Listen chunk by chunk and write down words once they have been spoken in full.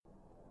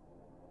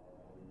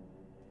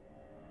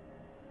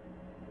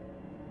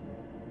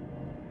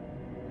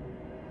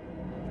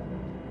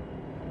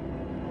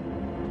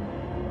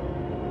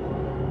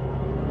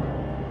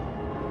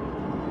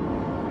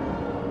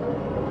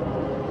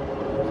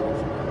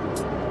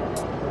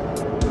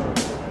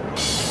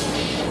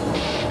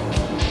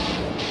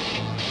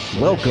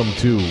Welcome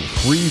to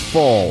Free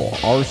Fall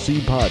RC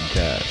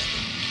Podcast.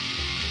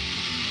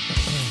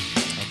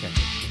 Okay.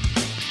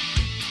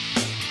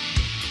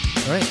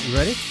 All right, you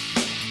ready?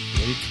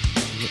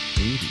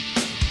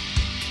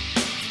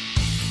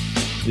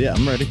 Yeah,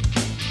 I'm ready.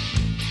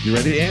 You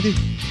ready, Andy?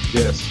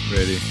 Yes,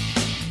 ready.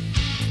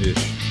 Ish.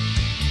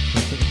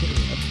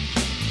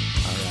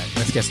 All right,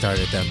 let's get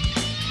started then.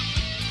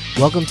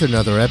 Welcome to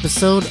another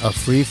episode of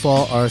Free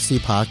Fall RC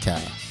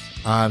Podcast.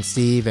 I'm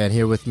Steve, and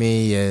here with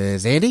me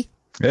is Andy.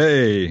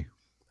 Hey.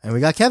 And we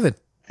got Kevin.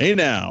 Hey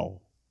now.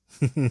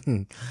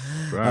 Right.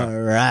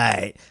 All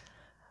right.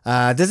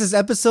 This is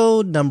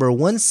episode number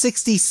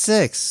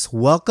 166.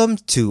 Welcome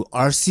to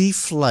RC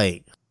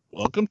Flight.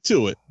 Welcome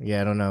to it.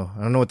 Yeah, I don't know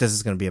what this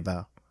is going to be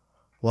about.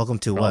 Welcome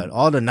to what?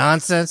 All the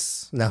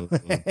nonsense? No.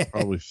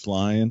 Probably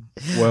flying.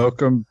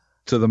 Welcome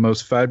to the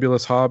most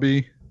fabulous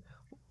hobby.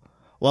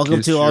 Welcome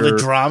Kiss to all the your-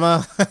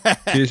 drama.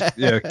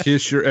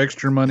 Kiss your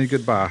extra money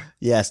goodbye.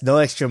 Yes, no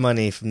extra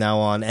money from now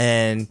on,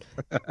 and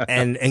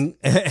an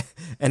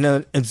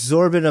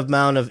absorbent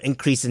amount of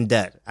increase in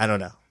debt. I don't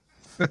know.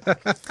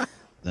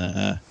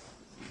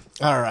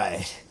 All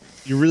right.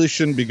 You really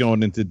shouldn't be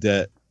going into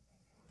debt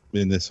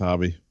in this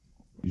hobby.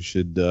 You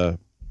should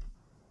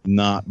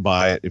not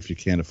buy it if you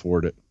can't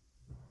afford it.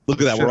 Look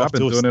at that. Shit, We're I've off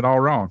been to doing a it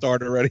all wrong.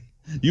 start already.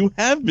 You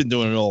have been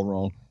doing it all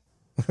wrong.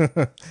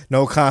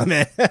 No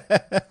comment. All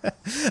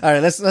right,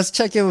 let's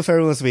check in with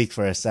everyone's week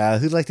first.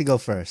 Who'd like to go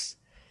first?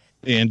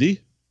 Andy,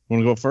 want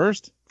to go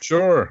first?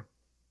 Sure.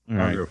 All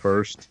I'll right. go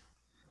first.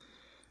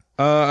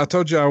 I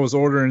told you I was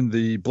ordering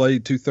the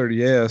Blade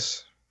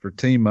 230S for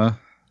Tima.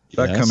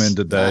 That Yes. come in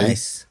today.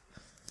 Nice.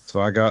 So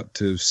I got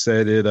to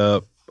set it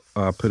up,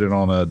 put it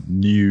on a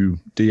new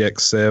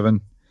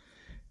DX7,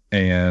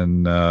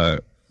 and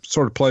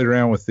sort of played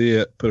around with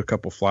it, put a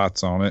couple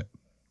flights on it.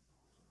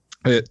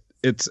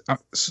 It's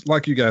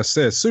like you guys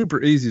said,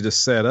 super easy to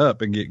set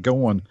up and get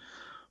going,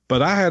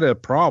 but I had a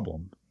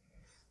problem.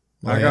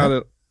 Oh, I got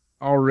it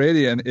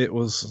already, and it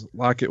was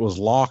like it was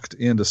locked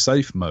into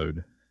safe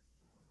mode.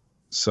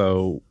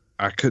 So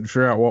I couldn't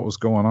figure out what was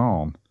going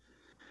on.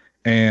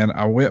 And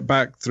I went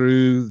back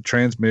through the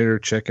transmitter,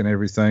 checking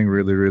everything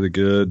really, really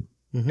good.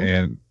 Mhm.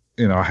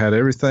 And, I had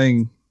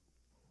everything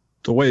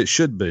the way it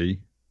should be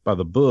by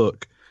the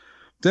book.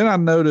 Then I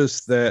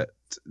noticed that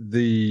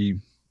the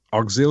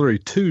auxiliary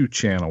 2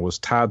 channel was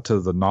tied to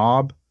the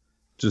knob.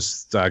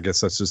 I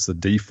guess that's just the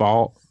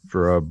default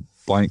for a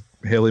blank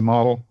heli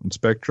model in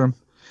Spectrum.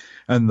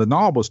 And the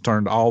knob was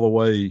turned all the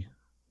way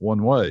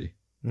one way.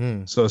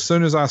 Mm. So as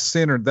soon as I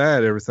centered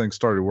that, everything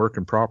started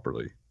working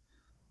properly.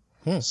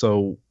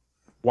 So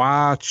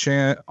why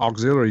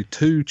auxiliary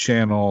 2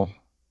 channel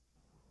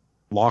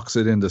locks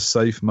it into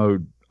safe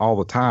mode all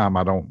the time,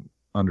 I don't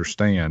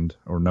understand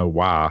or know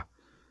why,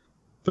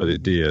 but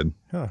it did.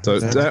 Oh, So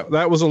okay.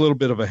 that was a little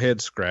bit of a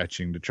head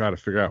scratching to try to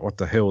figure out what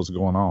the hell is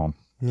going on.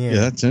 Yeah,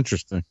 that's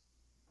interesting.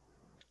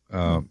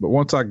 But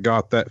once I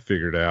got that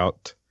figured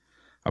out,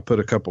 I put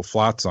a couple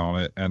flights on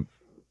it, and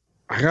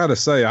I got to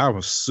say, I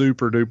was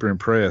super duper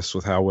impressed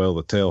with how well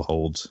the tail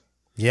holds.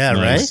 Yeah,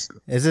 Nice. right?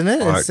 Isn't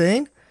it Like-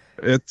 insane?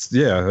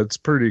 It's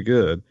pretty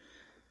good.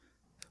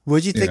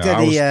 What'd you think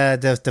Yeah,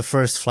 of the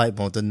first flight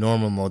mode, the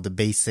normal mode, the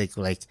basic,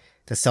 like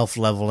the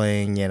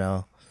self-leveling,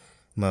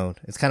 mode?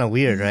 It's kind of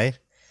weird, right?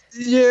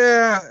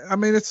 Yeah, I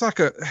mean,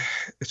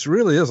 it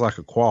really is like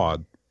a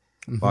quad,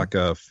 Mhm. like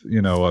a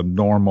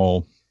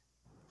normal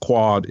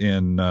quad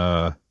in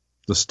the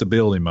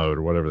stability mode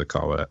or whatever they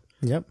call that,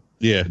 Yep.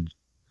 Yeah.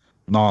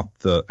 not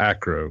the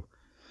acro.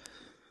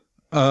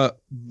 But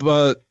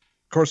of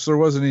course there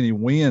wasn't any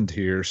wind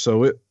here,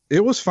 so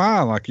it was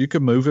fine. Like you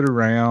could move it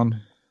around,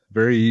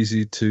 very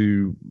easy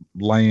to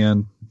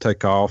land,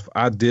 take off.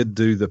 I did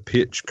do the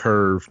pitch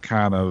curve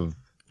kind of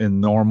in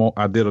normal.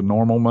 I did a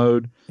normal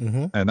mode,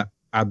 Mm-hmm. and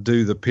I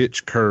do the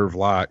pitch curve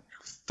like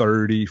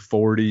 30,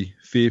 40,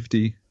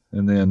 50,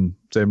 and then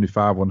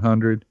 75,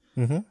 100,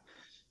 Mm-hmm.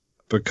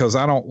 because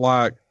I don't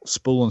like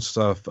spooling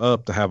stuff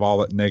up to have all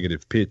that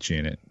negative pitch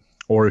in it,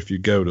 or if you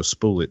go to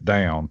spool it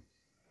down.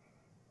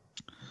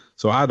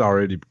 So I'd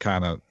already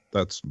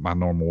that's my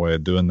normal way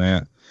of doing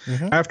that.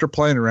 Mhm. After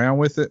playing around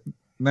with it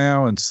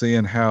now and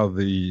seeing how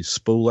the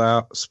spool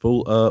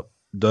up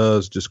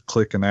does just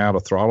clicking out a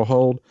throttle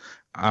hold,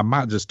 I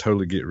might just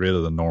totally get rid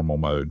of the normal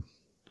mode.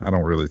 I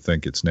don't really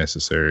think it's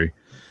necessary.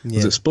 'Cause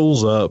Yeah. it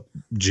spools up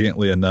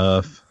gently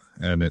enough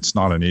and it's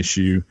not an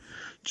issue.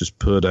 Just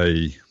put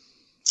a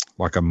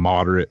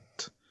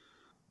moderate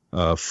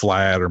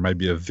flat or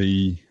maybe a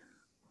V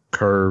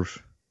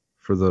curve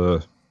for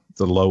the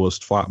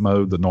lowest flight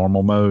mode, the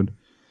normal mode.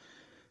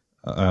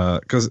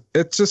 Because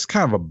it's just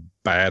kind of a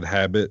bad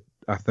habit,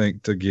 I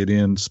think, to get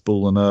in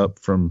spooling up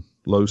from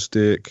low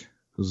stick.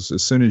 Because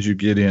as soon as you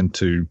get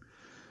into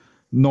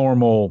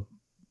normal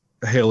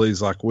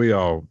helis like we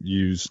all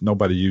use,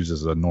 nobody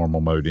uses a normal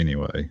mode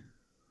anyway.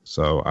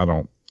 So I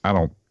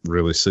don't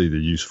really see the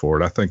use for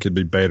it. I think it'd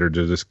be better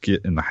to just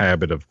get in the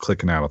habit of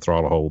clicking out a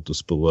throttle hold to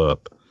spool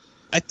up.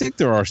 I think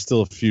there are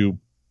still a few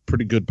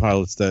pretty good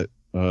pilots that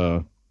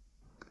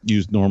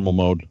use normal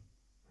mode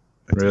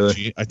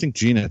Really? I think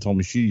Gina told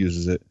me she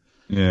uses it.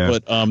 Yeah.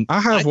 But I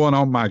have one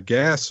on my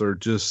gasser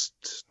just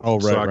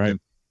right.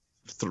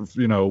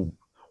 Can,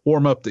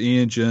 warm up the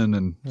engine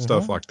and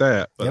stuff like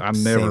that. But Yep, I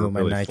same never with my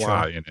really nitro.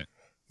 fly in it.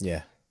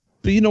 Yeah.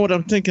 But you know what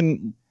I'm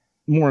thinking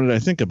more that I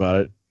think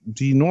about it,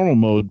 the normal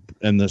mode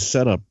and the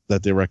setup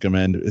that they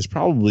recommend is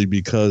probably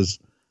because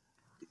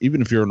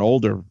even if you're an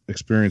older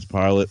experienced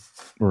pilot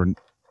or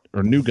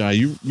new guy,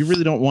 you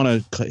really don't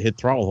want to hit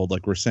throttle hold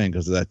like we're saying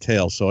because of that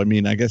tail. So I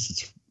mean, I guess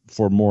it's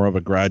for more of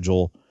a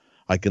gradual,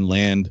 I can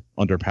land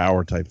under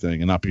power type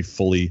thing and not be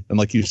fully, and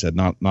like you said,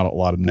 not a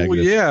lot of negative.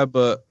 Well, yeah,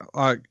 but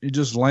like you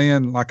just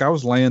land, like I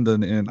was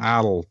landing in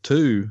idle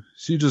too.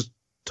 So you just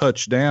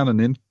touch down and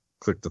then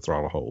click the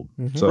throttle hold.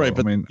 Mhm. So, Right,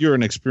 but I mean, you're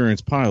an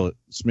experienced pilot,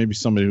 so maybe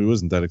somebody who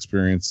isn't that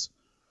experienced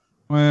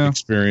well,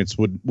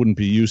 wouldn't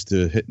be used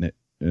to hitting it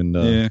and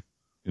yeah,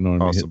 you know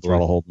what I mean, hit possibly.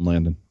 throttle hold and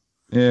landing.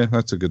 yeah,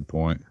 that's a good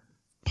point.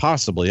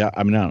 Possibly,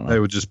 I mean, I don't know. They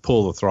would just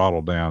pull the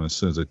throttle down as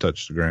soon as they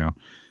touch the ground.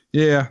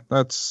 Yeah,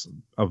 that's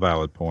a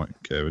valid point,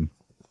 Kevin.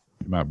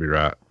 You might be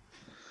right.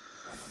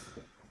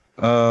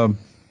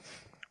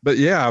 But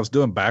yeah, I was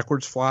doing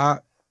backwards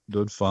flight,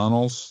 doing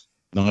funnels,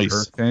 Nice.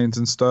 hurricanes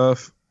and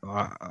stuff.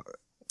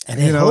 And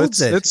it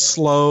holds it. It's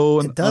slow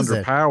It and does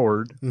it.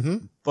 underpowered, Mm-hmm.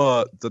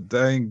 but the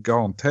dang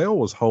gone tail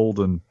was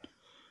holding.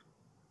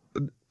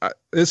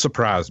 It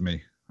surprised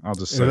me. I'll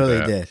just It say really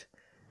that. did.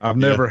 I've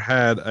never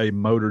had a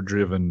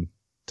motor-driven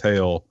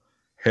tail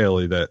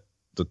heli that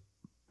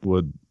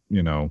would,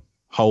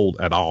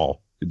 hold at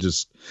all. It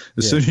just,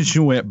 as soon as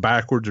you went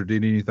backwards or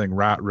did anything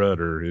right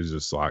rudder, it was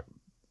just like,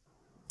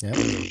 Yep.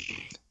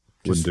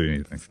 wouldn't do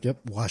anything. Yep.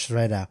 Wash it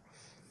right out.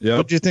 Yep.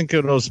 What do you think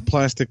of those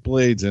plastic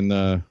blades and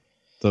the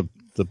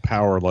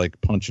power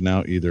like punching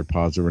out either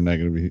positive or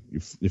negative?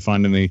 You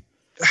find any?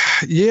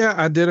 Yeah,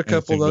 I did a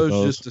couple of Anything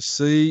with those just to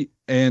see.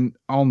 And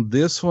on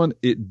this one,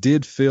 it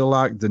did feel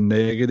like the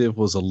negative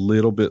was a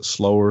little bit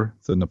slower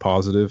than the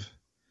positive.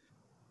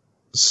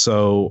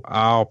 So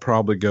I'll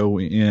probably go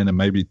in and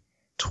maybe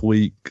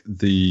tweak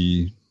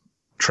the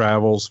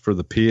travels for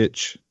the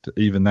pitch to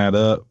even that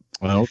up.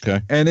 Oh,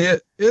 okay. And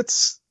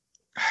it's,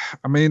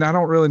 I mean, I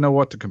don't really know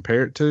what to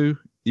compare it to.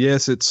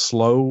 Yes, it's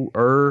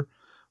slower,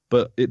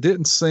 but it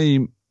didn't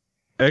seem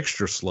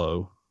extra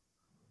slow.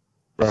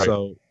 Right.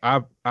 So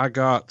I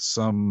got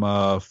some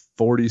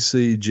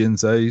 40C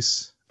Gens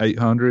Ace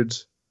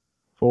 800s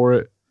for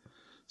it.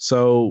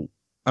 So,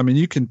 I mean,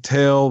 you can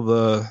tell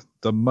the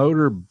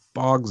motor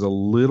bogs a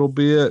little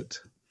bit,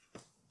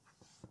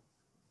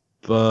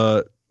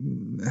 but,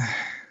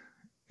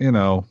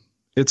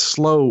 it's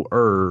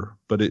slower,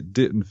 but it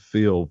didn't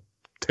feel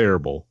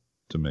terrible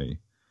to me.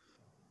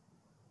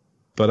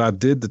 But I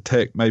did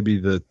detect maybe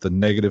the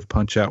negative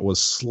punch out was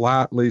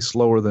slightly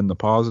slower than the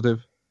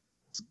positive.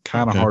 It's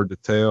kind of hard to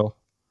tell.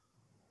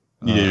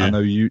 Yeah. I know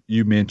you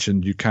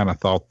mentioned you kind of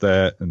thought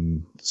that,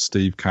 and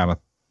Steve kind of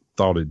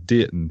thought it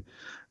didn't.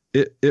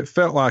 It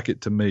felt like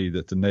it to me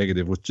that the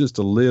negative was just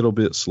a little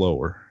bit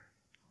slower.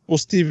 Well,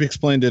 Steve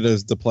explained it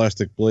as the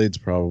plastic blades,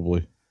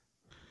 probably.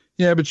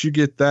 Yeah, but you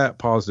get that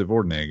positive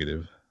or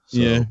negative. So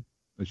Yeah.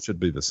 it should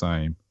be the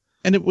same.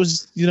 And it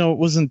was, it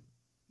wasn't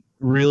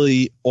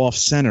really off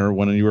center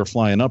when you were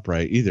flying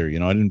upright either.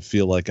 I didn't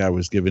feel like I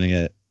was giving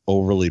it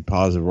overly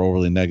positive or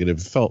overly negative.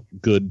 It felt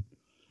good.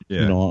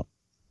 Yeah. No,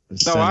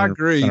 I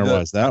agree.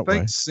 Center-wise that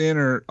way.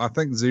 I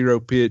think zero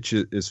pitch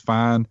is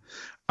fine.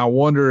 I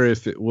wonder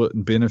if it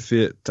wouldn't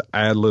benefit to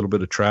add a little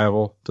bit of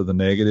travel to the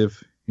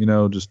negative,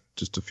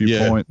 just a few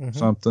points or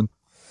something.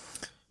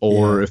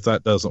 Or if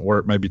that doesn't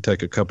work, maybe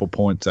take a couple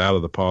points out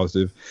of the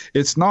positive.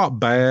 It's not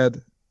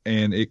bad,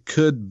 and it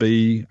could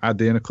be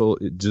identical.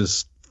 It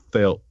just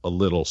felt a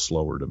little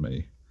slower to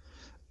me.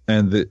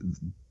 And the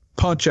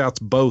punch outs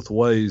both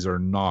ways are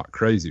not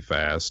crazy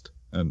fast.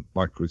 And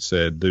like we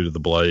said, due to the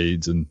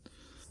blades and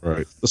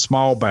the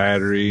small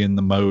battery and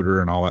the motor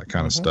and all that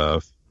kind of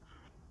stuff.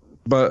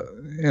 But,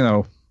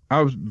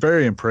 I was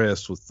very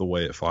impressed with the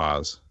way it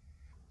flies.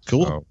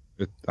 Cool. So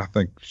I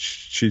think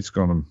she's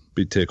going to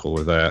be tickled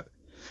with that.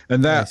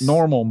 And that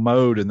normal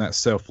mode and that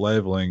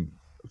self-leveling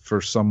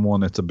for someone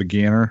that's a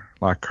beginner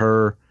like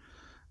her,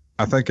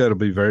 I think that'll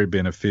be very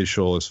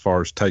beneficial as far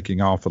as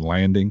taking off and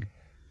landing.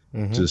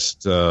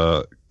 Just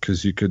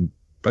because you can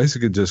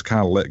basically just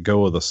kind of let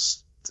go of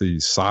the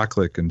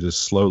cyclic and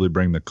just slowly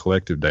bring the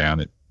collective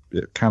down. It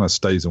kind of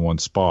stays in one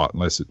spot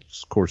unless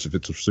it's, of course, if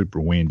it's super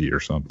windy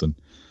or something.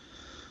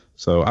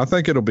 So I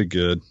think it'll be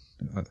good.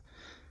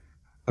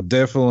 I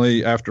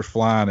definitely, after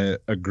flying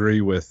it,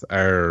 agree with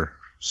our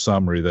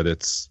summary that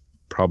it's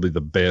probably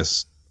the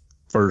best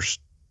first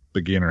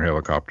beginner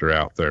helicopter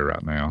out there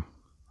right now.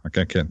 I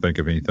can't think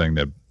of anything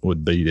that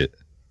would beat it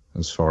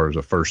as far as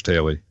a first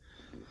heli.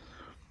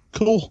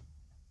 Cool.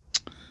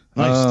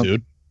 Nice,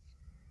 dude.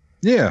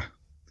 Yeah.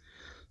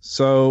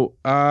 So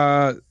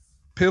I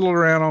piddled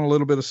around on a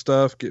little bit of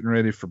stuff, getting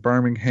ready for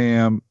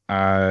Birmingham.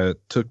 I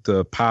took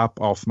the pipe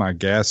off my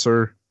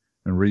gasser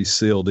and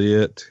resealed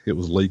it. It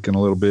was leaking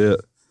a little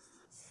bit.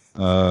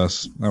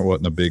 That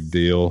wasn't a big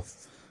deal.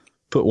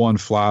 Put one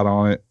flight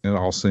on it. It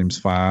all seems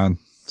fine.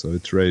 So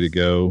it's ready to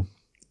go.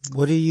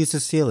 What do you use to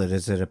seal it?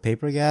 Is it a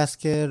paper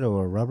gasket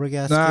or a rubber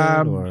gasket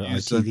or I'm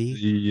using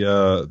RTV?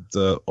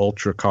 the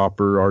Ultra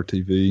Copper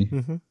RTV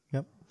Mm-hmm.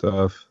 Yep.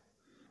 stuff.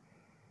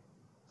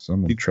 So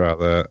I'm gonna try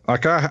that.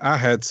 Like I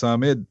had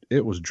some.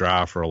 It was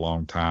dry for a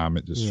long time.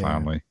 It just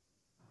finally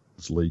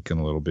was leaking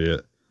a little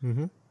bit.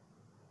 Mm-hmm.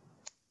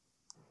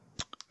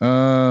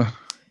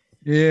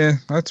 Yeah,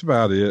 that's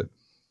about it.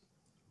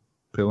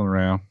 Peeling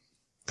around.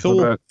 Cool.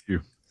 What about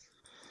you?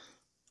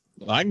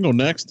 I can go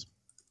next.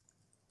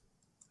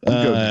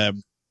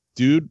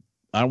 Dude,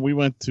 we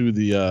went to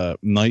the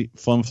night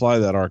fun fly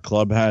that our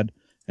club had,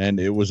 and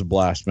it was a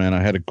blast, man.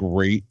 I had a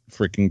great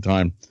freaking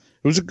time.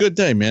 It was a good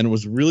day, man. It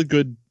was a really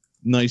good,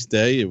 nice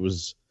day. It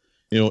was,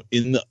 in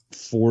the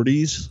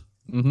 40s,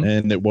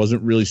 and it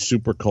wasn't really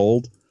super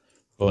cold,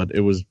 but it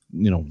was,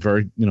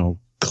 very,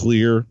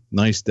 clear,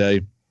 nice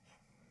day.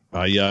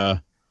 I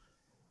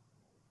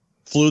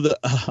flew the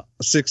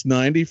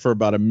 690 for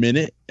about a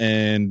minute,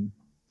 and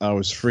I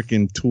was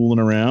freaking tooling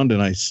around,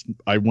 and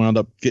I wound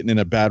up getting in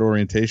a bad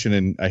orientation,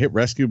 and I hit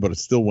rescue, but it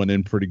still went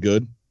in pretty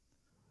good.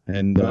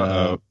 And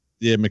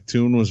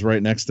McToon was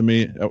right next to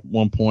me at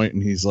one point,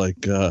 and he's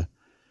like,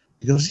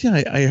 he goes, yeah,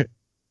 I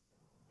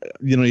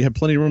you had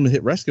plenty of room to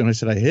hit rescue, and I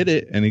said I hit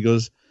it, and he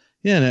goes,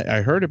 yeah, and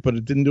I heard it, but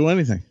it didn't do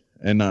anything.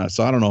 And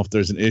so I don't know if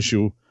there's an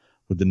issue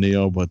with the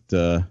Neo, but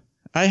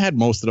I had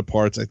most of the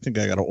parts. I think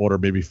I got to order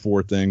maybe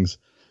 4 things,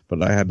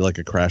 but I had like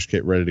a crash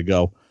kit ready to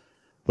go.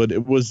 But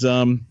it was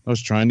I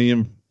was trying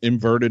the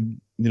inverted,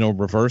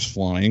 reverse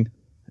flying,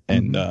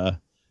 and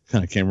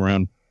kind of came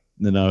around,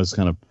 and then I was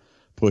kind of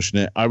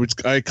pushing it.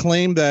 I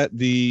claimed that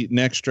the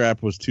neck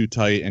strap was too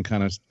tight and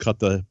kind of cut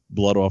the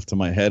blood off to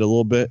my head a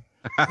little bit.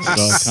 So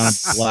I kind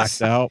of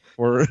blacked out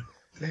for.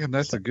 Damn,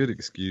 that's a good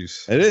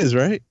excuse. It is,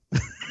 right?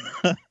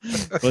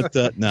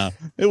 But no,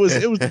 it was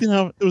it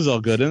was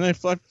all good, and I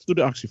flew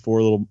to Oxy 4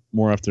 a little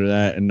more after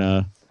that, and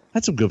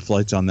had some good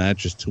flights on that,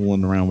 just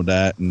tooling around with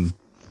that, and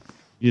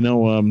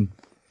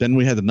then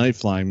we had the night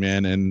flying,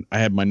 man, and I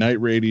had my night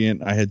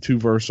radiant, I had 2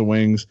 Versa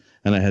wings,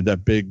 and I had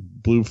that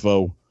big Blue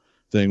Foe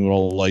thing with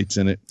all the lights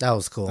in it. That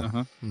was cool.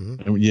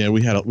 And yeah,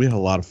 we had a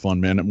lot of fun,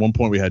 man. At one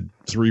point, we had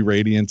 3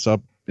 radiants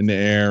up in the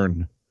air,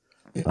 and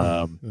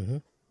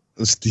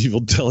Steve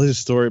will tell his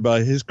story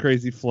about his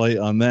crazy flight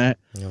on that.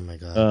 Oh my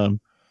god!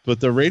 But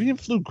the Radiant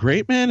flew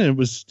great, man. And it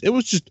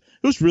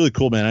was really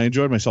cool, man. I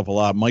enjoyed myself a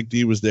lot. Mike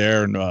D was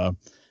there, and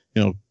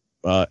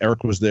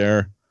Eric was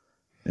there,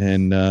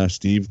 and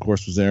Steve, of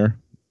course, was there,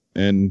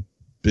 and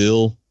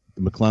Bill,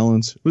 the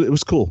McClellans. It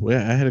was cool.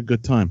 Yeah, I had a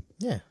good time.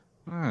 Yeah,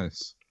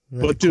 nice.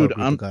 But dude,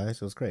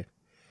 guys, it was great.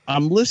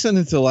 I'm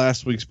listening to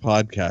last week's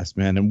podcast,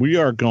 man, and we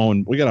got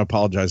to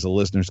apologize to the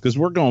listeners because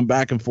we're going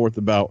back and forth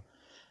about,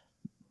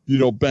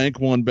 bank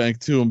 1, bank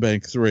 2, and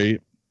bank 3.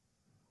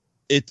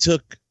 It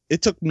took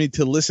me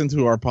to listen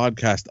to our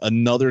podcast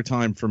another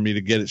time for me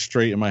to get it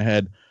straight in my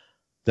head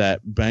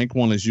that bank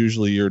 1 is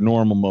usually your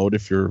normal mode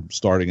if you're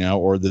starting out,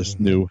 or this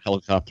new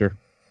helicopter.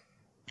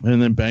 And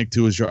then bank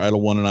 2 is your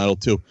idle 1 and idle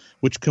 2,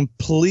 which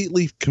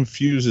completely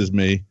confused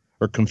me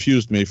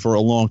for a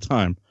long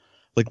time.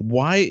 Like,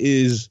 why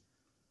is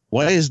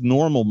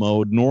normal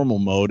mode,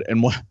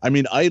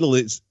 and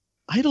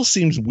idle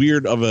seems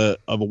weird of a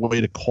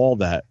way to call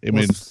that.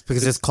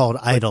 Because it's called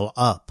idle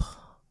up.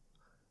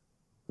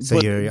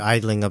 So you're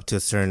idling up to a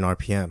certain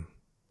RPM.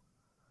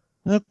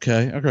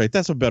 Okay, all right,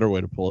 that's a better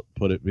way to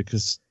put it,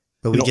 because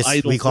but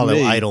we call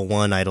it idle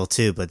 1, idle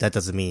 2, but that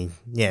doesn't mean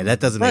that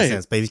doesn't make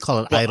sense. But if you call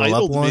it idle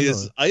up 1,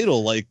 is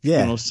idle, like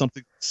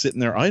something sitting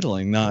there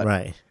idling, not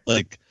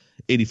like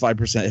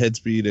 85% head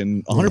speed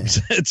and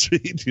 100% head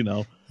speed.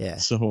 Yeah.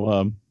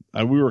 So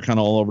we were kind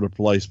of all over the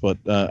place, but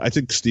I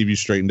think Stevie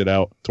straightened it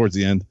out towards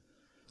the end.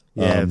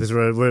 Yeah, because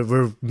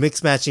we're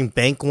mix matching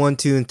bank 1,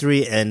 2, and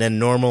 3, and then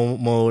normal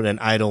mode and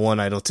idle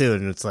 1, idle 2,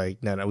 and it's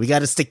like no, we got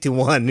to stick to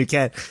 1. We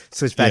can't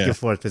switch back and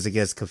forth because it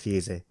gets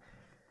confusing.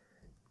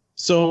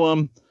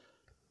 So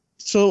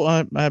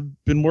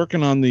I've been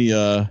working on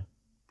the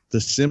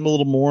sim a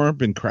little more. I've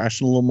been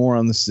crashing a little more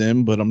on the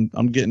sim, but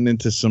I'm getting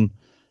into some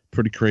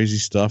pretty crazy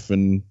stuff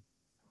and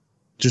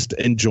just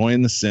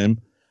enjoying the sim.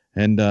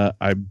 And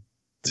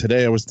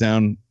today I was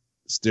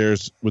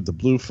downstairs with the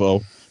Blue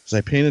Foe. So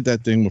I painted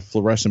that thing with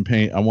fluorescent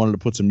paint. I wanted to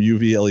put some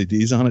UV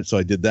LEDs on it, so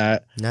I did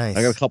that. Nice.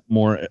 I got a couple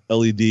more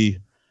LED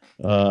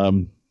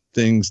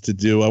things to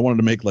do. I wanted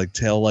to make like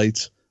tail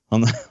lights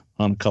on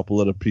a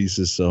couple of the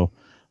pieces, so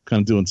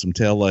kind of doing some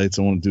tail lights.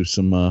 I want to do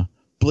some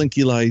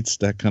blinky lights,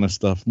 that kind of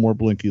stuff. More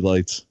blinky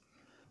lights.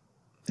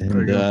 And,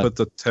 are you gonna put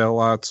the tail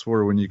lights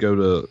where when you go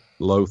to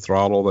low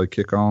throttle they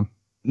kick on?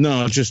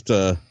 No, just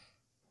I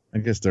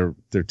guess they're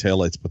tail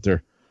lights, but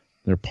they're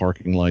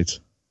parking lights.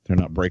 They're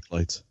not brake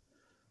lights.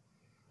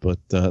 But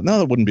no,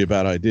 that wouldn't be a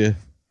bad idea.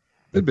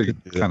 It'd be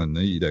kind of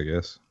neat, I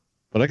guess.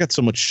 But I got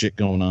so much shit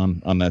going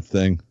on that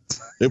thing.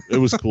 It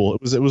was cool.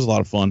 It was a lot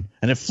of fun,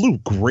 and it flew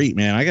great,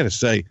 man. I got to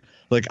say,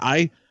 like,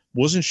 I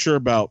wasn't sure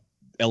about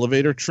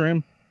elevator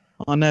trim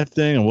on that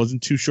thing. I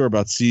wasn't too sure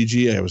about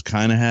CG. I was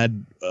kind of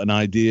had an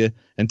idea.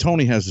 And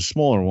Tony has a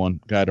smaller one,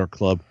 guy at our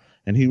club,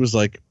 and he was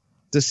like,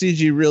 the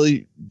CG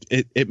really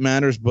it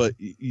matters, but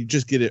you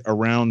just get it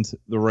around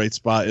the right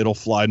spot. It'll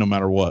fly no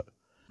matter what.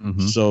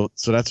 Mm-hmm. So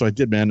that's what I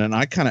did, man. And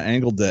I kind of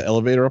angled the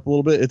elevator up a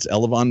little bit. It's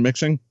Elevon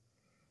mixing.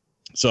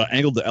 So I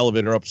angled the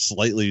elevator up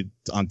slightly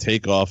on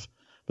takeoff,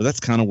 but that's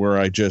kind of where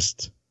I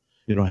just,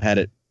 had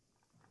it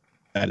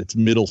at its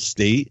middle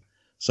state.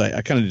 So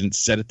I kind of didn't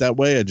set it that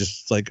way. I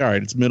just like, all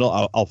right, it's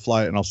middle. I'll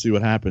fly it and I'll see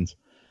what happens.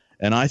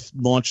 And I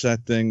launched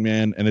that thing,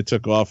 man, and it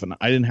took off, and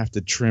I didn't have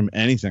to trim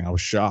anything. I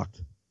was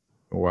shocked.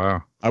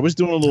 Wow. I was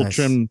doing a little Nice.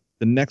 trim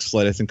the next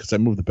flight, I think, because I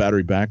moved the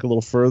battery back a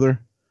little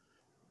further.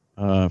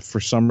 For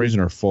some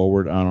reason, or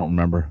forward, I don't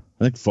remember.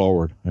 I think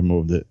forward. I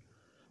moved it.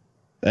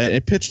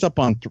 It pitched up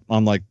on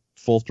like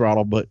full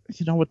throttle, but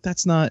you know what?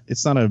 It's not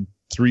a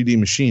 3D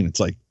machine. It's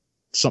like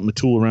something to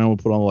tool around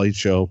with, put on a light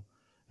show,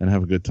 and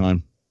have a good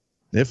time.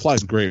 It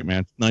flies great,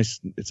 man. Nice.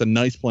 It's a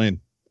nice plane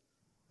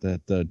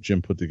that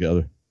Jim put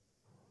together.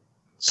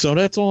 So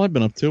that's all I've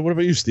been up to. What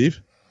about you, Steve?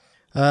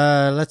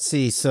 Let's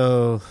see.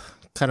 So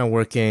kind of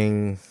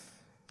working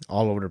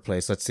all over the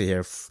place. Let's see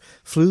here.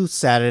 Flew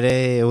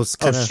Saturday. It was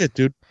kind of shit,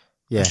 dude.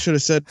 yeah. I should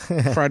have said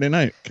Friday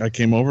night. I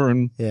came over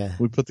and Yeah.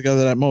 we put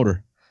together that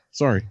motor.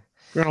 Sorry.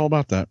 Forgot all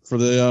about that for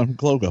the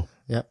logo.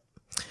 Yep.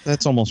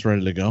 That's almost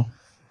ready to go.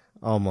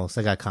 Almost.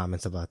 I got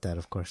comments about that,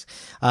 of course.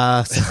 So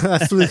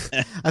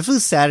I flew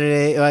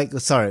Saturday.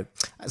 So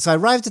I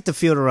arrived at the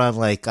field around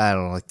like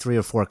 3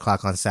 or 4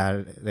 o'clock on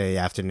Saturday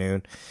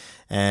afternoon,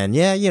 and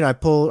yeah, I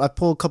pulled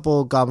a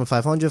couple Goblin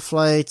 500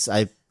 flights.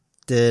 I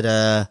did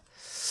the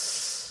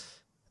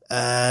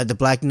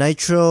Black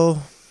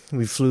Nitro.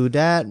 We flew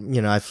that.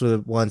 I flew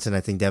it once, and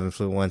I think Devin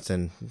flew it once,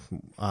 and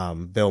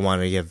Bill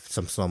wanted to give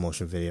some slow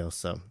motion videos,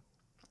 so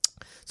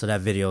that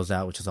video's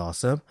out, which is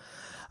awesome.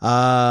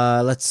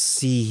 Let's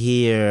see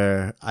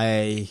here.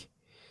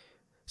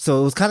 So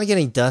it was kind of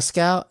getting dusk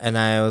out, and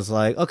I was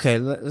like, okay,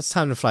 it's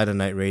time to fly the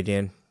Night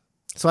Radian.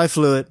 So I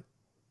flew it,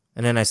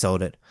 and then I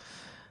sold it.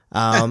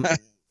 So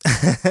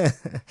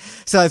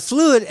I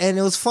flew it, and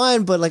it was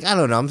fine, but like, I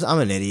don't know, I'm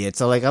an idiot.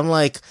 So like, I'm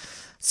like,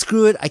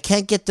 screw it. I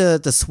can't get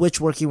the switch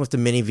working with the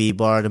Mini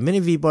V-Bar. The Mini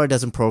V-Bar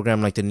doesn't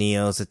program like the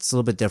Neos. It's a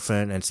little bit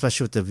different, and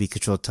especially with the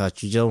V-Control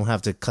Touch, you don't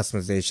have the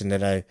customization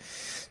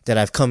that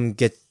I've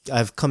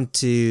come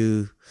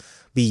to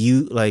be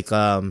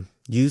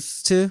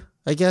used to,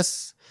 I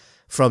guess,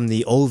 from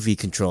the old V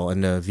control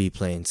and the V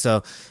plane.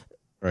 So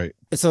Right.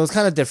 So it's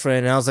kind of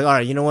different. And I was like, all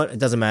right, you know what? It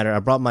doesn't matter. I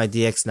brought my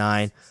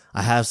DX9.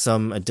 I have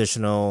some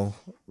additional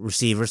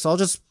receivers, so I'll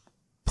just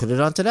put it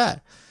onto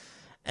that.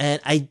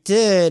 And I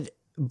did,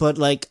 but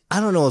like, I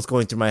don't know what's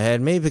going through my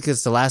head. Maybe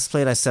because the last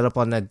plane I set up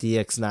on that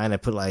DX9, I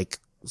put like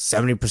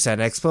 70%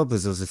 expo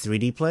because it was a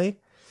 3D plane.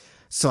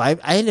 So I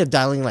ended up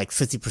dialing like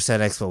 50%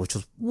 expo, which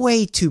was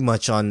way too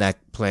much on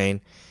that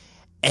plane.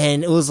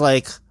 And it was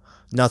like,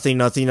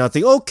 nothing.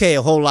 Okay,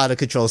 a whole lot of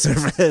control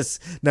surface.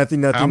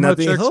 nothing. How much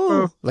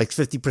Oh, expo? like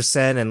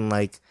 50% and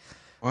like,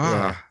 Wow.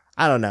 yeah.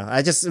 I don't know.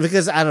 I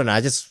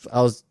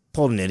was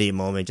pulled an idiot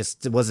moment.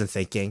 Just wasn't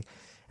thinking.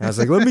 And I was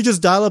like, let me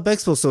just dial up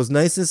expo so it's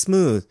nice and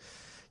smooth.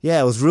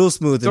 Yeah, it was real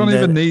smooth. Don't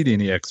even need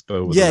any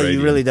expo with yeah, the you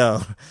Radian. really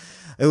don't.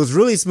 It was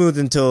really smooth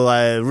until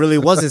I really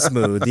wasn't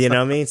smooth. You know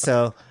what I mean?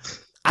 So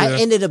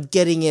I ended up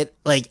getting it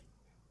like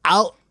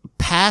out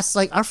past,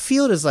 like our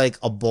field is like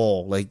a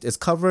bowl. Like it's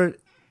covered,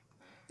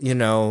 you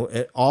know,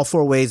 all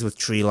four ways with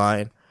tree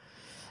line.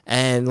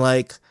 And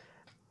like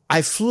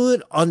I flew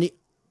it on the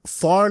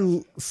far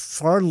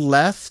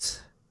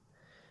left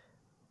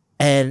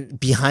and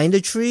behind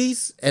the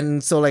trees.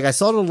 And so like I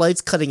saw the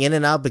lights cutting in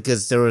and out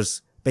because there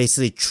was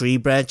basically tree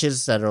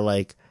branches that are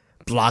like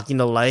blocking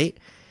the light.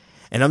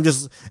 And I'm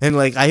just, and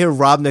like, I hear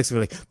Rob next to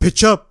me like,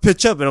 pitch up.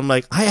 And I'm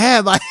like, I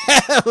am. Like,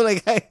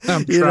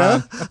 I'm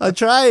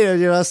trying,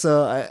 you know,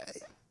 so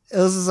it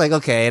was just like,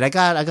 okay. And I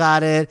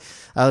got it.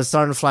 I was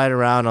starting to fly it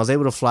around. I was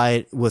able to fly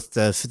it with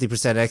the 50%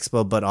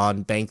 expo, but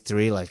on bank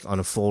 3, like on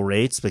a full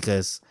rates,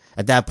 because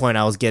at that point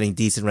I was getting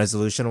decent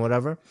resolution or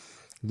whatever,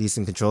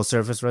 decent control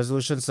surface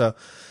resolution. So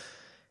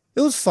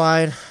it was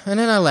fine. And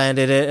then I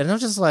landed it and I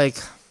was just like,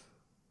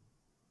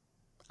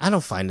 I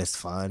don't find this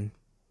fun.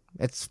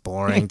 It's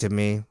boring to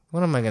me.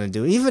 What am I going to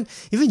do?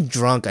 Even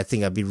drunk, I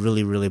think I'd be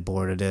really, really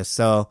bored of this.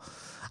 So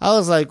I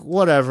was like,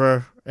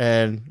 whatever.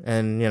 And,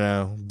 you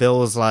know, Bill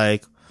was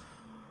like,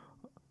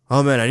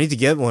 oh man, I need to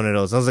get one of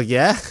those. I was like,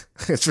 yeah,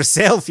 it's for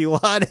sale if you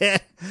want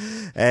it.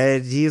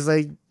 And he's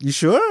like, you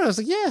sure? I was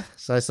like, yeah.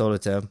 So I sold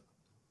it to him.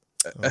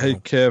 Hey,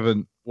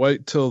 Kevin,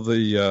 wait till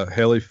the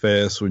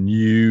Helifest when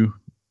you,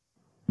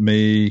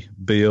 me,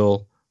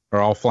 Bill are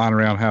all flying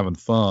around having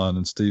fun.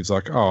 And Steve's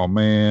like, oh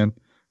man,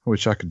 I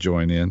wish I could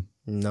join in.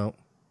 No.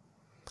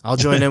 I'll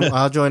join in.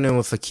 I'll join in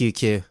with a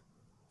QQ,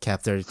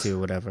 Cap 32,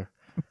 whatever.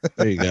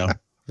 There you go.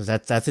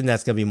 Because I think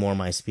that's gonna be more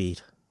my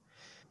speed.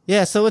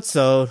 Yeah, so it's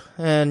sold,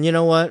 and you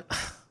know what?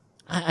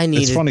 I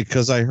need. It's funny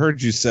because I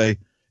heard you say,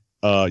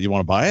 "You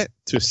want to buy it?"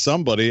 to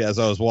somebody as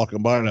I was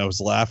walking by, and I was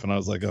laughing. I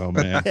was like, "Oh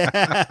man!"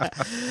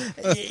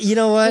 You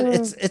know what?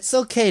 It's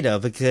okay though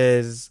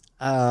because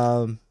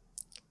I'll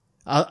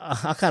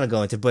kind of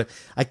go into, but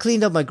I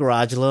cleaned up my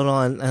garage a little,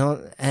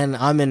 and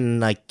I'm in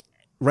like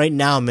right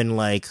now I'm in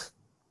like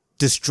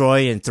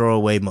destroy and throw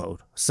away mode.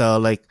 So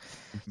like,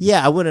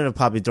 yeah, I wouldn't have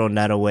probably thrown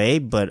that away,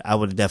 but I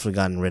would have definitely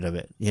gotten rid of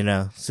it,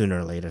 sooner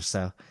or later.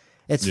 So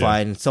it's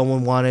fine.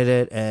 Someone wanted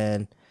it,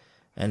 and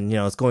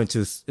it's going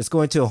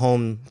to a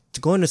home,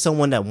 going to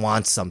someone that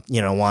wants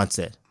wants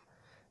it.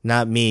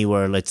 Not me,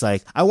 where it's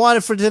like, I want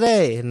it for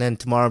today, and then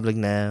tomorrow I'm like,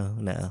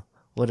 no.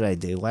 What did I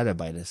do? Why did I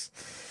buy this?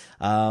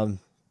 All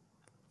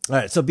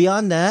right. So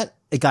beyond that,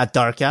 it got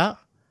dark out,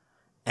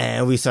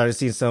 and we started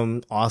seeing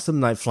some awesome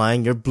night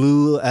flying. Your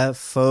Blue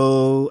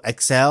FO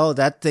XL,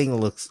 that thing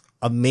looks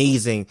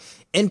amazing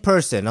in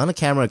person. On the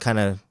camera, it kind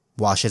of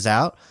washes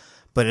out,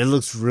 but it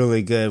looks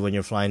really good when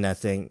you're flying that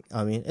thing.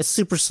 I mean, it's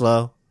super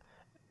slow,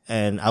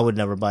 and I would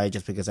never buy it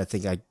just because I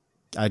think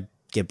I'd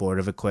get bored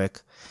of it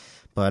quick.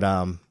 But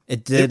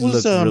it did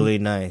look really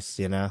nice,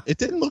 It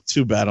didn't look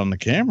too bad on the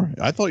camera.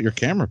 I thought your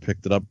camera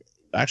picked it up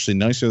actually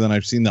nicer than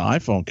I've seen the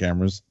iPhone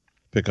cameras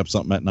pick up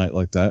something at night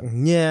like that.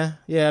 Yeah.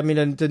 I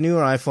mean, the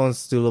newer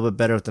iPhones do a little bit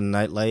better with the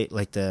night light,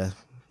 like the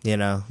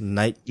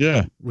night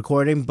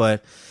recording,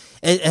 but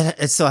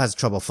it still has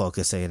trouble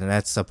focusing, and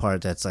that's the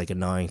part that's like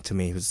annoying to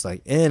me. It's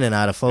like in and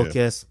out of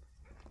focus.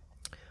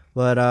 Yeah.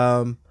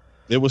 But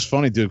it was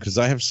funny, dude, because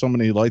I have so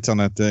many lights on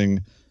that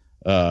thing.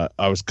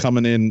 I was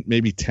coming in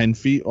maybe 10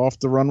 feet off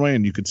the runway,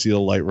 and you could see the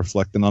light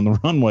reflecting on the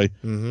runway.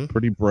 Mm-hmm.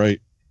 Pretty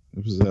bright.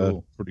 It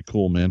was pretty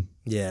cool, man.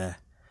 Yeah.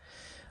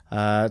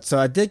 So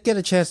I did get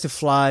a chance to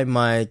fly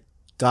my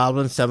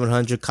Goblin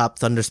 700 Cop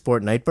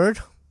Thundersport Nightbird.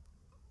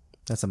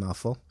 That's a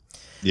mouthful.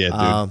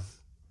 Yeah, dude.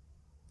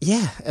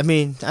 Yeah, I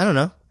mean, I don't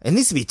know. It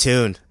needs to be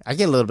tuned. I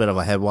get a little bit of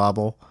a head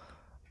wobble.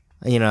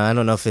 I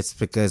don't know if it's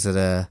because of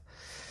the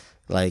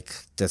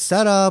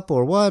setup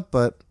or what,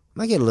 but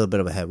I get a little bit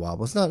of a head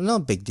wobble. It's no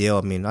big deal.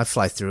 I mean, I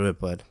fly through it,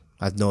 but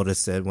I've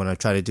noticed it when I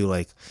try to do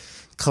like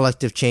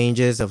collective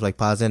changes of like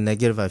positive and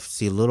negative. I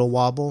see a little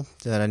wobble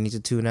that I need to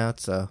tune out,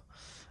 so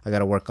I got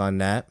to work on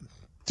that.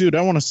 Dude,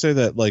 I want to say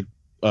that like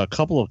a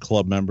couple of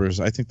club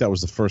members, I think that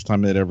was the first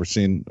time they'd ever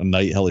seen a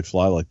night heli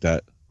fly like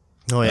that.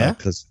 Oh yeah,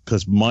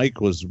 because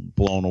Mike was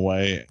blown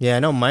away. Yeah, I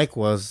know Mike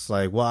was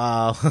like,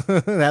 "Wow,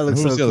 that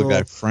looks so cool." Who was the other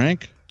guy?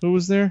 Frank? Who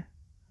was there?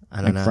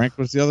 I don't know. Frank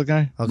was the other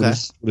guy. Okay,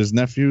 with his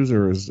nephews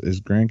or his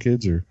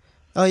grandkids or.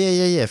 Oh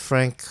yeah.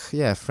 Frank.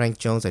 Yeah, Frank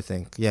Jones, I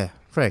think. Yeah,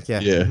 Frank.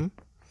 Yeah. Yeah. Mm-hmm.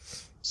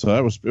 So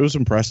it was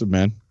impressive,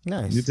 man.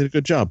 Nice. You did a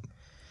good job.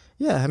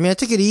 Yeah, I mean, I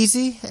took it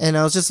easy, and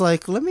I was just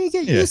like, let me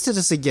get used to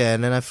this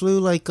again. And I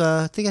flew I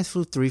think I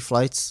flew 3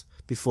 flights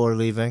before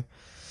leaving.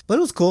 But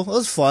it was cool. It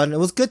was fun. It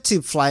was good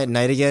to fly at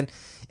night again.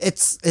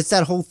 It's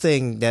that whole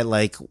thing that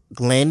like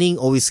landing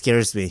always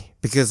scares me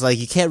because like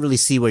you can't really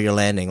see where you're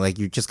landing. Like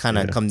you just kind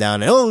of come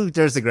down and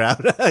there's the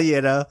ground,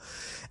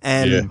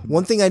 And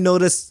one thing I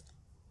noticed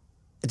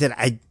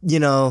that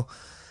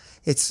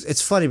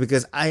it's funny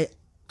because I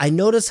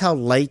noticed how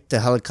light the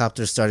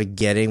helicopter started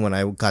getting when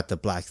I got the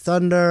Black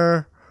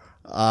Thunder.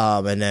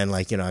 And then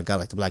I got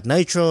like the Black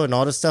Nitro and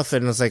all this stuff.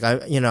 And it's like,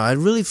 I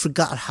really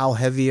forgot how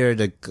heavier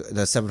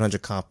the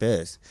 700 comp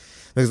is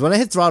because when I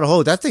hit throttle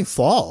hold, that thing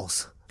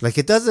falls. Like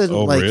it doesn't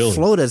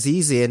float as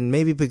easy. And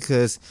maybe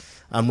because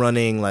I'm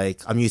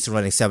used to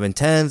running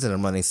 710s and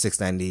I'm running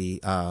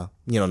 690,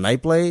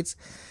 night blades,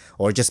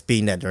 or just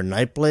being that they're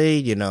night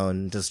blade,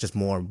 and there's just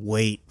more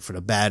weight for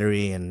the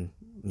battery and,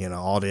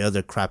 all the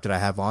other crap that I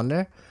have on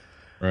there.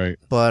 Right.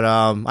 But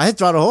I hit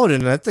throttle hold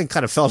and that thing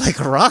kind of felt like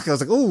a rock. I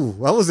was like,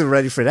 ooh, I wasn't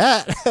ready for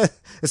that.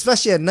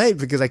 Especially at night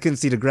because I couldn't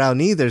see the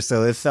ground either.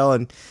 So it fell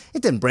and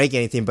it didn't break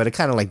anything, but it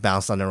kind of like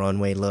bounced on the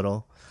runway a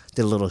little.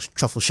 Did a little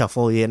truffle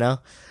shuffle,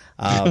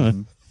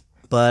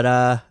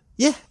 But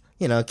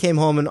came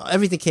home and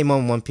everything came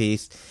home in one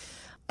piece.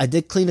 I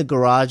did clean the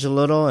garage a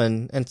little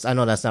and I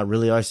know that's not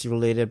really RC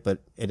related, but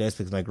it is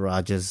because my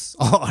garage is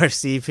all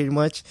RC pretty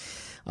much.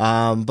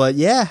 But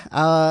yeah,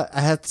 I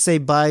have to say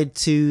bye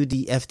to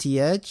the FT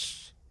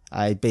Edge.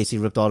 I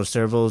basically ripped all the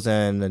servos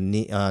and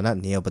not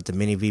Neo, but the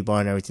mini V-bar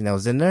and everything that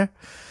was in there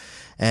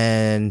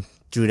and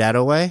threw that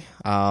away.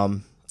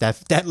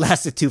 That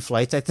lasted 2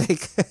 flights, I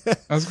think.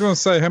 I was going to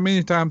say, how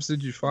many times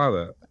did you fly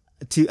that?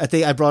 I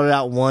think I brought it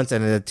out once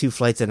and then 2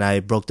 flights and I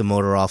broke the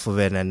motor off of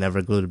it and I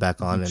never glued it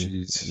back on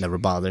and never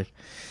bothered.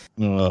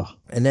 Ugh.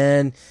 And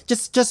then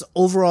just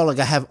overall, like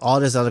I have all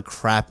this other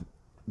crap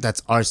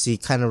that's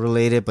RC kind of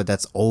related, but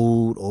that's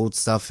old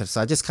stuff. And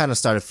so I just kind of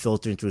started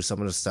filtering through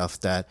some of the stuff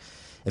that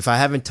if I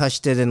haven't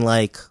touched it in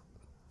like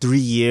 3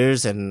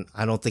 years and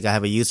I don't think I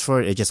have a use for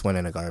it, it just went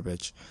in the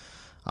garbage.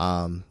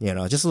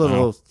 Just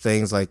little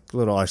things like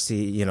little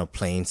RC,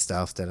 plane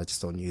stuff that I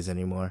just don't use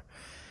anymore.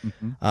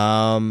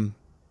 Mm-hmm.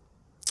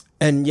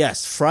 And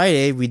yes,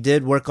 Friday we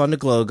did work on the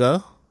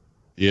Glogo.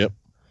 Yep.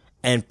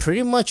 And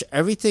pretty much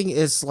everything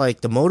is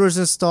like the motor's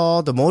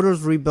installed, the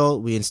motor's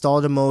rebuilt, we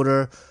installed the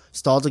motor,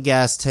 installed the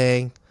gas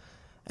tank,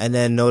 and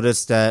then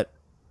noticed that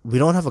we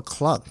don't have a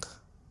clunk.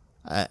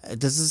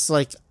 This is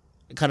like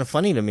kind of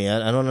funny to me.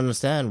 I don't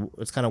understand.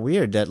 It's kind of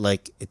weird that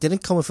like it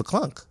didn't come with a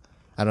clunk.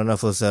 I don't know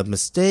if it was a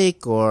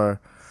mistake or,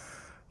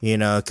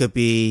 it could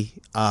be,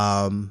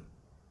 I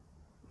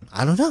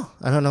don't know.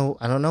 I don't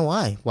know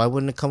why. Why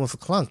wouldn't it come with a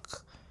clunk?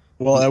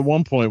 Well, at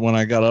one point when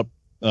I got up,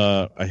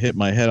 I hit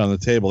my head on the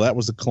table. That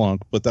was a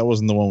clunk, but that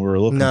wasn't the one we were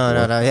looking for.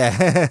 No,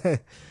 yeah.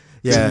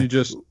 Yeah. Can you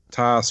just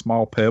tie a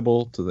small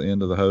pebble to the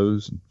end of the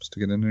hose and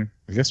stick it in there?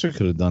 I guess we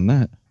could have done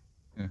that.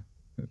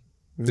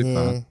 Did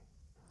Yeah. fine.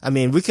 I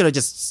mean, we could have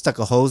just stuck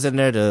a hose in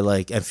there to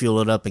like and fuel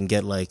it up and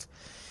get like,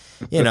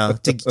 to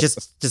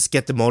just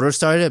get the motor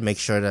started, make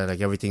sure that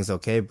like everything's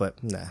okay.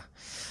 But nah.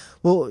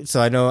 Well,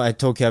 so I know I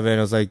told Kevin,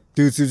 I was like,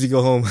 dude, as soon as you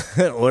go home,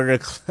 order a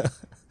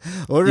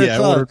order Yeah, a I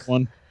clock. ordered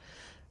one.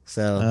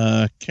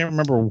 So Can't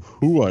remember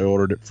who I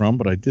ordered it from,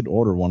 but I did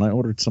order one. I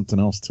ordered something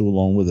else too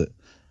along with it.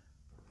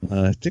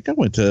 I think I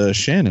went to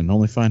Shannon,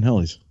 Only Fine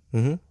Hellies.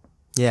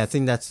 yeah, I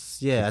think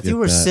that's I think Get we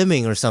were that.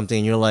 simming or something.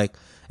 And you're like,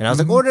 and I was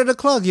like, order the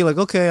clock. You're like,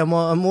 okay, I'm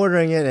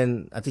ordering it,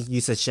 and I think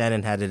you said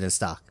Shannon had it in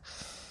stock.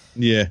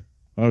 Yeah,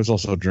 I was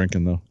also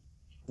drinking though,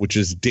 which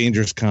is a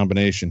dangerous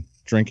combination.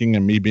 Drinking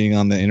and me being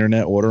on the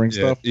internet ordering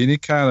Yeah, stuff. any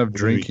kind of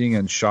drinking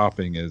and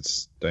shopping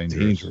is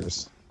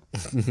dangerous.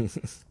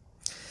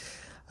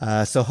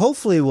 So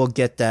hopefully we'll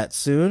get that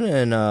soon,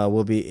 and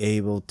we'll be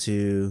able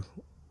to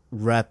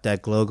wrap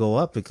that logo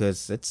up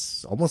because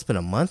it's almost been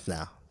a month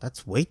now.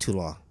 That's way too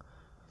long.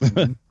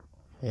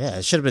 Yeah,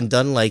 it should have been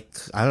done like,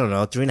 I don't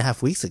know,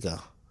 3.5 weeks ago.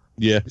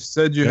 Yeah, You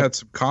said you had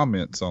some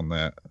comments on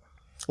that.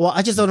 Well,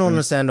 I just don't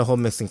understand the whole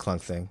mixing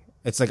clunk thing.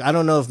 It's like, I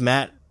don't know if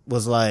Matt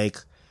was like,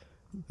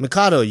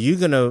 Mikado,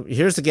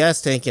 here's the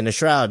gas tank and the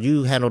shroud,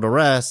 you handle the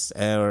rest,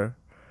 or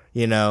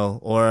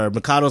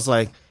Mikado's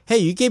like, hey,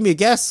 you gave me a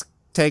gas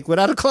tank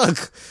without a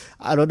clunk.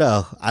 I don't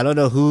know. I don't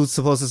know who's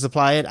supposed to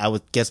supply it. I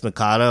would guess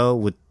Mikado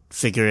would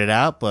figure it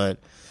out, but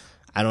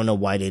I don't know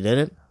why they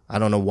didn't. I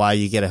don't know why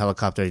you get a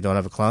helicopter and you don't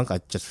have a clunk. I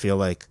just feel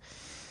like,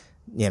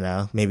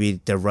 maybe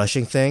they're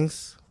rushing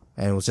things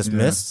and it was just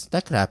missed.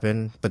 That could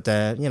happen. But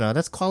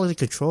that's quality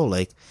control.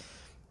 Like,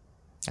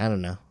 I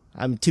don't know.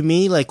 To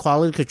me, like,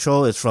 quality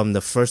control is from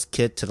the first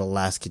kit to the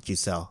last kit you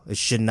sell. It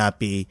should not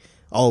be,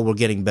 oh, we're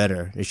getting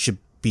better. It should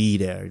be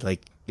there.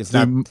 Like, it's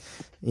not,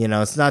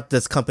 it's not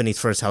this company's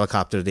first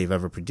helicopter they've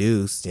ever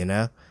produced,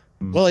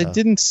 Well, I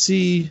didn't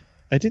see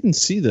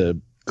the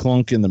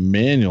clunk in the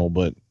manual,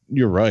 but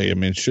you're right. I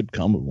mean, it should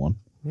come with one.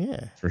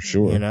 Yeah. For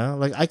sure.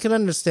 Like, I can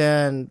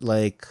understand,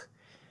 like,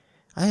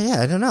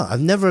 I don't know.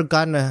 I've never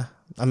gotten a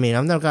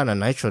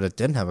Nitro that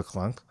didn't have a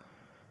clunk.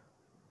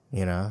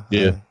 Yeah.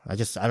 I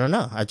don't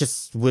know. I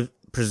just would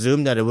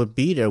presume that it would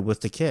be there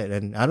with the kit.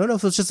 And I don't know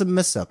if it's just a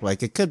mess up.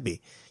 Like, it could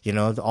be.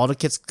 All the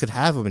kits could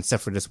have them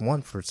except for this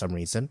one for some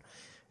reason.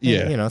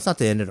 Yeah. And, it's not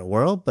the end of the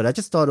world, but I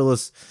just thought it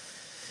was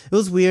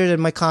weird.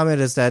 And my comment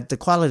is that the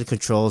quality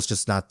control is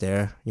just not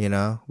there.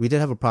 We did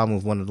have a problem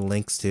with one of the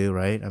links too,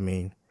 right? I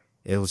mean,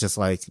 it was just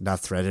like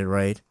not threaded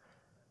right.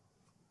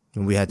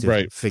 And we had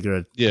to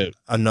figure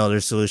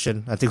another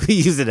solution. I think we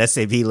used an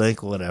SAB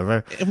link or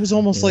whatever. It was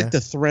almost like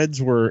the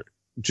threads were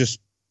just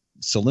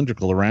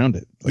cylindrical around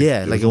it.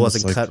 Like it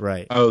wasn't cut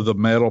right. Oh, the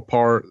metal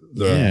part,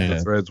 the Yeah.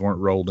 threads weren't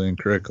rolled in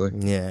correctly.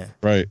 Yeah.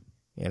 Right.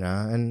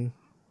 And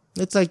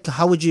it's like,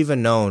 how would you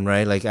even know,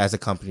 right? Like, as a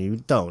company, you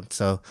don't.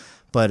 So,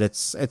 but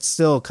it's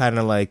still kind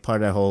of like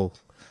part of that whole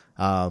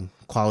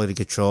quality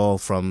control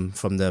from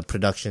the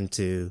production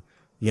to,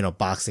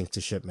 boxing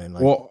to shipment.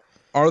 Like, Well,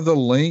 are the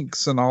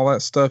links and all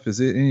that stuff, is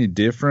it any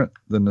different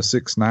than the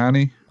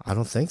 690? I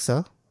don't think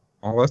so.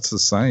 Oh, that's the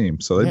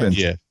same. So they've been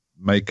Yeah.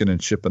 making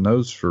and shipping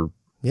those for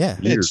Yeah.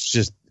 It's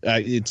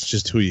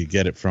just who you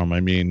get it from.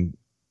 I mean,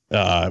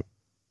 I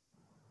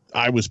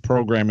was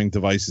programming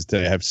devices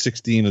today. I have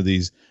 16 of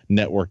these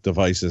network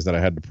devices that I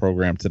had to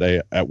program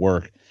today at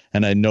work.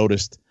 And I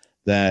noticed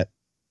that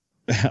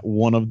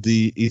one of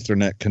the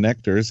Ethernet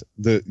connectors,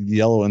 the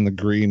yellow and the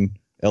green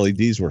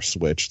LEDs were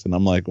switched. And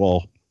I'm like,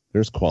 well,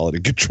 there's quality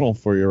control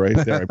for you right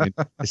there. I mean,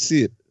 I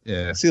see it.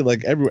 Yeah. I see it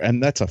like everywhere.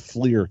 And that's a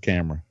FLIR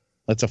camera.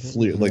 That's a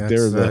FLIR. Like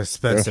That's they're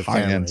expensive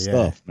high end camera,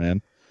 yeah. stuff,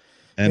 man.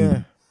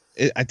 And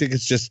I think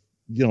it's just,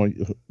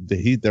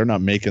 they're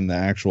not making the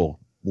actual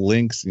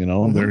links,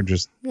 they're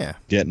just Yeah.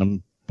 getting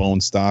them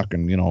bone stock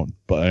and,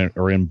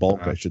 or in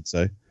bulk, I should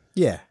say.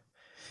 Yeah.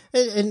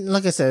 And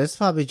like I said, it's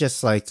probably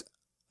just like,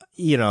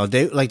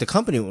 they, like the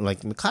company,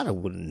 like Mikado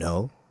wouldn't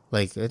know.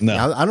 Like,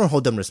 No. I don't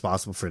hold them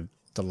responsible for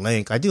the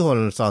link. I do hold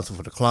them responsible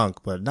for the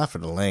clunk, but not for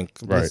the link.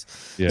 Right.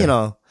 It's,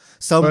 Yeah.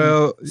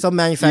 Some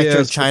manufacturer in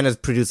yes, China is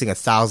producing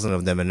 1,000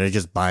 of them and they're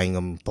just buying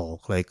them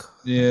bulk. Like,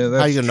 Yeah,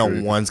 that's how you gonna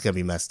true. know one's gonna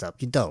be messed up?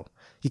 You don't.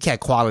 You can't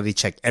quality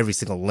check every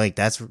single link.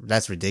 That's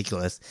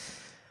ridiculous.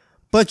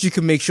 But you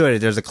can make sure that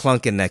there's a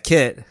clunk in that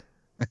kit.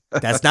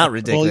 That's not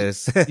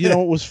ridiculous.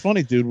 It was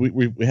funny, dude.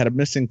 We had a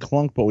missing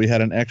clunk, but we had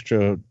an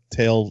extra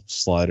tail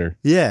slider.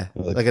 Yeah,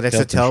 Like like an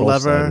extra tail control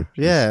lever. slider.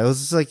 Yeah, it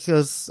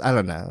was I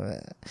don't know.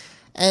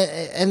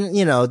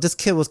 And this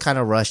kit was kind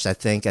of rushed, I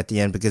think, at the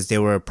end because they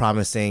were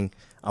promising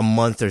a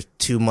month or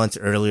 2 months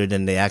earlier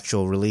than the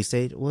actual release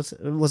date. It was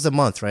a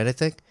month, right? I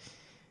think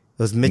it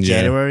was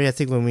mid-January. I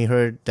think when we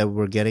heard that we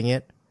were getting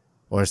it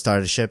or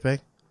started shipping,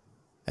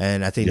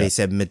 and I think they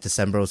said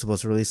mid-December was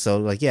supposed to release. So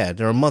like,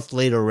 they're a month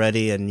late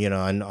already, and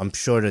and I'm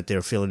sure that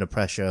they're feeling the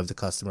pressure of the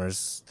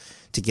customers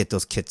to get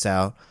those kits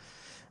out.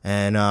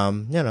 And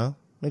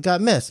it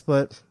got missed,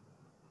 but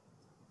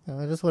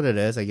that's what it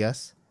is, I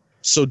guess.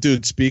 So,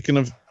 dude, speaking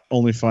of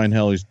only fine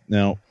helis,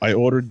 now I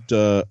ordered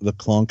the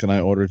Clunk and I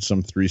ordered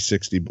some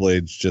 360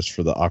 blades just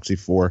for the Oxy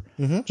 4,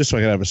 just so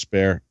I could have a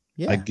spare.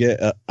 Yeah.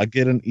 I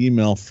get an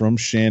email from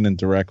Shannon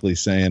directly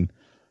saying,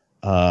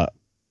 I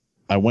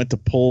went to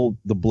pull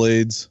the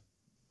blades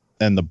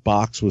and the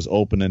box was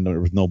open and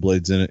there was no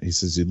blades in it. He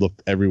says he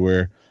looked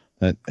everywhere.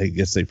 And I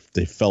guess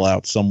they fell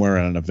out somewhere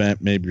at an event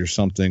maybe or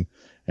something.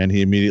 And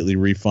he immediately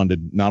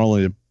refunded not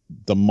only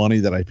the money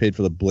that I paid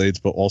for the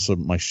blades, but also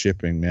my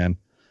shipping, man.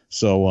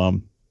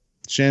 So,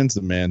 Shannon's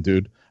the man,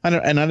 dude. I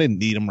didn't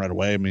need them right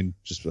away. I mean,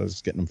 I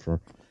was getting them for,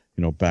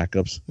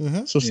 backups.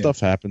 So stuff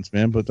happens,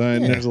 man. But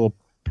there's a little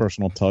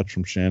personal touch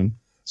from Shannon.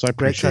 So I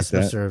appreciate great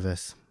customer that.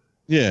 service.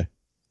 Yeah.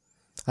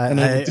 I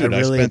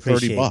really spent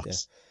appreciate $30.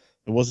 That.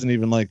 It wasn't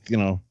even like,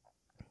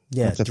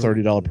 it's a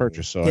 $30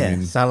 purchase. So I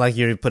mean, it's not like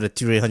you put a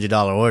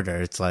 $300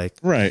 order. It's like,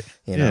 right.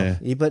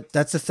 But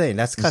that's the thing.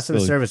 That's customer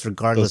service,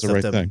 regardless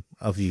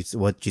of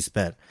what you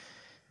spent.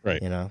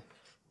 Right.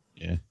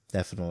 Yeah,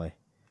 definitely.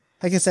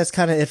 I guess that's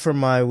kind of it for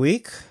my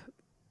week.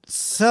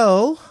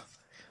 So,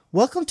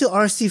 welcome to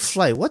RC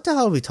Flight. What the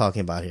hell are we talking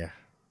about here?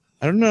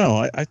 I don't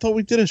know. I thought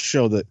we did a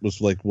show that was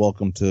like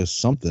welcome to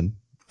something.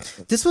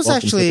 This was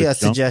actually a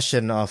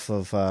suggestion off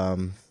of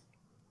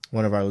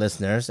one of our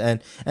listeners,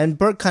 and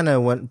Bert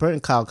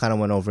and Kyle kind of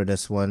went over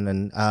this one,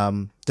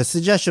 and the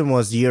suggestion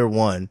was year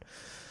one,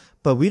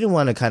 but we didn't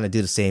want to kind of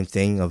do the same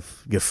thing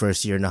of your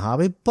first year in the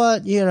hobby,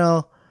 but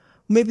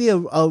maybe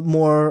a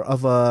more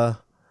of a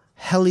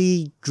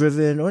heli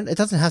driven, or it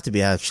doesn't have to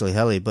be actually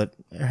heli, but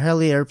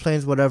heli,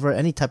 airplanes, whatever,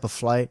 any type of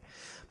flight,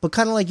 but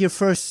kind of like your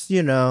first,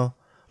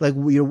 like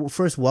your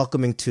first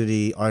welcoming to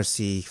the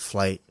RC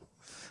flight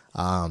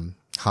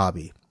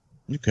hobby.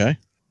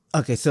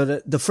 Okay, so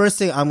the first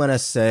thing I'm gonna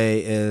say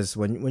is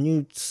when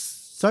you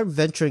start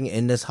venturing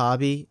in this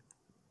hobby,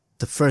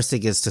 the first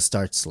thing is to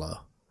start slow.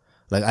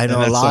 Like I know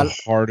that's a lot.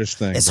 The hardest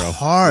thing. It's bro.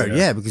 hard,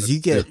 because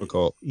you get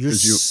difficult. You're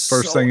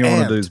first thing you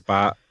want to do is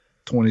buy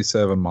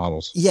 27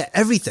 models. Yeah,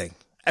 everything.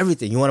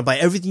 You want to buy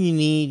everything you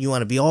need. You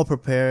want to be all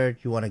prepared.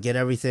 You want to get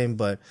everything.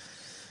 But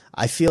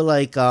I feel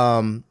like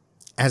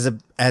as a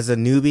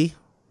newbie,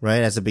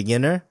 right, as a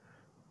beginner,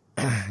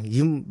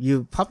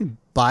 you probably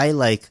buy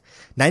like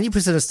 90%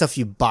 of the stuff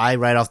you buy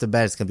right off the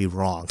bat is gonna be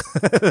wrong.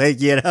 Like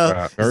it's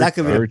not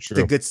gonna be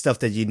the good stuff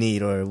that you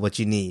need or what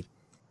you need.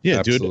 Yeah,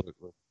 absolutely.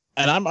 Dude.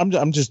 And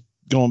I'm just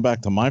going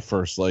back to my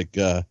first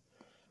year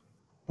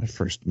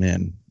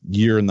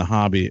in the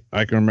hobby.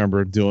 I can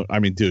remember doing. I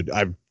mean, dude,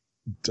 I've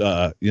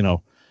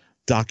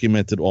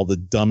documented all the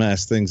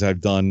dumbass things I've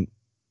done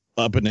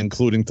up and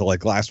including to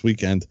like last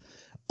weekend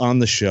on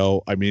the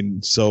show. I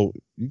mean, so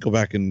you go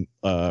back and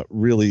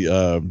really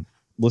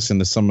listen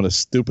to some of the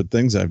stupid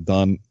things I've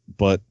done,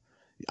 but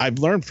I've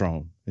learned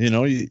from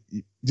them.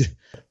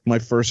 My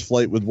first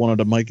flight with one of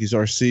the Mikey's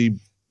RC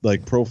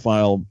like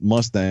profile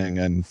Mustang,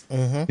 and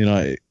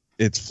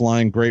it's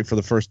flying great for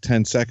the first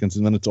 10 seconds,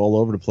 and then it's all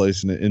over the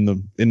place in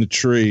the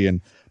tree.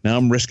 And now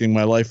I'm risking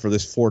my life for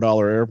this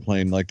 $4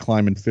 airplane, like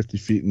climbing 50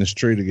 feet in this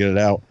tree to get it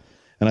out.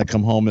 And I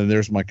come home and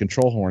there's my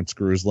control horn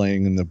screws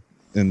laying in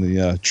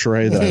the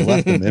tray that I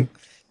left them in.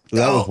 So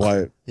that was why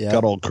it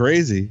got all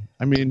crazy.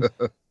 I mean,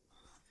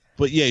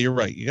 but yeah, you're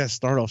right. You got to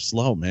start off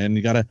slow, man.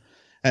 You got to,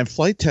 and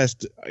Flight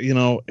Test,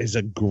 is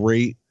a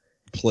great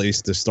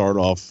place to start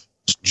off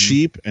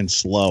cheap and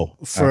slow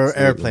for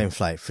Absolutely. Airplane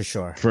flight, for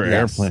sure. For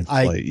airplane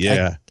flight,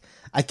 yeah.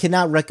 I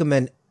cannot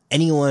recommend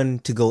anyone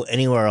to go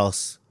anywhere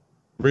else.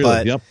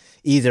 Really? Yep.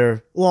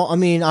 Either, well, I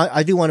mean,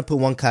 I do want to put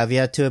one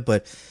caveat to it,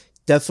 but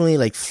definitely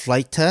like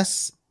Flight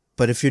Tests.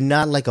 But if you're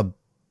not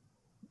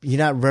you're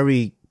not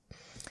very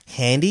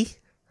handy,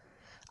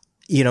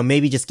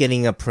 maybe just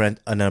getting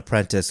an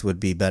apprentice would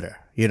be better,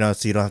 so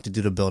you don't have to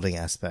do the building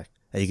aspect.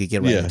 You could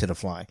get right into the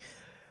flying.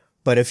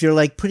 But if you're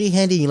like pretty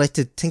handy, you like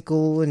to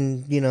tinkle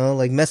and,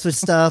 like mess with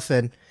stuff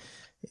and,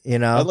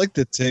 I like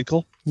to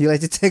tinkle. You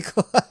like to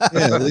tinkle?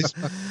 Yeah, at least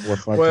 4 or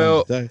 5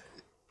 times a day.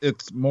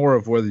 It's more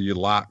of whether you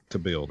like to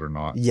build or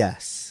not.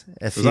 Yes.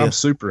 Because I'm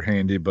super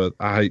handy, but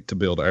I hate to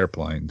build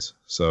airplanes.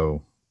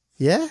 So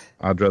yeah,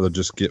 I'd rather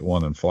just get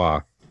one and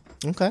fly.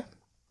 Okay.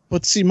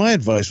 But see, my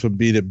advice would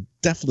be to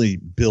definitely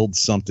build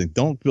something.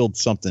 Don't build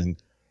something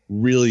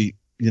really,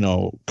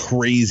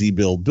 crazy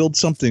build. Build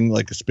something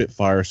like a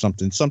Spitfire or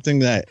something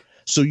that,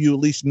 so you at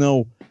least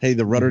know, hey,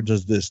 the rudder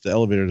does this, the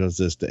elevator does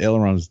this, the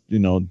ailerons,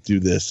 do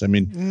this. I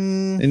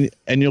mean,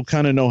 and you'll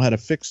kind of know how to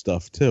fix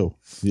stuff too.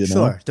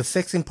 Sure, the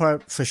fixing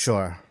part for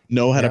sure.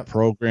 Know how to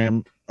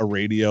program a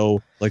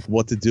radio, like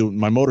what to do.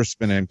 My motor's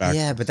spinning back.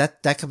 Yeah, but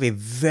that could be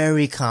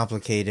very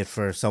complicated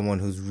for someone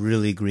who's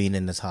really green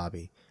in this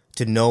hobby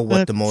to know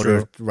what the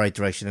motor right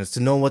direction is, to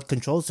know what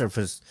control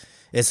surface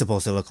is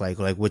supposed to look like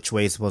which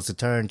way it's supposed to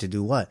turn to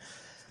do what.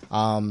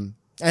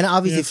 And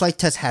obviously, Flight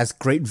Test has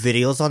great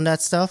videos on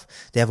that stuff.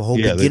 They have a whole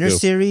beginner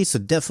series, so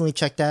definitely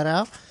check that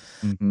out.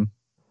 Mm-hmm.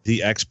 The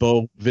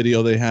Expo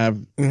video they have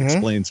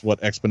explains what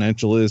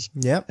exponential is.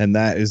 Yep. And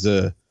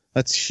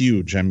that's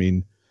huge. I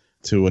mean,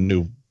 to a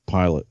new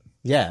pilot.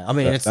 Yeah, I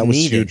mean, it's that was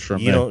needed. huge for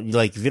you me. don't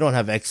like if you don't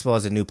have expo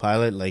as a new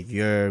pilot, like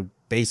you're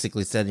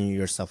basically setting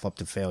yourself up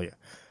to failure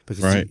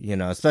because Right. you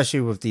know,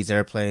 especially with these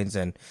airplanes,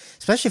 and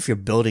especially if you're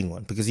building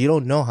one, because you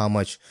don't know how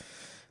much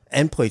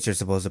endpoints you're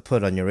supposed to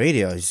put on your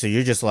radio. So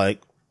you're just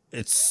like,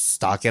 it's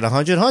stock at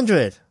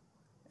 100.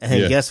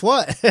 And Yeah. guess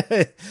what?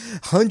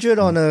 100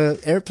 on a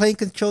airplane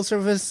control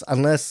surface,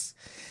 unless,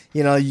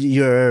 you know,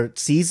 you're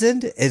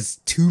seasoned, is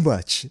too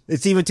much.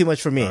 It's even too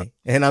much for me.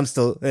 And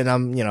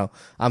I'm, you know,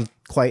 I'm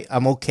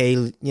okay.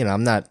 You know,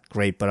 I'm not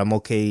great, but I'm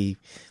okay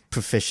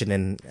proficient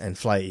in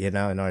flight, you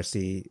know, in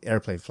RC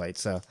airplane flight.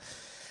 So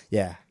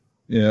yeah.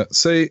 Yeah.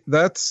 See,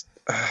 that's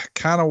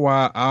kind of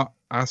why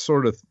I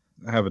sort of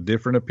have a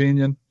different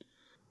opinion.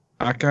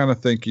 I kind of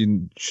think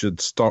you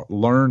should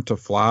learn to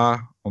fly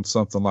on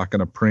something like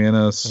an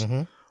Apprentice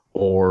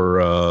or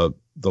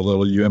the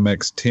little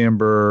UMX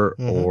Timber,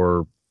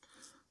 or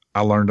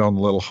I learned on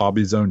the little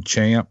Hobby Zone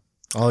Champ.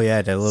 Oh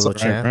yeah, that little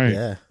champ. right.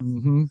 Yeah.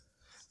 Mm-hmm.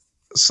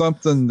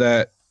 Something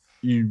that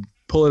you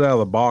pull it out of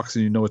the box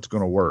and you know it's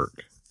going to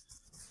work.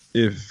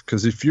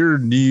 Because if you're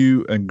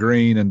new and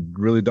green and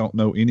really don't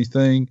know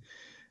anything,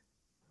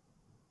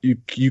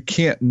 you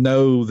can't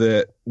know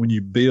that when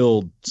you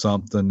build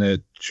something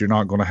that you're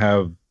not going to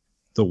have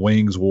the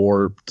wings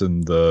warped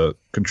and the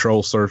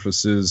control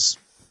surfaces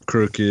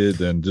crooked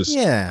and just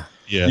Yeah.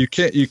 you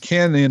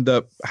can end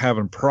up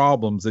having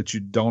problems that you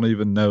don't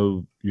even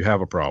know you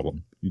have a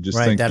problem. You just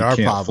Right, think that you are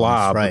can't problems,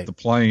 fly, right. but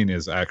the plane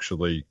is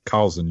actually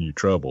causing you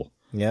trouble.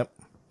 Yep.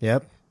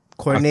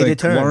 Coordinated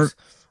turns.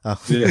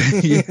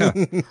 Yeah.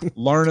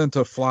 Learning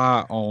to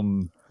fly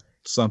on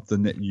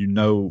something that you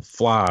know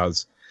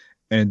flies,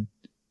 and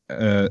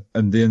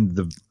then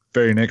the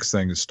very next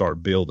thing is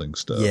start building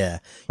stuff. Yeah.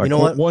 Like You know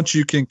what? once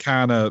you can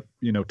kind of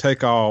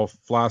take off,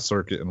 fly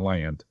circuit, and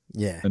land,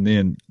 Yeah. and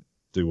then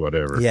do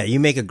whatever. Yeah, you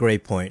make a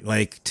great point.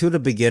 Like, to the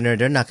beginner,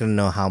 they're not going to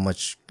know how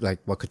much, like,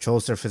 what control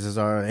surfaces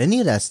are,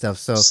 any of that stuff.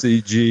 So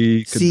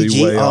CG could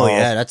be way oh off.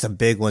 yeah, that's a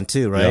big one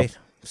too, right? Yep.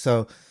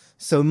 So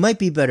it might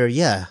be better,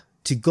 yeah,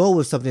 to go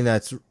with something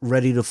that's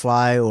ready to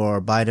fly or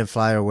buy to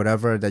fly or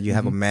whatever, that you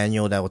have a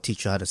manual that will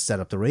teach you how to set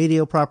up the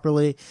radio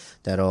properly,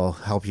 that'll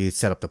help you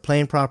set up the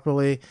plane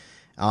properly.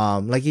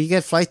 Like you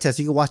get flight tests,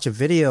 you can watch a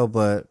video,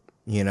 but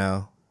you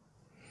know,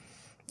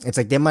 it's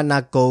like they might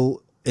not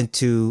go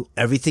into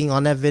everything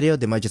on that video.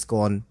 They might just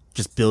go on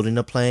just building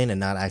the plane and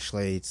not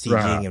actually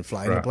CGing and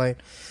flying the plane.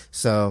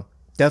 So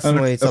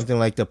definitely something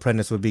like the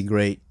Apprentice would be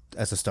great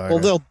as a starter.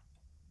 Well,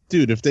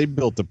 if they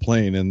built the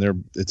plane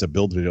and it's a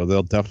build video,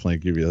 they'll definitely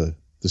give you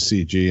the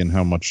CG and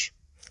how much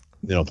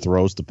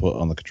throws to put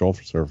on the control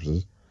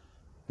surfaces.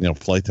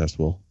 Flight test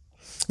will.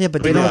 Yeah,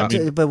 but they yeah,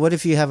 don't. But what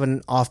if you have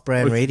an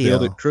off-brand radio?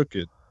 Build it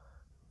crooked.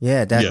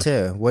 Yeah, that Yeah.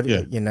 too. What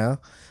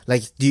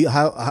like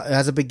how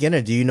as a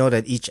beginner, do you know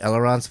that each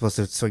aileron's supposed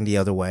to swing the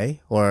other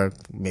way, or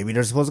maybe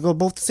they're supposed to go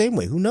both the same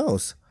way? Who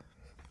knows?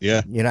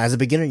 Yeah. As a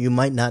beginner, you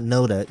might not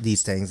know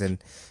these things, and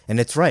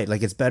it's right.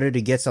 Like it's better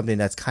to get something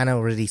that's kind of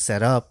already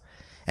set up,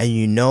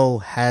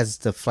 and has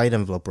the flight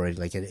envelope already.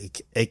 Like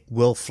it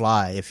will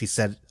fly if you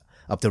set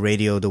up the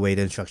radio the way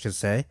the instructions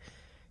say.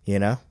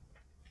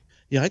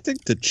 Yeah, I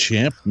think the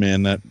Champ,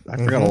 man, that I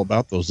forgot all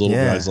about those little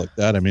guys like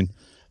that. I mean,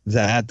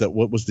 that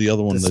what was the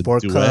other one? The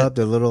Sport Duet? Cub,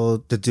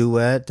 the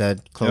Duet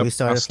that Chloe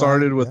started. I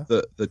started flying.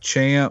 with the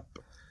Champ,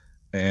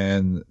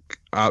 and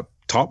I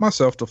taught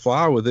myself to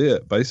fly with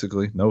it.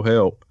 Basically, no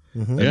help,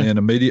 and then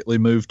immediately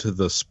moved to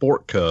the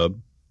Sport Cub,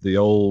 the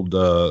old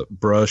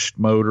brushed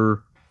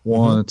motor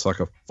one. It's like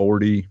a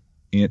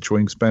 40-inch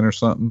wingspan or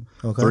something,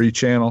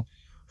 3-channel.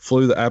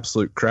 Flew the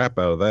absolute crap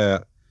out of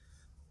that,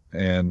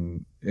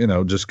 and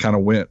just kind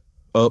of went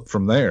up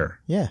from there.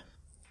 Yeah.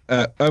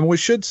 And we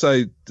should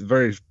say the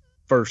very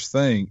first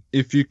thing,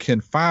 if you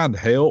can find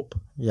help,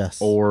 Yes.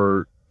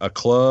 or a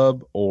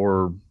club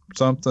or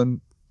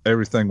something,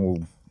 everything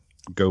will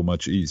go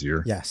much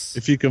easier. Yes.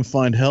 If you can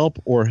find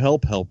help or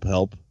help,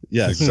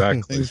 yes,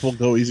 Exactly. things will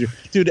go easier,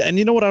 dude. And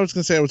you know what I was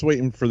gonna say? I was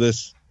waiting for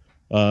this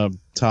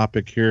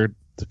topic here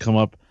to come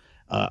up.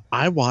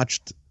 I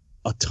watched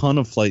a ton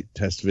of flight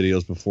test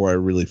videos before I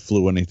really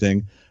flew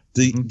anything.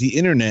 The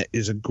internet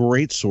is a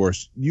great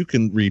source. You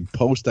can read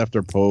post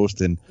after post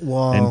and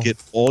get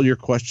all your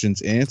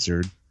questions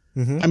answered.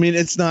 I mean,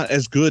 it's not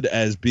as good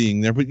as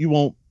being there, but you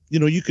won't.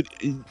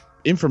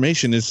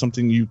 Information is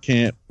something you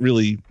can't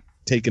really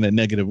take in a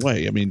negative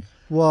way. I mean,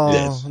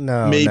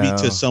 maybe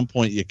to some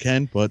point you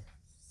can, but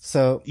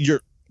so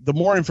the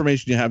more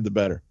information you have, the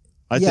better.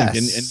 I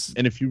think,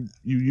 and if you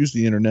use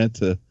the internet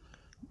to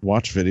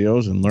watch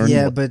videos and learn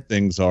what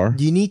things are,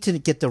 you need to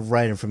get the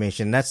right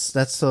information. That's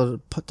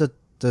so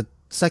the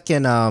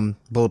second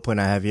bullet point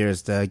I have here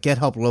is to get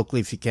help locally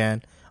if you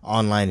can,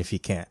 online if you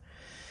can't.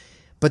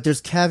 But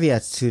there's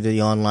caveats to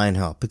the online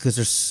help, because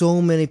there's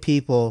so many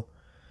people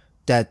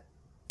that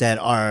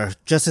are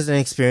just as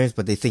inexperienced,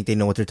 but they think they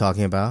know what they're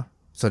talking about.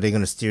 So they're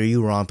going to steer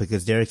you wrong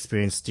because their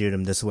experience steered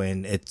them this way,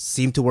 and it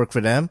seemed to work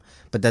for them,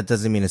 but that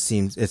doesn't mean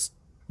it's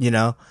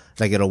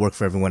like it'll work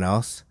for everyone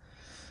else.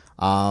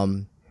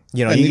 You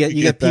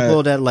get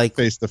people that like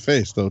face to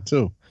face though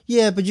too.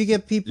 Yeah, but you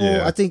get people.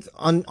 Yeah. I think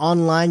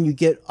online you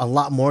get a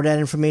lot more of that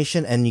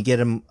information, and you get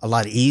them a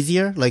lot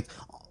easier. Like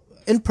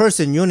in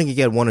person, you only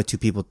get 1 or 2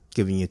 people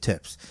giving you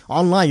tips.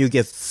 Online, you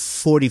get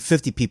 40,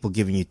 50 people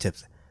giving you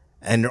tips,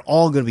 and they're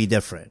all going to be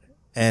different.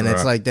 And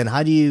it's like, then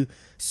how do you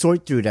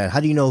sort through that? How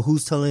do you know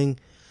who's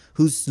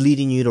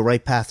leading you the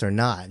right path or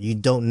not? You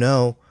don't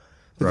know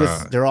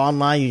because they're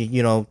online.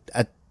 You know,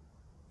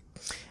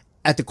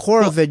 at the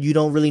core of it, you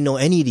don't really know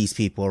any of these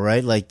people,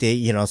 right? Like they,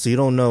 you know, so you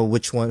don't know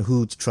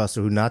who to trust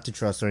or who not to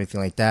trust or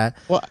anything like that.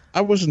 Well,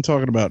 I wasn't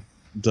talking about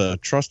the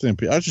trusting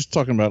people. I was just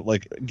talking about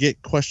like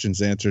get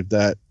questions answered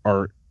that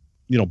are,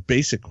 you know,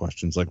 basic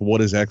questions like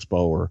what is Expo,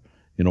 or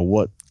you know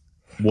what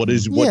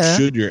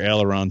should your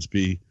ailerons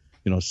be,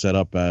 you know, set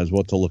up as,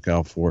 what to look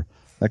out for,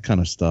 that kind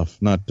of stuff.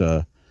 Not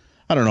I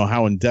don't know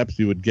how in depth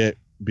you would get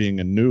being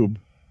a noob,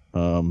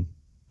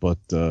 but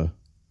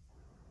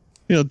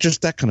you know,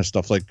 just that kind of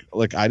stuff.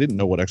 Like I didn't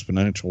know what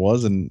exponential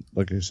was, and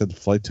like I said, the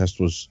flight test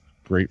was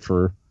great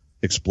for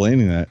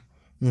explaining that.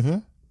 Mm-hmm.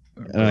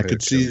 And I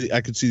could see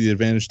the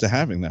advantage to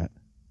having that.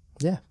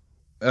 Yeah.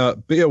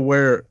 Be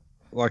aware,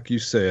 like you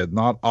said,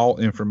 not all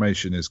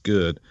information is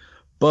good,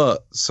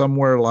 but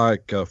somewhere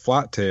like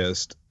Flight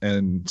Test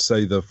and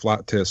say the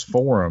Flight Test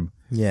forum,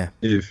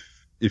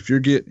 if you're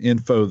getting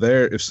info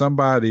there, if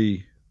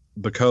somebody,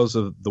 because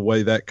of the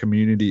way that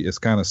community is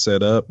kind of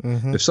set up,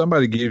 if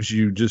somebody gives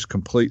you just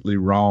completely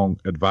wrong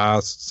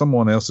advice,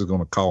 someone else is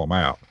going to call them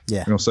out. Yeah.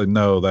 You're going to say,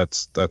 no,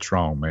 that's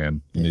wrong,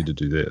 man. You need to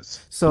do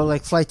this. So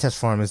like Flight Test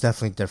forum is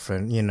definitely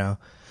different, you know,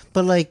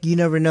 but like you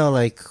never know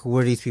like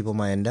where these people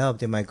might end up.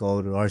 They might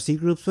go to RC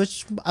groups,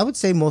 which I would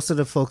say most of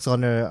the folks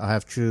on there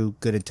have true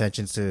good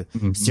intentions to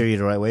steer you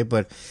the right way.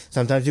 But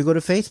sometimes you go to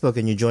Facebook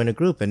and you join a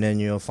group, and then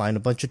you'll find a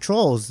bunch of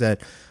trolls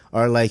that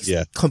are like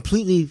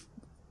completely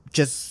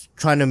just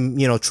trying to,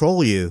 you know,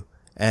 troll you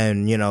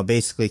and, you know,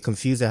 basically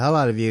confuse the hell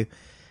out of you.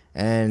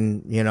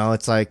 And, you know,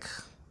 it's like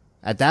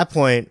at that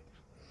point,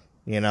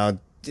 you know,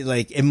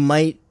 like it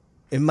might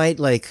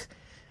like,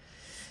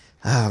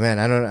 oh man,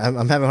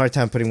 I'm having a hard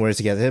time putting words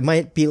together. It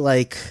might be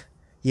like,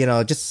 you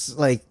know, just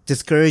like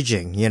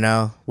discouraging, you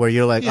know, where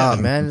you're like, oh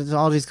man,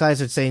 all these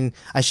guys are saying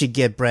I should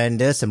get brand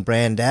this and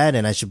brand that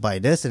and I should buy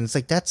this. And it's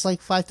like, that's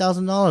like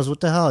 $5,000. What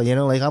the hell? You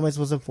know, like how am I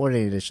supposed to afford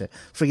any of this shit?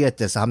 Forget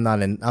this.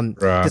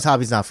 This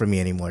hobby's not for me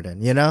anymore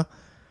then, you know?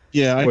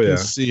 Yeah. I can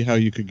see how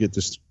you could get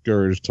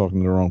discouraged talking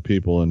to the wrong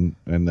people and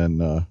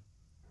then,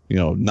 you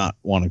know, not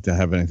wanting to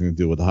have anything to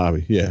do with the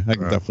hobby. Yeah. I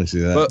can definitely see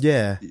that. But,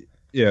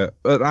 yeah.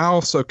 But I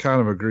also kind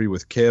of agree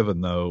with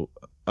Kevin though,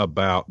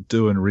 about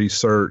doing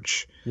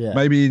research. Yeah.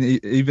 Maybe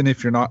even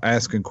if you're not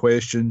asking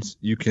questions,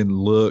 you can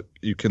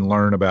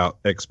learn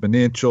about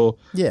exponential.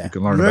 Yeah. You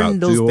can learn about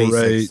dual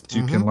basics. rate.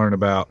 You can learn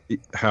about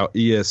how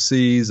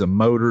ESCs and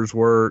motors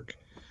work.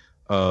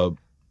 You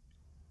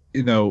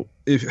know,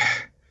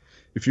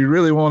 if you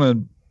really want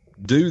to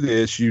do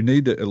this, you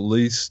need to at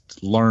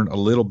least learn a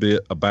little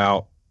bit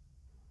about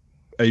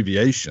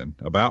aviation,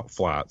 about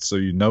flights, so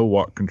you know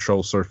what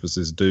control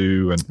surfaces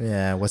do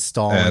and what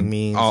stalling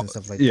means and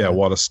stuff like that. Yeah,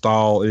 what a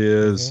stall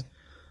is,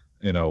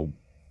 you know.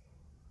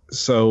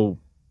 So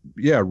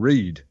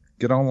read,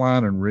 get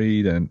online and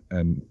read,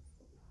 and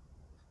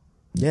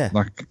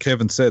like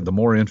Kevin said, the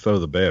more info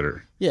the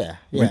better.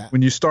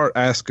 When you start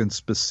asking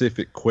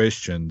specific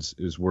questions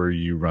is where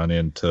you run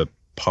into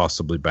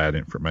possibly bad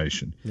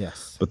information.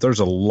 Yes, but there's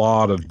a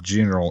lot of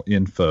general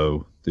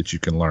info that you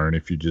can learn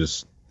if you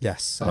just I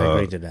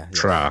agree to that.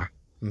 Try.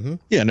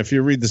 Yeah, and if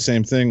you read the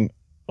same thing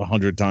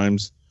 100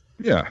 times,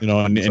 you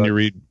know, and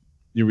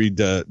you read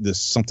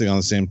this something on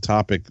the same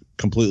topic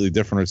completely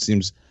different, it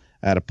seems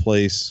at a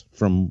place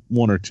from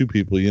 1 or 2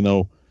 people, you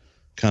know,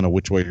 kind of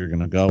which way you're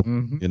going to go.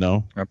 You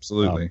know,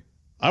 absolutely.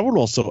 I would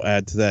also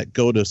add to that: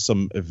 go to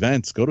some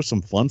events, go to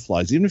some fun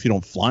flies, even if you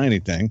don't fly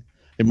anything.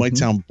 It might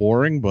sound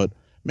boring, but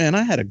man,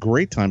 I had a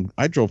great time.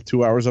 I drove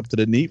 2 hours up to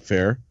the NEAT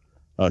Fair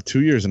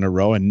 2 years in a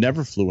row and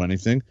never flew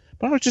anything.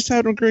 But I was just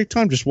having a great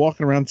time, just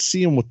walking around,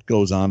 seeing what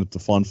goes on at the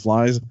fun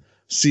flies,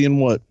 seeing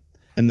what,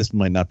 and this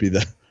might not be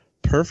the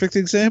perfect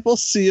example,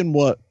 seeing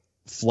what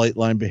flight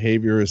line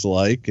behavior is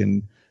like,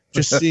 and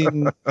just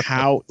seeing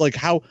how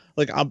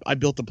I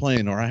built a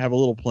plane, or I have a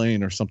little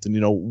plane or something,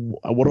 you know,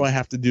 what do I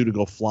have to do to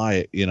go fly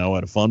it, you know,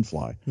 at a fun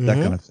fly, that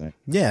kind of thing.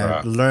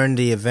 Yeah. Learn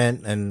the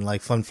event and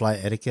like fun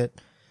flight etiquette.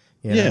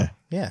 You know?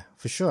 Yeah,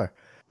 for sure.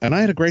 And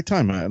I had a great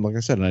time. Like I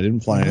said, and I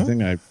didn't fly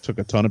anything. I took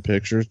a ton of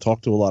pictures,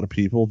 talked to a lot of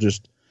people,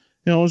 just,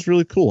 you know, it was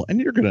really cool. And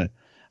you're going to,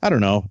 I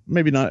don't know,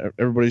 maybe not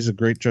everybody's a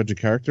great judge of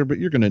character, but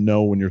you're going to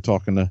know when you're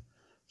talking to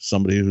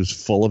somebody who's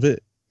full of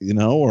it, you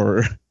know,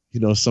 or, you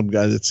know, some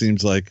guy that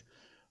seems like,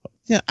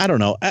 I don't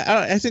know.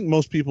 I think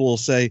most people will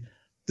say,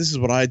 this is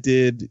what I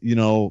did. You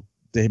know,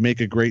 they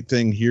make a great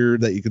thing here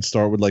that you could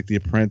start with, like The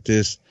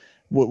Apprentice.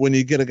 When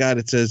you get a guy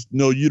that says,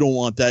 no, you don't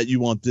want that,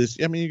 you want this.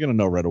 I mean, you're going to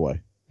know right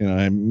away. You know,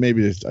 and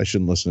maybe I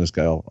shouldn't listen to this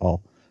guy.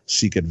 I'll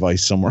seek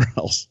advice somewhere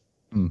else.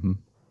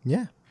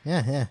 Yeah.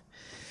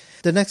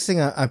 The next thing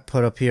I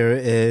put up here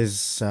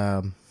is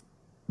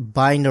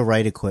buying the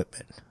right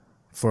equipment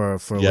for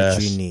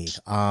what you need.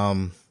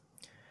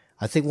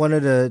 I think one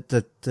of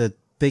the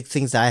big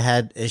things I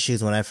had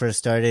issues when I first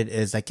started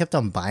is I kept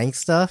on buying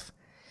stuff,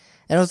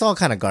 and it was all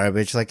kind of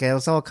garbage. Like, it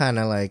was all kind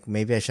of like,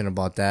 maybe I shouldn't have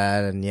bought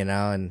that, and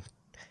and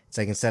it's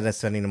like, instead of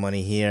spending the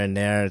money here and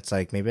there, it's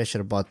like, maybe I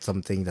should have bought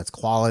something that's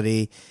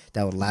quality,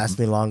 that would last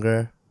me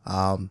longer,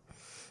 and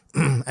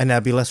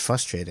that'd be less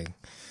frustrating.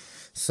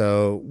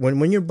 So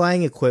when you're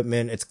buying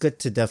equipment, it's good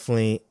to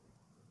definitely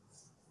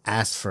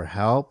ask for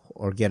help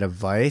or get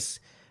advice,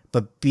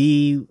 but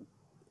be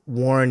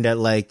warned that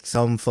like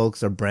some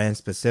folks are brand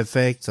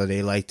specific, so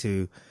they like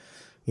to,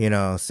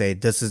 say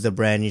this is the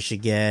brand you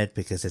should get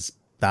because it's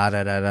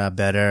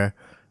better,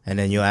 and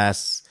then you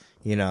ask,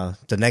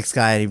 the next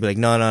guy, and he'd be like,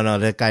 no,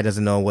 that guy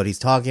doesn't know what he's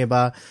talking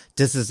about.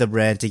 This is the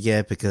brand to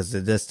get because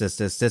of this,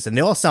 and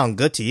they all sound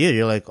good to you.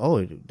 You're like,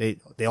 oh,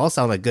 they all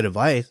sound like good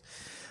advice.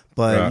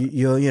 But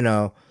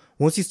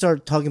once you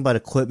start talking about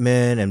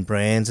equipment and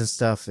brands and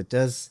stuff,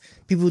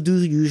 people do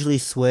usually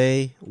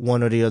sway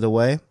one or the other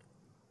way.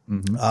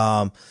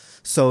 Mm-hmm.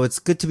 So it's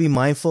good to be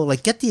mindful,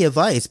 like get the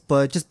advice,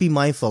 but just be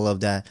mindful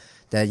of that,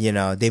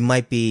 they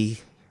might be,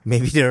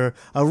 maybe they're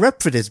a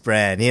rep for this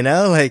brand,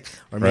 or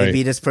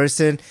maybe this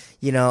person,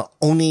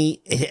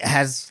 only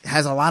has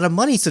a lot of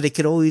money, so they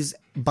could always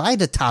buy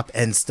the top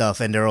end stuff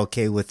and they're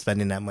okay with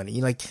spending that money.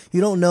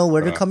 You don't know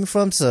where they're coming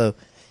from. So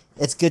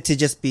it's good to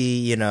just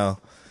be,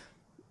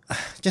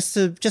 just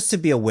to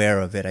be aware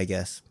of it, I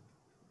guess.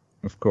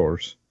 Of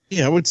course.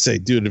 Yeah, I would say,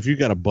 dude, if you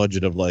got a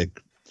budget of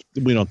like,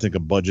 we don't think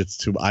of budgets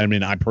too. I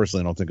mean, I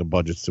personally don't think of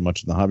budgets too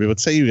much in the hobby. But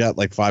say you got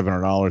like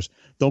 $500,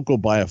 don't go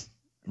buy a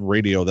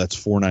radio that's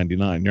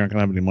 $499. You're not gonna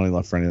have any money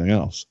left for anything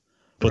else.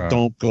 But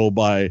don't go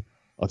buy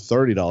a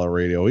 $30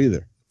 radio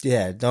either.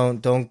 Yeah,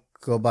 don't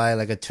go buy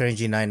like a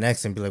Turnigy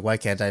 9X and be like, why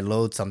can't I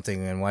load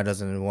something and why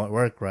doesn't it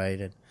work right?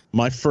 And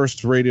my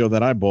first radio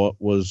that I bought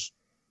was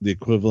the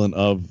equivalent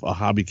of a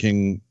Hobby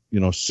King,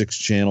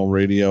 6-channel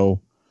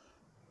radio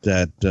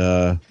that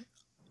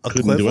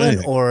couldn't do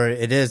anything. Or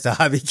it is the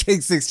Hobby King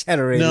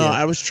 6-channel radio. No,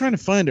 I was trying to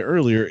find it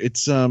earlier.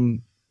 It's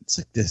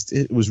like this.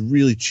 It was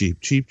really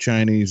cheap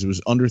Chinese. It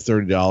was under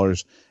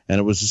 $30, and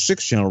it was a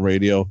 6-channel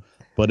radio,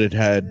 but it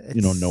had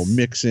no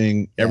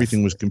mixing.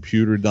 Everything was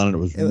computer done, and it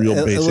was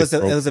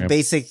basic. It was a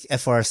basic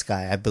FR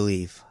Sky, I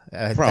believe.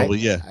 Probably,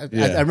 yeah.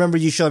 I remember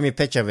you showing me a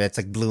picture of it. It's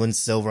like blue and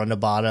silver on the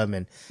bottom,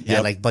 and it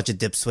had like a bunch of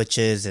dip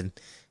switches, and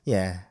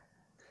yeah.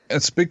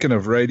 And speaking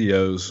of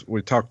radios,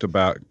 we talked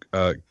about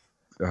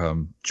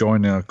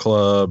joining a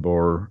club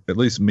or at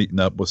least meeting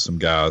up with some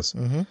guys.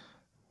 Mm-hmm.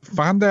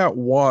 Find out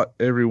what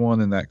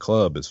everyone in that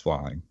club is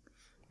flying.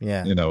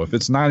 Yeah. If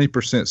it's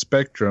 90%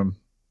 Spectrum,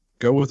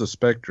 go with a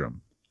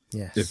Spectrum.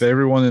 Yes. If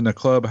everyone in the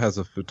club has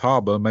a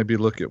Futaba, maybe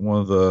look at one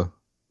of the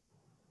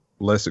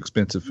less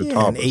expensive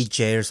Futabas. An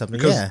 8J or something.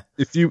 Because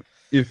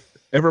if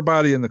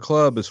everybody in the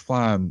club is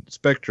flying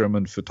Spectrum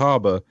and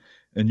Futaba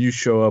and you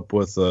show up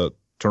with a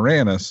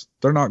Taranis,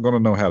 they're not going to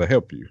know how to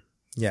help you.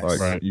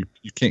 Yes. You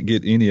can't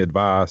get any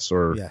advice,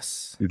 or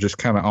you're just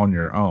kind of on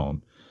your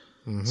own.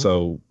 Mm-hmm.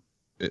 So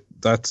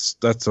that's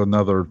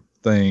another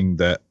thing,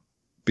 that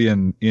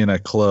being in a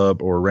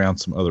club or around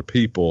some other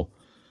people,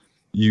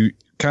 you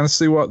kind of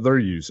see what they're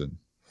using,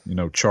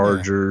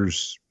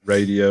 chargers,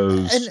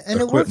 radios, and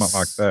equipment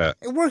like that.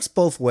 It works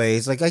both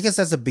ways. Like, I guess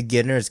as a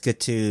beginner, it's good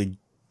to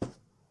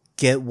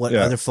get what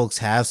other folks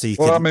have, so you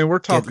can. Well, I mean, we're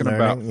talking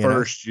about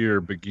first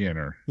year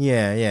beginner.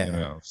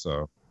 Yeah.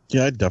 So.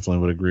 Yeah, I definitely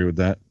would agree with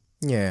that.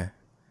 Yeah,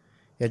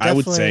 I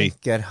would say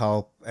get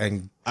help,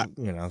 and that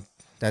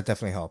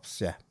definitely helps.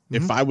 Yeah.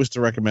 If I was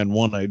to recommend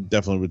one, I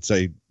definitely would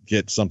say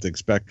get something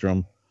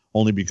Spectrum,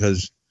 only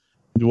because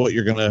what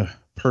you're gonna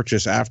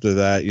purchase after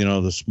that,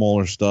 the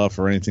smaller stuff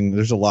or anything,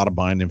 there's a lot of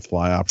bind and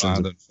fly options.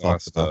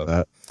 About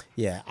that.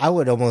 Yeah, I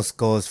would almost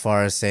go as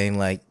far as saying,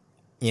 like,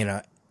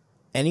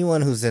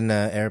 anyone who's in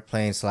the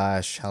airplane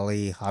 /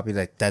 heli hobby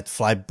that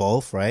fly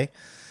both, right,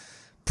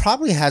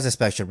 probably has a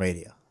Spectrum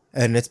radio.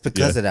 And it's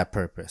because of that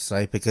purpose,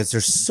 right? Because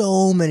there's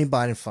so many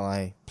bind and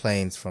fly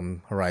planes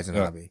from Horizon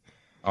Hobby.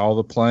 All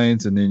the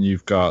planes, and then you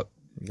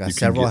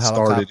several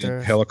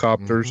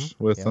helicopters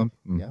with them.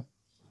 Mm.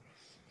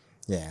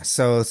 Yeah.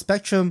 So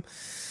Spectrum,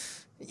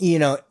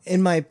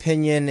 in my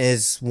opinion,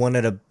 is one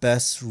of the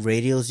best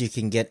radios you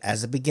can get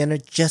as a beginner,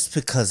 just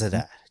because of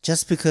that.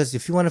 Just because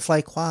if you want to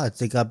fly quads,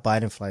 they got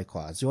bind and fly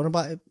quads. You want to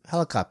buy a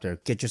helicopter,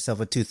 get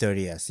yourself a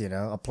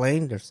 230S. A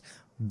plane, there's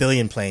a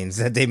billion planes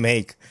that they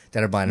make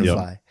that are bind and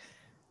fly.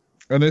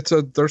 And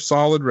they're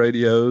solid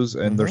radios,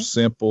 and they're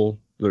simple.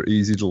 They're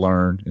easy to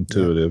learn,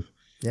 intuitive.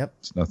 Yep.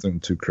 It's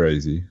nothing too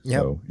crazy.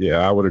 Yep. So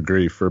yeah, I would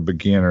agree for a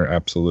beginner,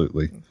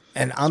 absolutely.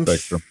 And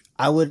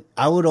I would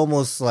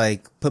almost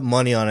like put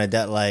money on it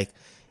that, like,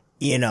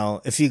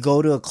 if you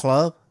go to a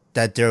club,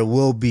 that there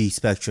will be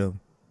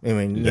Spectrum. I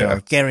mean,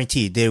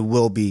 guaranteed there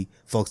will be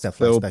folks that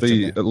fly Spectrum.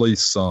 There'll be at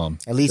least some.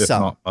 If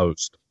not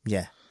most.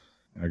 Yeah.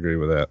 I agree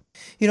with that.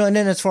 And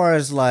then as far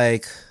as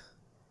like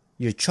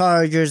your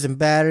chargers and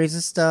batteries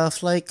and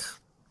stuff, like,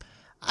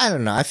 I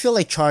don't know. I feel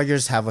like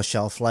chargers have a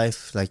shelf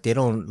life. Like, they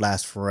don't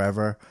last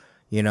forever.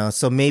 You know,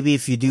 so maybe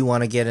if you do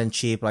want to get in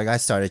cheap, like I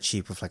started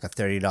cheap with like a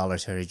 $30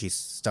 Heritage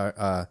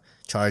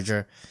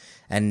charger,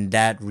 and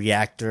that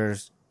reactor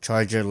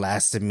charger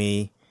lasted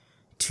me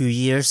 2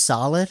 years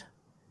solid,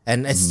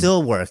 and it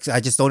still works.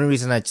 The only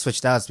reason I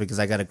switched out is because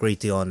I got a great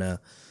deal on the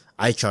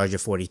iCharger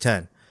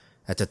 4010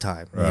 at the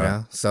time. Right. You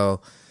know, so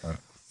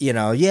you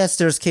know, yes,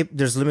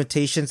 there's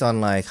limitations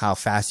on like how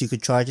fast you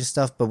could charge and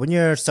stuff, but when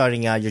you're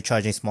starting out, you're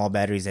charging small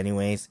batteries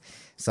anyways,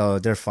 so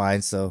they're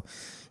fine. So,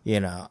 you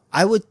know,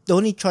 the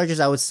only chargers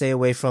I would stay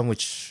away from,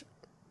 which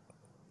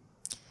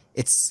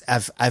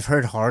I've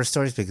heard horror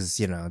stories because,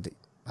 you know,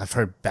 I've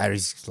heard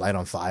batteries light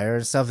on fire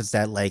and stuff. Is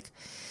that like,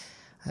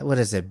 what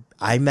is it,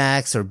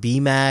 IMAX or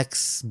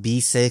BMAX,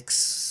 B6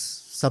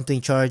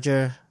 something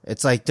charger?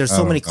 It's like there's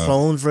so many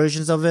clone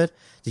versions of it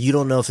that you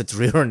don't know if it's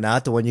real or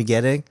not, the one you're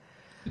getting.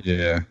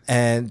 Yeah.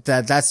 And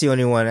that's the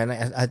only one. And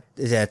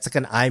yeah, it's like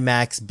an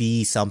IMAX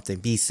B something,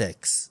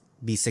 B6S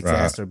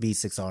Right. or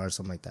B6R or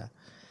something like that.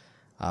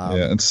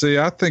 Yeah, and see,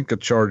 I think a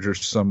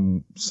charger's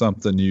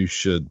something you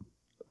should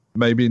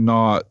maybe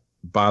not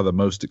buy the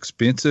most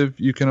expensive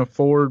you can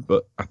afford,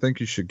 but I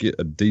think you should get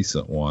a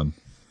decent one.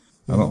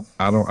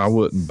 I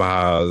wouldn't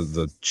buy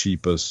the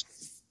cheapest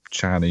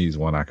Chinese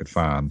one I could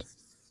find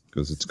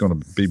because it's going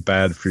to be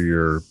bad for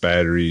your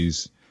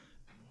batteries.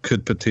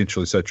 Could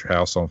potentially set your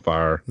house on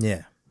fire.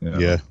 Yeah. You know,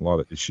 Yeah. a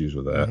lot of issues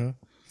with that.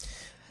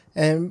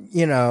 And,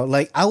 you know,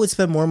 like I would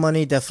spend more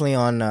money definitely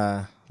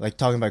on, like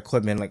talking about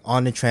equipment, like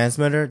on the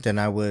transmitter than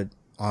I would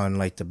on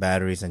like the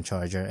batteries and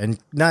charger, and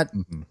not,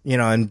 you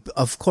know, and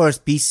of course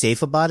be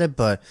safe about it,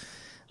 but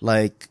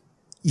like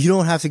you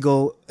don't have to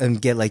go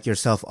and get like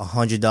yourself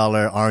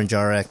 $100 Orange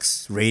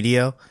RX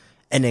radio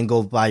and then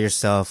go buy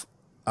yourself,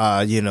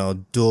 you know,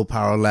 dual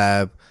Power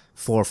Lab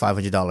 $400 or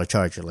 $500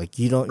 charger. Like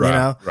you don't, you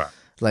know,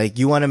 like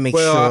you want to make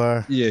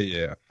sure.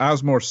 Yeah. I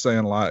was more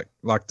saying like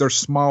there's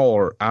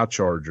smaller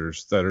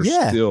iChargers that are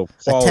still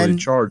a quality 10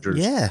 chargers.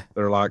 Yeah.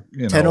 They're like,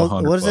 you know, 10,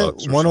 $100 what is it? or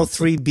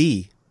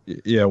 103B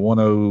something. Yeah, 10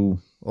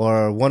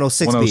 or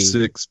 106B.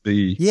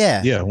 106B.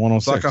 Yeah. Yeah,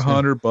 106. It's like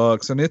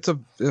 $100,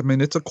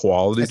 and it's a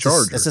quality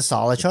charger. It's a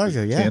solid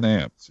charger. Yeah. 10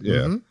 amps. Yeah.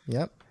 Mm-hmm.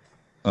 Yep.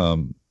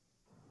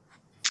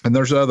 And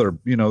there's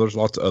there's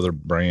lots of other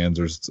brands.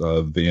 There's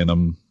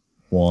Venom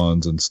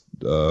ones, and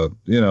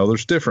you know,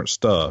 there's different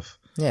stuff.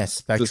 Yeah,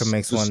 Spectrum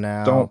makes one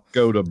now. Don't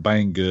go to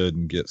Banggood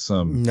and get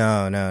some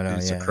no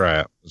piece of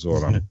crap is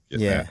what I'm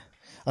getting at.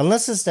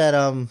 Unless it's that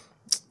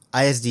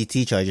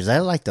ISDT chargers. I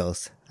like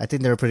those. I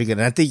think they're pretty good.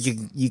 And I think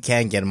you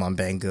can get them on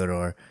Banggood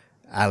or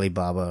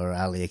Alibaba or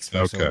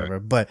AliExpress or whatever.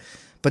 But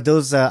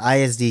those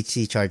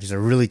ISDT chargers are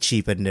really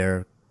cheap and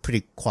they're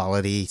pretty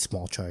quality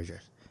small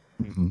chargers.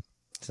 Mm-hmm.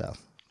 So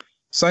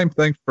same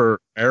thing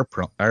for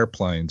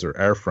airplanes or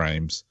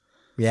airframes.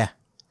 Yeah.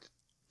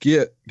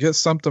 Get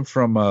something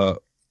from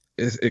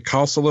it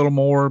costs a little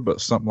more,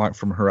 but something like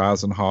from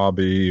Horizon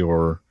Hobby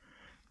or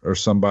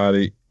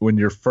somebody when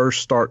you're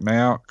first starting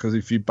out. Because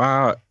if you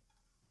buy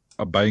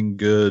a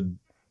Banggood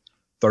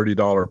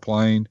 $30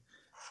 plane,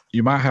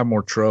 you might have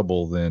more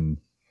trouble than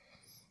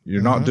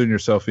you're not doing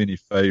yourself any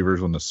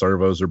favors when the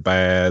servos are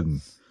bad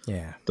and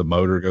the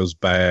motor goes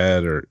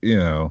bad, or you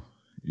know,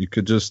 you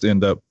could just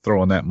end up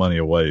throwing that money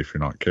away if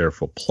you're not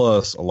careful.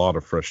 Plus a lot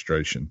of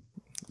frustration.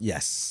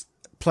 Yes.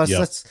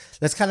 Plus,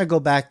 let's kind of go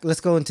back. Let's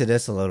go into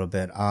this a little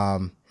bit.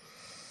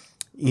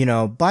 You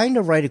know, buying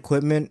the right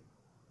equipment,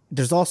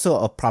 there's also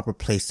a proper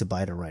place to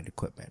buy the right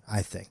equipment,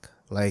 I think.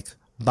 Like,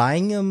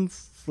 buying them,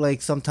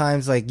 like,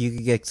 sometimes, like, you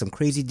could get some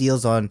crazy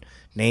deals on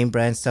name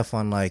brand stuff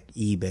on, like,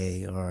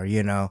 eBay or,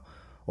 you know,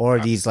 or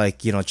these,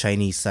 like, you know,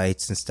 Chinese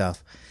sites and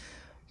stuff.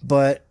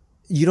 But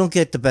you don't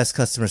get the best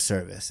customer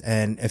service.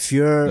 And if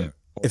you're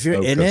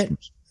in it,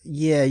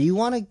 you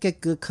want to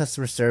get good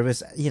customer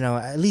service, you know,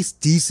 at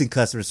least decent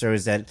customer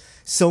service that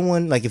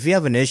someone, like, if you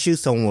have an issue,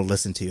 someone will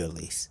listen to you at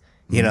least,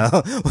 you know,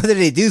 whether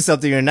they do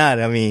something or not.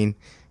 I mean,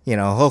 you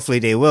know, hopefully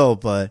they will,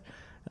 but,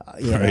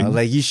 you know,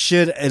 like, you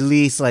should at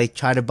least, like,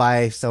 try to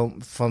buy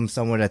from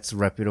somewhere that's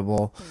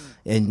reputable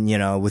and, you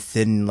know,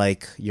 within,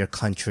 like, your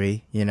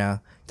country, you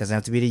know. Doesn't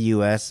have to be the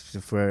U.S.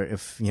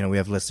 if you know, we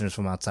have listeners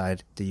from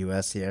outside the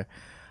U.S. here.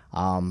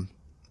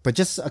 But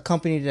just a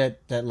company that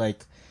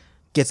like,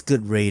 gets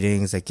good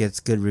ratings, that gets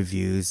good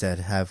reviews, that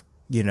have,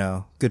 you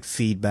know, good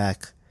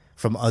feedback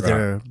from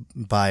other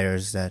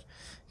buyers that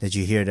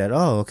you hear that,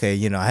 oh, okay,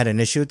 you know, I had an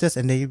issue with this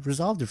and they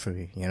resolved it for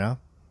me, you know,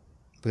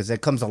 because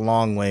that comes a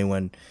long way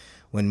when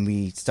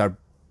we start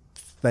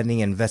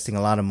spending and investing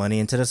a lot of money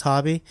into this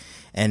hobby.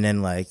 And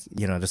then, like,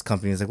 you know, this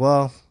company is like,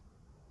 well,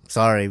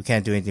 sorry, we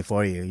can't do anything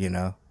for you, you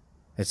know,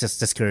 it's just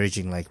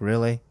discouraging. Like,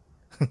 really?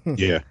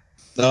 Yeah.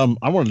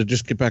 I wanted to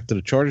just get back to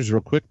the chargers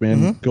real quick,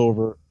 man. Go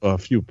over a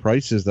few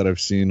prices that I've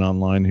seen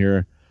online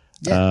here.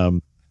 Yeah.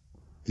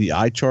 The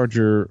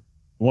iCharger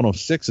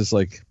 106 is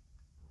like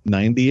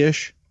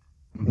 90-ish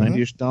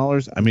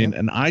dollars. I mean,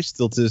 and I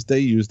still to this day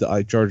use the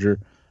iCharger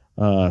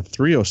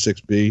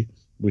 306B,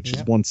 which is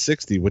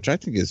 160, which I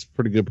think is a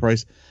pretty good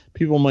price.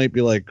 People might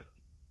be like,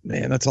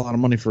 man, that's a lot of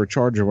money for a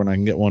charger when I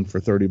can get one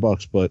for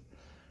 $30, but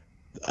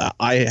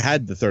I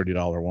had the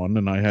 $30 one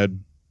and I had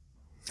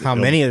How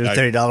many of the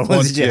 $30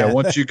 ones did you have?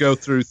 Once you go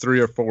through 3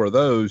 or 4 of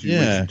those, you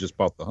Yeah. just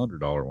bought the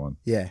 $100 one.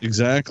 Yeah.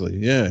 Exactly.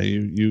 Yeah.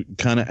 You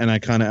kind of, and I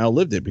kind of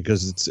outlived it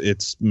because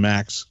it's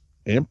max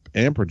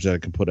amperage that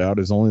it can put out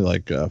is only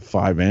like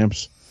 5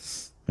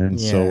 amps. And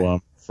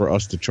so for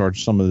us to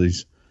charge some of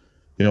these,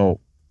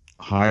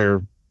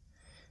 higher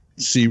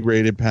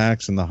C-rated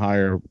packs and the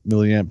higher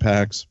milliamp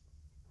packs,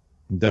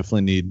 you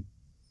definitely need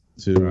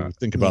to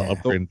think about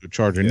upgrading to a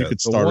charger. And you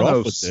could start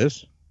off with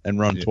this and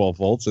run 12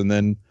 volts and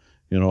then,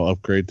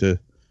 upgrade to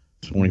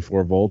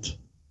 24 volts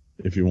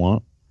if you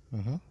want.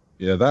 Mm-hmm.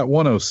 Yeah, that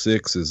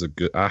 106 is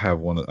I have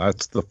one.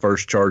 That's the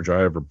first charger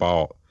I ever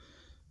bought,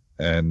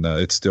 and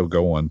it's still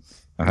going.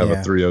 I have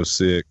a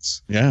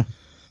 306. Yeah.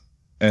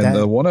 And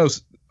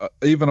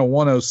even a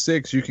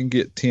 106, you can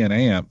get 10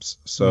 amps,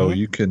 so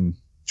you can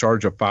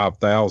charge a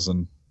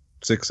 5,000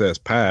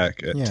 6S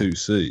pack at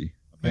 2C.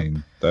 I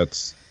mean,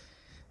 that's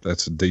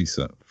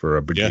decent for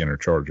a beginner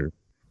charger.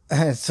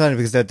 It's funny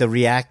because the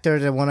reactor,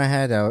 the one I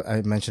had,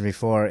 I mentioned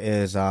before,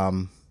 is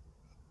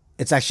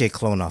it's actually a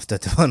clone off the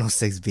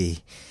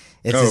 106B.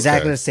 It's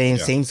exactly the same,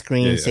 same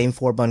screen, same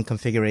 4-button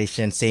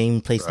configuration,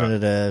 same placement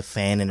of the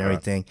fan and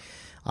everything.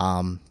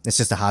 It's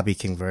just a Hobby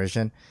King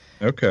version.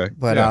 Okay.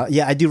 But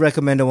I do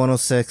recommend a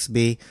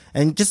 106B.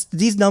 And just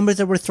these numbers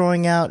that we're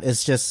throwing out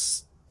is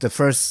just the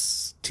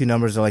first 2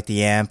 numbers are like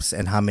the amps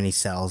and how many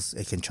cells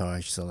it can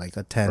charge. So like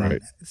a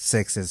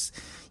 10.6 is,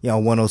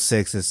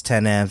 106 is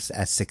 10 amps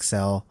at 6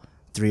 cell,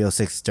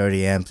 306 is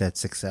 30 amps at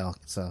 6 cell.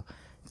 So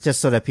just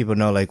so that people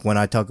know, like when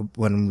I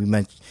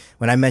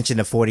mentioned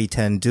a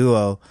 4010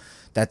 Duo,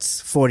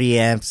 that's 40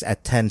 amps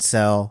at 10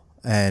 cell,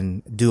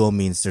 and Duo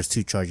means there's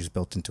 2 chargers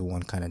built into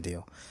one kind of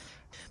deal.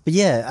 But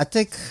yeah, I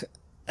think,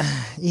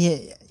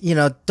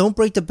 don't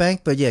break the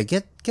bank, but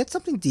get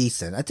something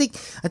decent. I think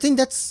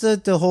that's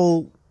the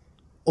whole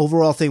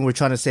overall thing we're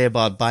trying to say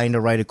about buying the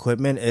right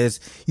equipment is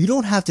you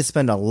don't have to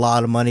spend a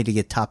lot of money to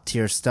get top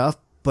tier stuff,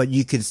 but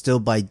you can still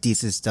buy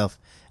decent stuff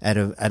at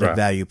a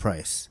value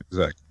price.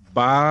 Exactly.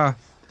 Buy,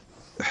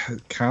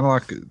 kind of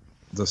like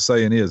the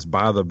saying is,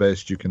 buy the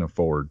best you can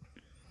afford.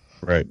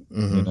 Right.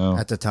 Mm-hmm.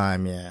 At the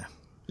time, yeah.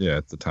 Yeah,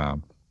 at the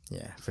time.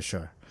 Yeah, for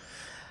sure.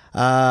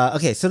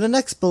 Okay, so the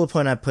next bullet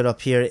point I put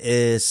up here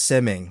is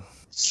simming.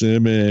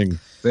 Simming.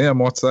 Damn,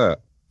 what's that?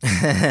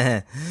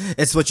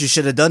 It's what you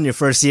should have done your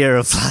first year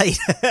of flight.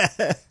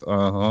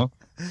 Uh-huh.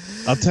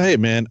 I'll tell you,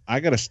 man,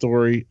 I got a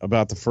story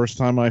about the first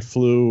time I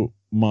flew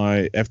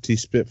my FT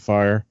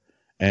Spitfire,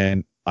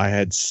 and I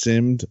had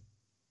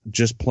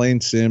just plain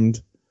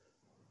simmed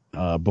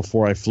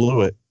before I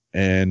flew it,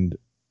 and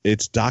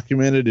it's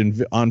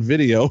documented on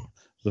video. One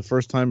of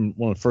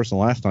the first and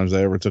last times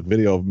I ever took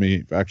video of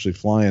me actually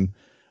flying.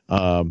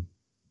 But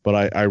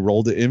I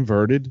rolled it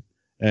inverted,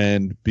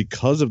 and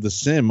because of the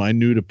sim, I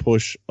knew to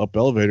push up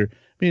elevator.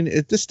 I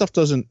mean, this stuff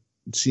doesn't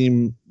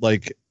seem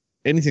like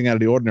anything out of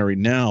the ordinary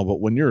now, but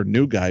when you're a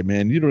new guy,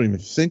 man, you don't even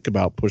think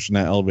about pushing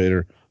that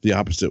elevator the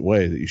opposite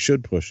way that you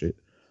should push it.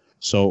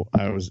 So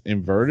I was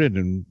inverted,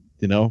 and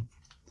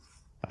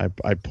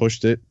I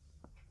pushed it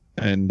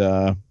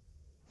and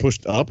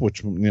pushed up,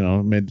 which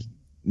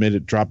made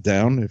it drop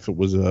down if it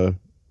was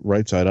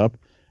right side up.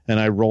 And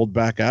I rolled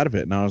back out of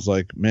it, and I was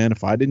like, man,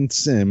 if I didn't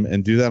sim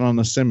and do that on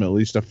the sim at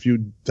least a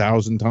few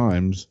thousand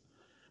times,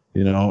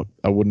 I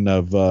wouldn't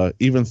have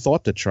even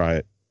thought to try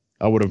it.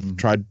 I would have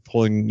tried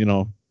pulling,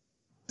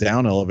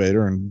 down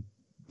elevator and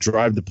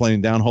drive the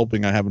plane down,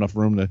 hoping I have enough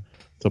room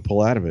to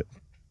pull out of it.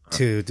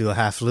 To do a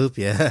half loop,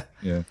 yeah.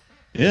 Yeah.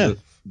 Yeah.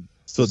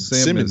 So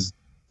sim has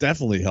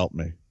definitely helped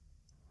me.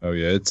 Oh,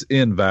 yeah. It's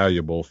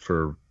invaluable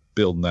for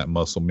building that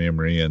muscle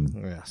memory and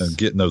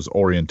getting those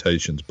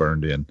orientations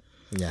burned in.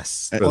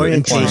 Yes.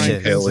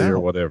 Orientation. Heli or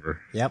whatever.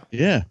 Yep.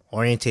 Yeah.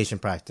 Orientation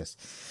practice.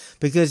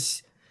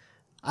 Because,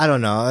 I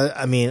don't know.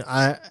 I mean,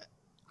 I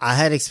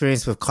had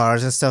experience with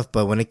cars and stuff,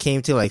 but when it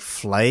came to like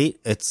flight,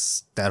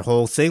 it's that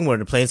whole thing where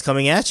the plane's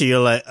coming at you. You're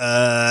like,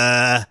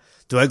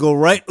 do I go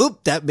right?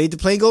 Oop, that made the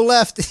plane go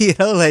left.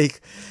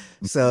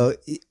 So,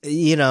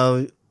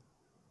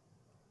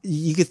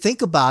 you could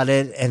think about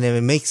it and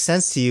it makes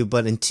sense to you,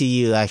 but until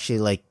you actually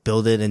like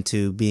build it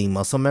into being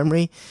muscle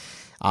memory,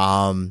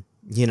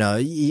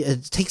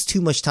 it takes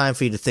too much time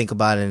for you to think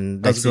about it,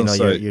 and next thing you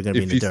know, you're going to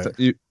be in the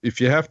dirt. If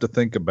you have to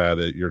think about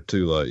it, you're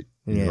too late.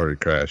 You've already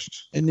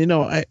crashed. And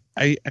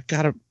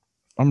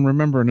I'm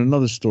remembering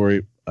another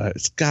story.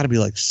 It's got to be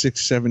like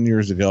 6-7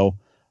 years ago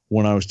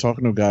when I was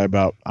talking to a guy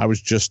I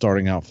was just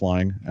starting out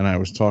flying, and I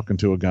was talking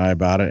to a guy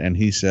about it, and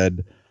he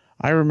said,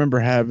 I remember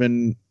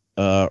having,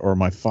 or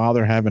my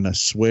father having a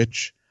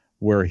switch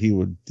where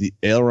the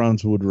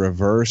ailerons would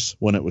reverse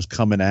when it was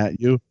coming at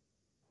you.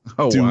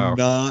 Oh, Do wow.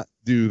 not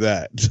do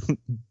that.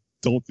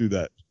 Don't do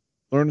that.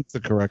 Learn it the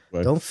correct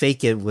way. Don't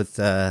fake it with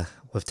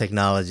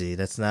technology.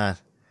 It's not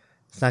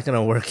going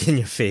to work in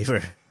your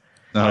favor.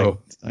 No.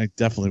 I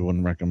definitely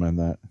wouldn't recommend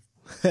that.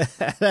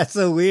 That's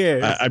so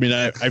weird. I mean,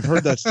 I've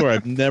heard that story.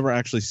 I've never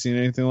actually seen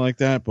anything like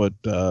that, but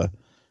I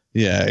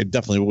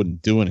definitely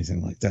wouldn't do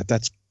anything like that.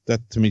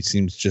 That to me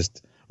seems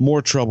just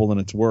more trouble than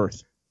it's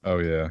worth. Oh,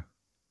 yeah.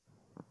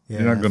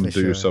 You're not going to for do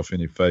sure. yourself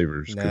any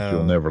favors because No.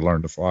 you'll never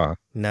learn to fly.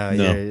 No,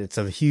 No. it's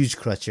a huge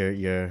crutch.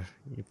 You're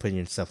putting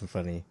yourself in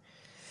front of you.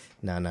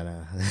 No.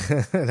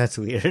 That's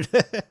weird.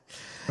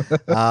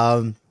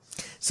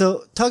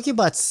 So talking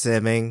about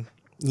simming,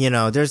 you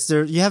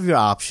have your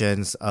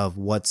options of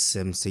what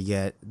sims to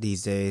get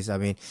these days. I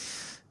mean,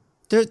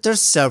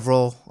 there's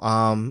several.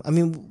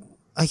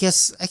 I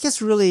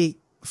guess really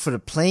for the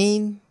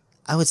plane,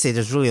 I would say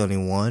there's really only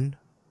one.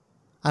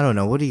 I don't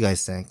know. What do you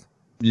guys think?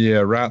 Yeah,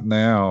 right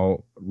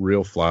now,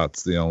 Real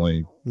Flight's the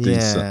only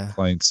decent Yeah.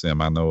 plane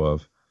sim I know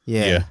of.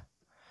 Yeah.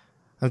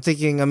 I'm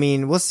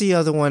thinking, what's the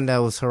other one that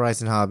was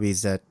Horizon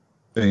Hobbies that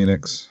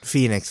Phoenix.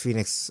 Phoenix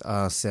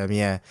sim,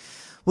 yeah.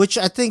 Which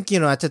I think,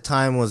 at the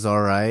time was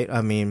all right.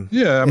 I mean,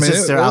 Yeah, I it's mean,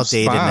 just they're it was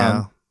outdated fine.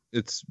 now.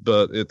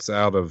 But it's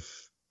out of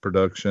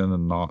production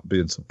and not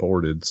being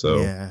supported, so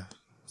Yeah.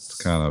 it's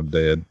kind of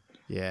dead.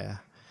 Yeah.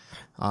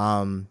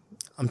 I'm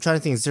trying to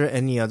think, is there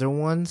any other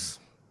ones?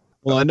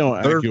 Well, I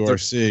know There-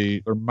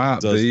 AccuRC There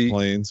might does be.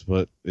 planes,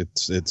 but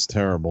it's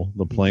terrible.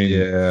 The plane,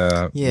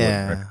 Yeah.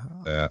 Yeah.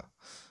 That.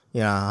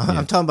 Yeah.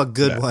 I'm talking about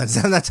good Yeah. ones.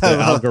 I'm not the talking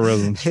about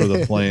algorithms for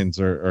the planes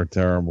are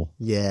terrible.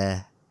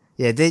 Yeah.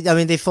 Yeah,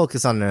 they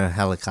focus on the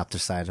helicopter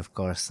side, of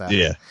course.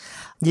 Yeah,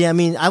 Yeah, I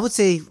mean, I would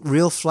say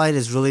Real Flight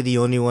is really the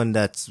only one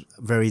that's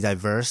very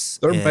diverse.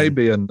 There may and-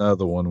 be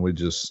another one. I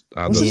wasn't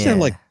don't there Yeah.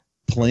 like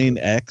Plane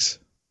X,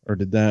 or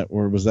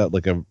was that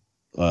like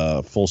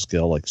a full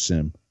scale like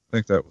sim?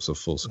 think that was a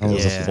full That scale.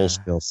 was Yeah. a full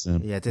scale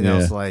sim. Yeah, I think that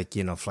was like,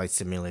 flight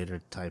simulator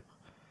type.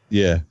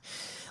 Yeah.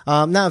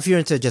 Now, if you're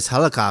into just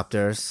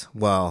helicopters,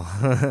 well,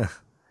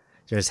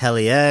 there's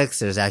Heli X,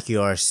 there's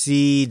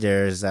AccuRC,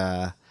 there's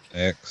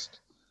Next.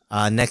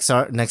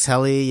 Next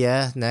Heli,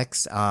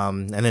 Next.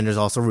 And then there's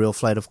also Real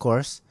Flight, of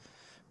course.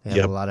 They have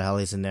Yep. a lot of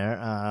helis in there.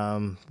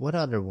 What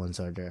other ones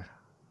are there?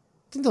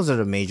 I think those are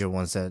the major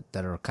ones that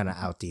are kind of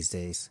out these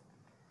days.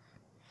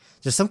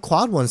 There's some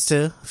quad ones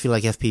too, if you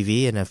like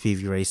FPV and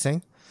FPV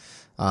racing.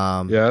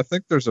 Yeah, I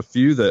think there's a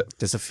few that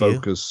There's a few.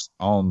 focus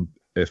on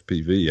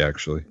FPV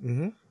actually.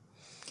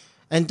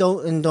 And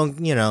don't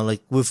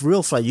like with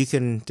Real Flight,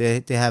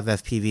 they have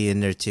FPV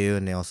in there too,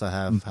 and they also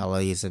have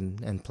helis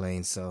and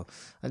planes. So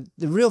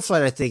the Real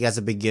Flight, I think, as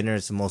a beginner,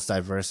 is the most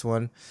diverse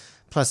one.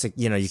 Plus,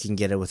 you can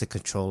get it with a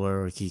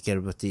controller, or you can get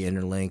it with the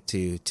Interlink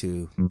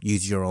to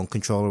use your own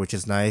controller, which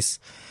is nice.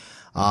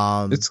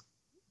 It's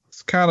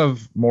kind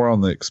of more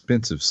on the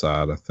expensive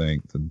side, I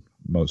think, than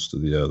most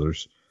of the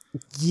others.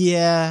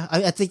 Yeah,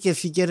 I think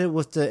if you get it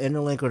with the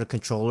Interlink or the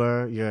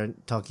controller, you're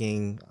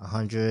talking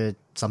 100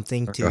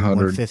 something Like to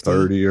 150.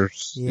 130 or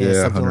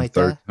Yeah, something like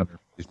that.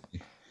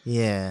 150.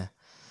 Yeah.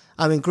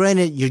 I mean,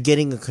 granted, you're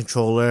getting a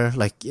controller,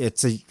 like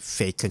it's a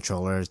fake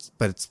controller,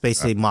 but it's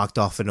basically mocked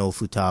off an old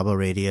Futaba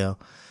radio.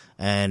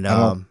 And,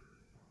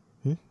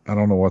 I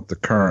don't know what the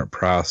current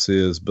price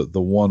is, but the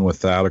one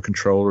without a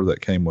controller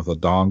that came with a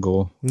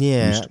dongle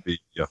yeah, used to be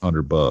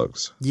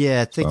 $100.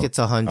 yeah, I think So, it's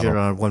 100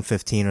 or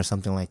 115 or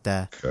something like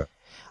that.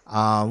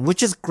 Okay.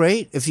 Which is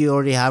great if you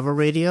already have a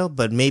radio,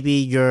 but maybe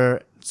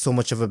you're so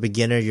much of a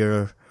beginner,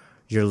 you're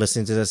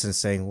listening to this and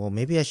saying, well,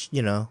 maybe you should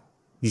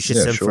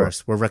Yeah, sim sure.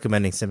 first. We're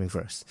recommending simming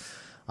first.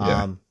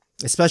 Yeah.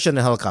 Especially on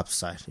the helicopter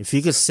side. If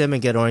you could sim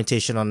and get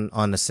orientation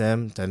on the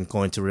sim, then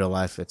going to real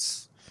life,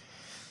 it's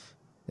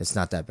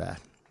not that bad.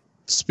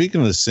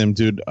 Speaking of the sim,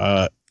 dude,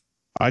 I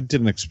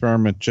did an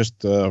experiment just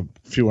a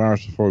few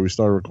hours before we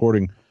started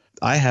recording.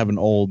 I have an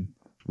old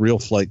Real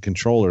Flight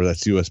controller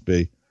that's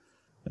USB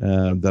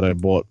that I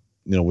bought,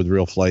 with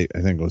Real Flight.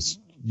 I think it was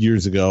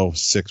years ago,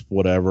 6,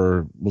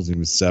 whatever, wasn't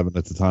even 7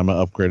 at the time. I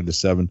upgraded to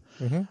 7.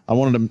 I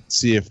wanted to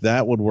see if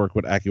that would work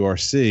with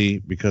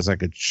AccuRC because I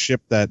could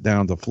ship that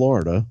down to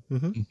Florida.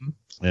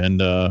 And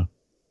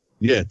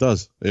yeah, it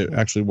does. It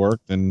actually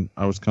worked, and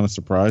I was kind of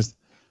surprised.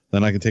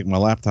 Then I can take my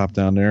laptop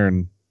down there,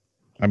 and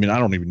I mean, I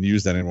don't even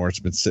use that anymore. It's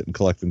been sitting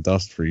collecting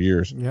dust for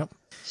years. Yep.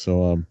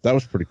 So that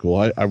was pretty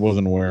cool. I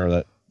wasn't aware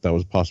that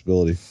was a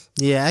possibility.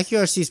 Yeah,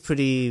 AccuRC is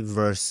pretty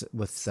versed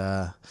with,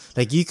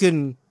 like you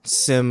can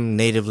sim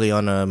natively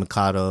on a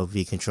Mikado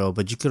V control,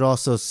 but you could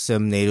also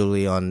sim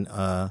natively on,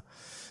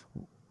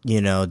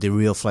 the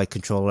Real Flight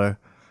controller.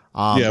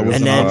 Yeah, with and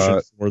an then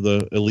option for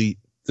the Elite.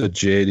 The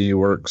Jetty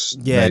works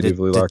Yeah, the-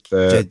 natively the like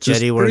that.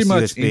 Jetty Just works pretty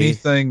much USB.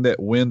 anything that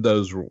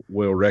Windows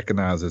will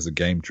recognize as a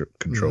game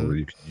controller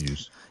you can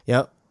use.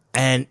 Yep.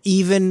 And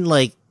even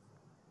like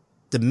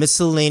the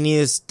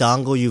miscellaneous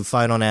dongle you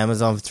find on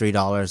Amazon for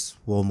 $3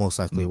 will most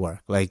likely work.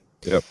 Like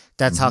Yep.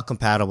 that's how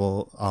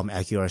compatible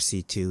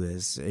AccuRC 2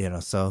 is,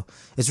 so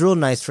it's real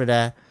nice for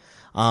that.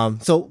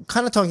 So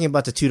kind of talking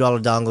about the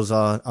 $2 dongles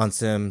on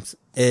Sims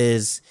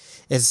is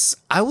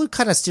I would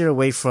kind of steer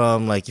away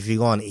from, like, if you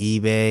go on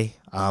eBay,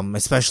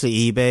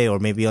 especially eBay, or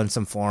maybe on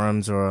some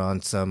forums or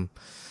on some,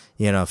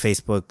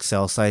 Facebook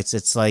sell sites.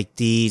 It's like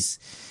these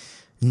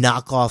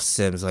knockoff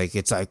Sims. Like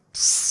it's like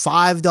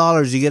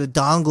 $5, you get a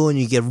dongle and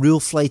you get Real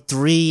Flight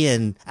 3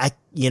 and,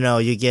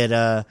 you get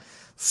a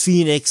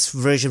Phoenix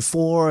version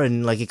 4,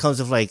 and like it comes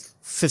with like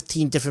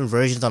 15 different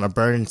versions on a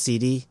burned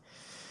CD.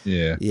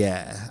 Yeah.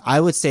 Yeah,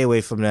 I would stay away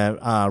from that.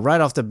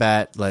 Right off the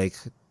bat, like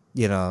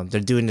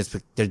they're doing this.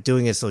 They're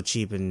doing it so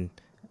cheap and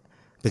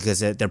because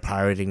they're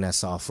pirating that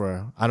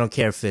software. I don't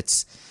care if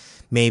it's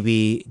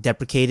maybe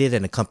deprecated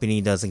and the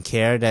company doesn't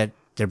care that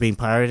they're being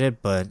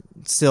pirated, but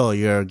still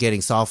you're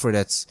getting software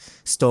that's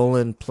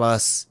stolen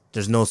plus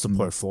there's no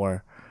support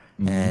for.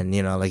 And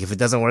like if it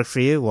doesn't work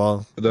for you,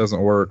 well, If it doesn't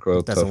work, well,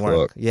 it doesn't tough work.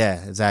 luck.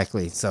 Yeah,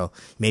 exactly. So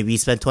maybe you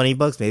spend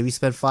 $20, maybe you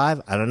spend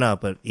 $5. I don't know,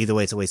 but either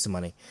way, it's a waste of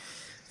money.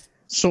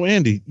 So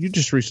Andy, you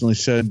just recently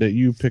said that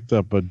you picked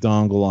up a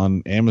dongle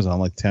on Amazon,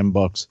 like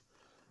 $10.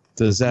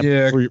 Does that?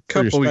 Yeah, for a your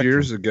couple Spectrum?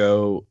 years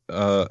ago.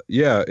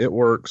 Yeah, it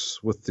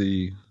works with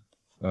the.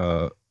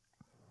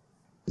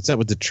 Is that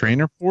with the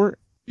trainer port?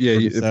 Yeah, Or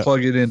you does that-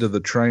 plug it into the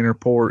trainer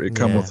port. It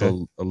comes Yeah.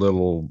 with a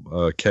little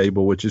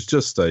cable, which is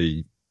just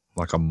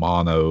like a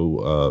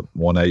mono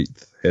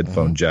 1/8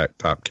 headphone jack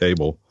type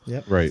cable,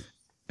 Right.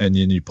 and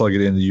then you plug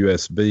it into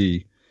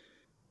USB.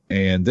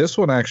 And this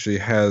one actually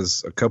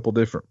has a couple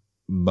different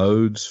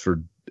modes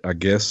for, I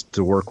guess,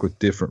 to work with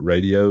different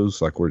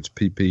radios, like where it's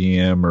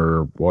PPM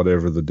or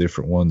whatever the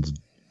different ones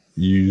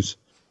use.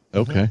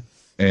 Okay.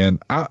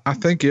 And I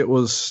think it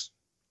was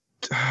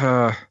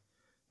 $10,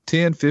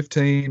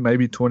 $15,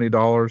 maybe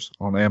 $20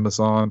 on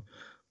Amazon,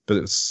 but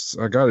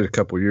I got it a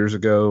couple years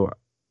ago.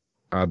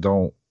 I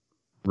don't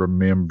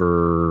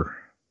remember.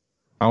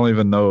 I don't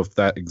even know if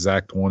that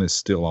exact one is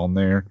still on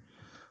there,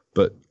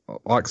 but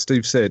like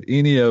Steve said,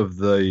 any of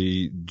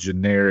the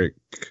generic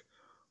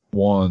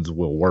ones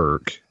will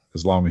work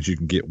as long as you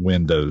can get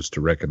Windows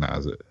to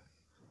recognize it.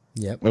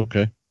 Yep.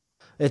 Okay.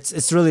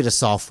 It's really the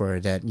software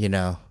that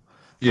Yeah,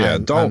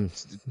 I'm-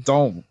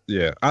 don't.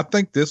 Yeah, I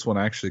think this one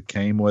actually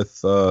came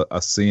with a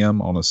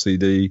SIM on a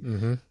CD.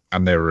 Mhm. I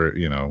never,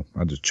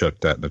 I just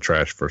chucked that in the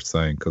trash first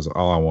thing because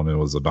all I wanted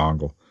was a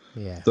dongle.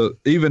 Yeah.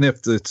 Even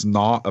if it's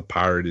not a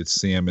pirated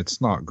SIM,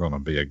 it's not going to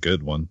be a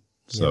good one.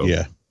 So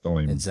Yeah. don't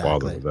even Exactly.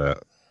 bother with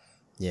that.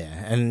 Yeah,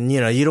 and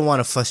you don't want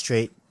to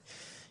frustrate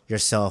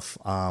yourself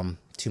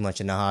too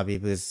much in the hobby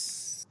because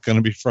Going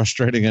to be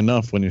frustrating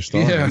enough when you're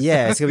starting. Yeah.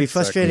 yeah, it's gonna be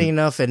frustrating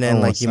enough, and then Oh,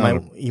 like it's you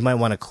not might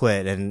want to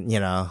quit, and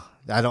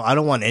I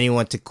don't want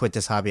anyone to quit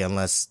this hobby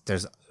unless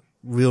there's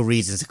real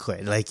reasons to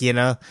quit. Like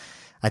I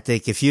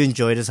think if you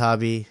enjoy this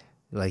hobby,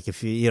 like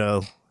if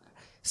if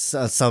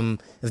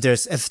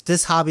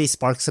this hobby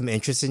sparks some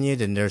interest in you,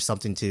 then there's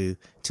something to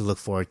look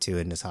forward to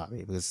in this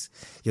hobby because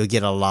you'll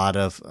get a lot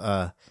of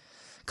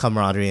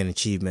camaraderie and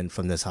achievement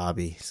from this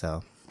hobby.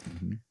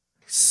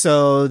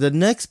 So the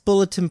next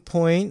bulletin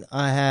point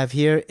I have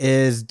here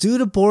is do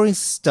the boring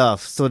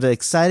stuff so the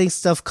exciting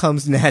stuff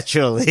comes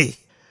naturally.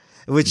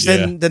 Which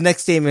then the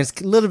next statement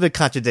is a little bit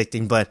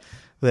contradicting, but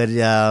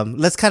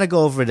let's kind of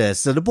go over this.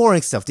 So the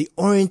boring stuff, the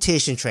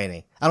orientation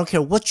training. I don't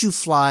care what you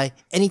fly,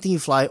 anything you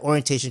fly,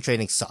 orientation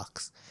training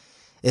sucks.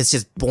 It's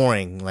just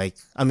boring. Like,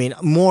 I mean,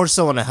 more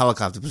so on a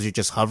helicopter because you're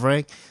just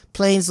hovering.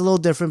 Plane's a little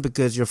different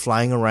because you're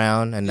flying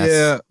around and that's,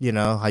 how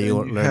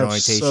you And learn have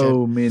orientation.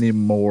 so many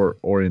more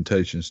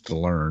orientations to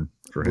learn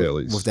for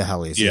helis. With the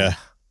helis. Yeah.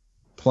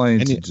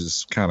 Planes, And you- you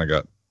just kind of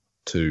got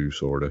two,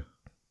 sort of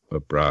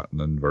upright and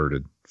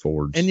inverted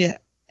forwards. And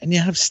you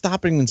have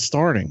stopping and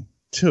starting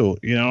too.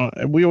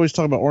 And we always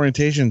talk about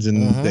orientations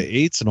and Mhm. the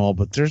eights and all,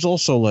 but there's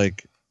also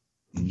like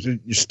you're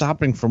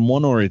stopping from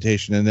one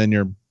orientation and then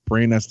your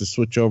brain has to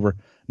switch over.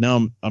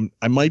 Now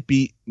I might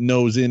be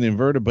nose in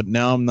inverted, but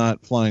now I'm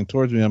not flying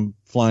towards me. I'm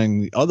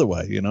flying the other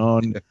way.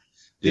 And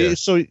Yeah.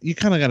 so you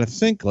kind of got to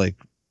think like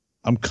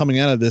I'm coming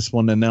out of this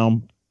one and now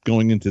I'm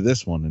going into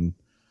this one, and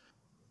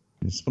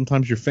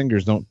sometimes your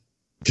fingers don't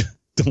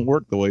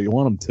work the way you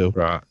want them to.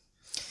 Right.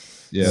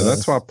 Yeah, Yeah.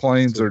 that's why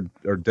planes are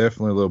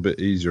definitely a little bit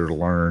easier to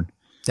learn.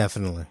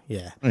 Definitely.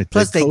 Yeah. Right,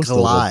 Plus they coast a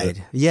little glide.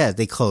 bit. Yeah,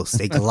 they coast.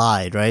 They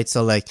glide, right?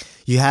 So like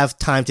you have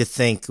time to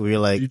think where you're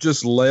like, You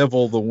just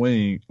level the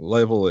wing,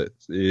 level it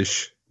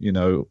ish.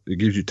 It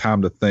gives you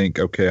time to think.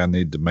 Okay, I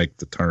need to make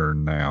the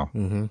turn now.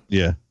 mm-hmm.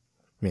 Yeah.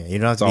 Yeah, you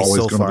don't have It's to be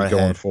always so going far to be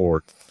going ahead.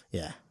 forward.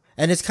 Yeah.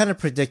 And it's kind of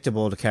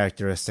predictable, the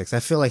characteristics. I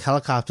feel like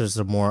helicopters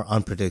are more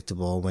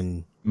unpredictable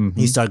when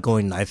you start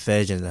going knife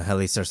edge and the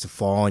heli starts to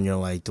fall and you're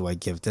like, do I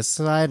give this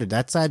side or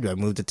that side? Do I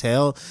move the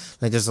tail?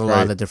 Like there's a lot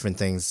Right. of different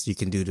things you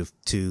can do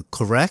to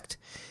correct.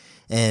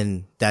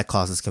 And that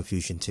causes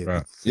confusion too.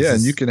 Right. Yeah,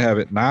 and you can have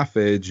it knife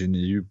edge, and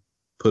you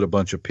put a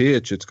bunch of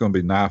pitch. It's going to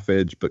be knife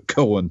edge, but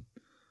going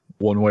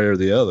one way or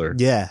the other.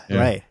 Yeah, Yeah.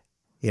 right.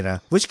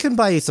 Which can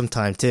buy you some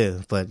time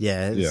too. But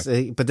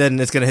but then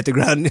it's going to hit the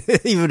ground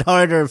even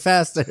harder and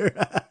faster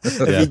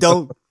if you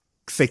don't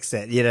fix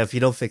it, if you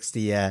don't fix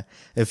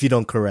if you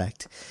don't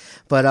correct.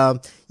 But,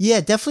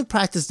 definitely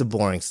practice the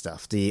boring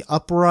stuff. The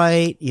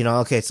upright,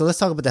 okay, so let's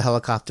talk about the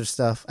helicopter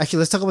stuff. Actually,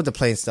 let's talk about the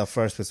plane stuff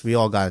first because we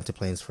all got into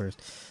planes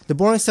first. The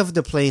boring stuff with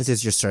the planes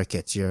is your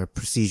circuits, your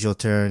procedural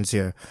turns,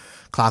 your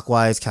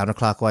clockwise,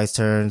 counterclockwise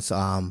turns,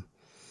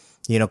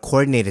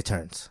 coordinated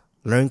turns.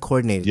 Learn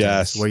coordinated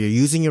Yes. turns where you're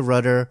using your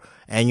rudder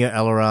and your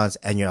ailerons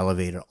and your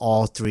elevator,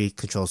 all three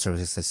control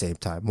surfaces at the same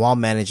time while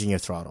managing your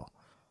throttle,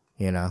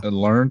 And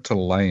learn to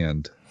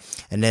land.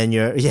 And then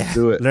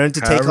Do it. learn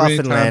to take However off many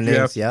and times you have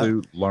landings. to Yeah.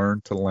 do,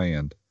 learn to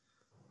land.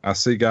 I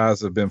see guys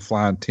that have been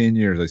flying 10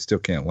 years, they still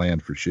can't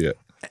land for shit.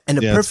 And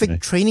the Yeah, that's me.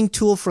 perfect training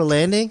tool for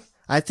landing,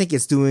 I think,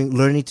 is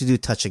learning to do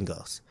touch and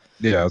goes.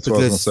 Yeah, that's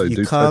what I was Because going to say. you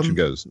Do touch and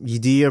goes. You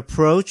do your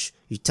approach,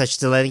 you touch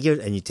the landing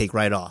gear, and you take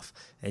right off,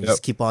 and you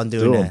just keep on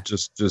doing Do 'em. that.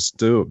 Just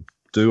do it.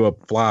 Do a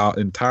fly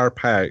entire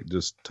pack,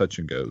 just touch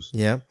and goes.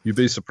 Yeah, You'd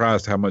be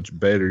surprised how much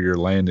better your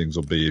landings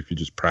will be if you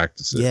just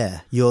practice it. yeah.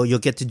 You'll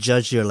get to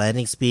judge your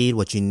landing speed,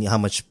 how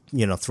much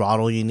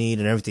throttle you need,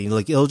 and everything.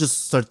 Like it'll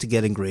just start to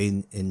get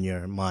ingrained in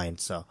your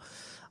mind. So,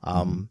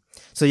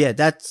 so yeah,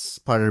 that's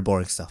part of the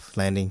boring stuff.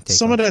 Landing.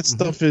 Some of that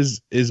stuff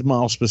is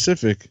mile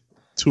specific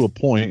to a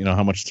point. You know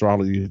how much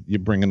throttle you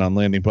bring in on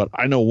landing. But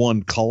I know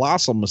one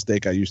colossal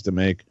mistake I used to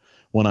make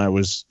when I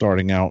was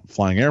starting out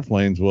flying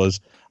airplanes was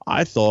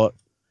I thought.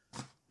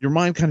 Your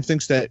mind kind of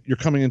thinks that you're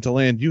coming into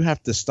land. You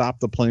have to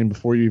stop the plane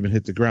before you even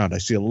hit the ground. I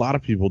see a lot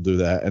of people do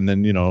that, and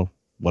then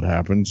what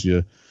happens?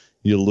 You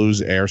lose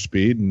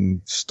airspeed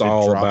and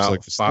Stall it drops about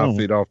like a 5 stone.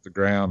 feet off the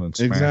ground and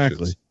smashes.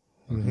 Exactly.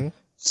 Mm-hmm.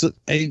 So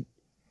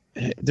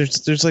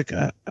there's like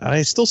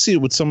I still see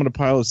it with some of the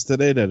pilots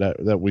today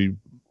that we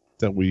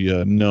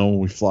know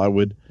we fly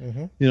with.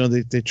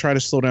 Mm-hmm. They try to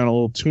slow down a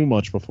little too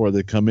much before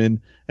they come in,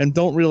 and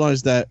don't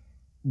realize that.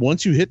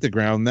 Once you hit the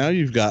ground, now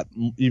you've got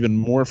even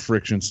more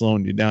friction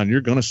slowing you down.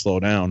 You're going to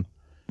slow down.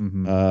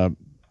 Mm-hmm.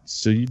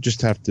 So you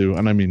just have to,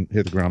 and I mean,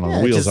 hit the ground on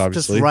the wheels,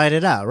 obviously. Just ride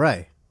it out,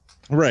 right?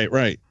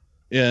 Right.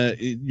 Yeah,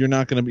 you're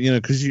not going to be,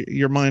 because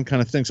your mind kind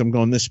of thinks I'm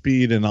going this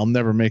speed and I'll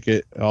never make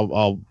it.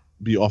 I'll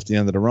be off the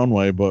end of the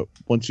runway. But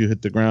once you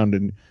hit the ground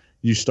and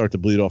you start to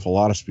bleed off a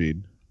lot of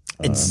speed.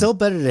 It's still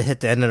better to hit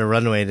the end of the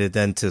runway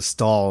than to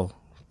stall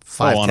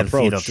 5-10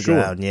 feet off the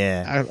ground.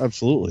 Yeah,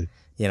 absolutely.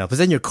 But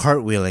then you're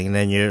cartwheeling, and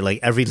then you're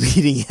like every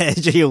leading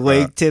edge of your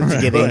wake tip's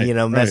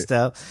getting messed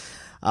up.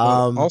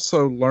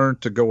 Also, learn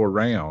to go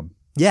around.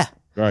 Yeah,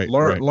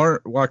 Learn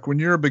like when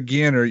you're a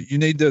beginner, you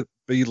need to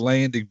be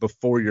landing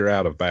before you're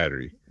out of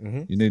battery.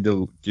 Mm-hmm. You need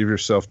to give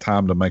yourself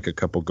time to make a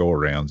couple go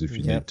arounds if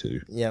you need to.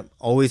 Yep.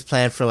 Always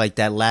plan for like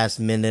that last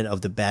minute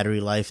of the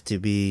battery life to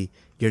be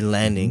your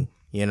landing.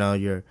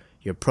 Mm-hmm.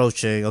 You're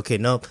approaching. Okay,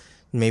 nope.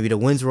 Maybe the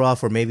winds were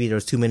off, or maybe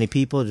there's too many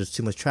people. There's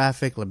too much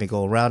traffic. Let me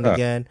go around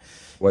again.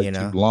 Wait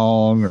too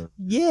long, or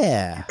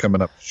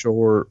coming up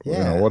short,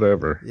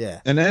 whatever.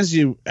 Yeah. And as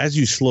you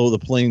slow the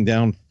plane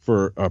down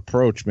for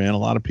approach, man, a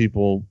lot of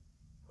people,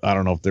 I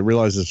don't know if they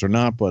realize this or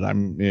not, but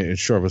I'm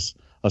sure of us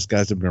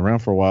guys have been around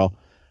for a while.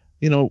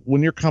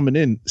 When you're coming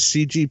in,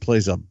 CG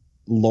plays a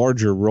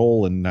larger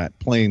role in that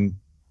plane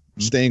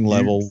staying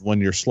level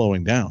when you're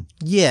slowing down.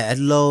 Yeah, at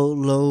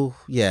low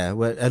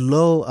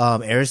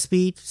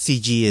airspeed,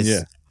 CG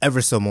is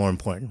ever so more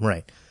important,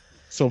 right?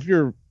 So if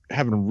you're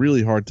having a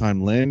really hard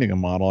time landing a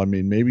model, I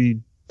mean, maybe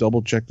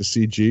double check the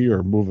CG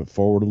or move it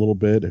forward a little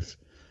bit,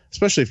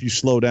 especially if you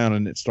slow down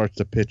and it starts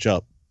to pitch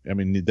up. I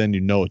mean, then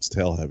it's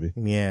tail heavy.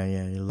 Yeah,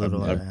 you're a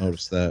little. I've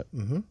noticed that.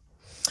 Mm-hmm.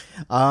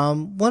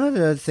 One of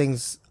the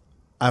things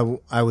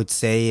I would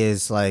say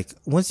is like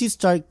once you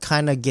start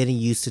kind of getting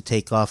used to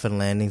takeoff and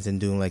landings and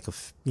doing like a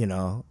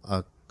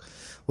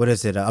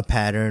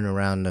pattern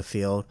around the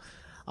field,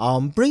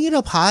 bring it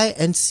up high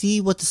and see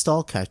what the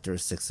stall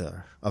characteristics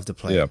are of the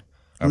plane. Yeah.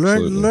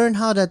 Absolutely. Learn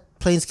how that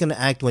plane's going to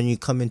act when you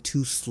come in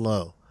too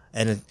slow.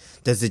 And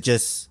does it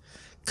just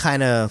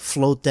kind of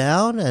float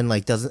down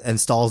and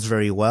stalls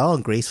very well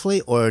and gracefully,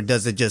 or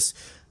does it just,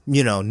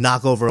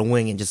 knock over a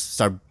wing and just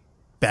start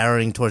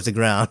barreling towards the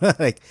ground?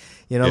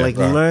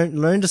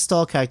 Learn the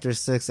stall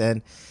characteristics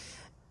and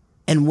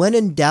when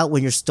in doubt,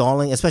 when you're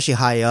stalling, especially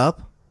high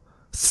up,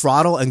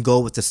 throttle and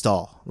go with the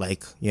stall,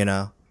 but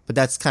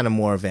that's kind of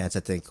more advanced, I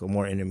think, or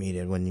more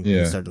intermediate when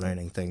you start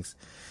learning things.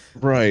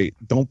 Right.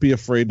 Don't be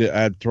afraid to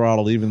add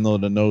throttle, even though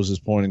the nose is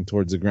pointing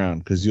towards the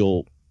ground, because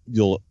you'll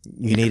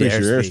need increase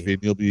your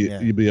airspeed.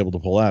 You'll be able to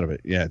pull out of it.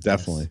 Yeah,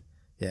 definitely.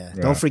 Yes. Yeah.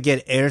 Right. Don't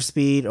forget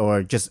airspeed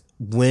or just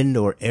wind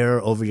or air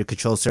over your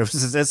control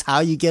surfaces. That's how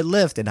you get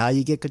lift and how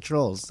you get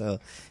controls. So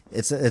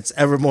it's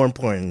ever more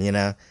important,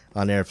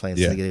 on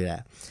airplanes to do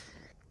that.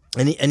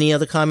 Any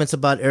other comments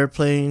about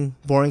airplane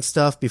boring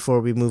stuff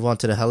before we move on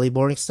to the heli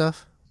boring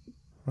stuff?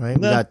 Right.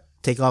 No. We got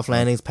takeoff,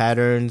 landings,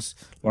 patterns.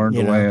 Learn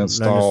to land,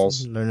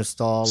 stalls. Learn to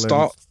stall.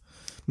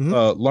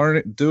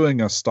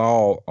 Doing a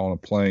stall on a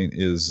plane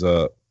is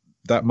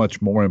that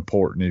much more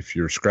important if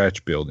you're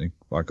scratch building,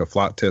 like a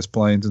flight test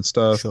planes and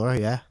stuff. Sure,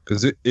 yeah.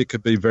 Because it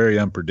could be very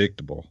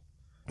unpredictable.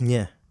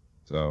 Yeah.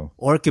 So.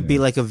 Or it could be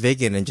like a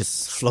Vigan and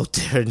just float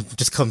there and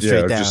just come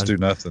straight down. Just do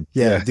nothing.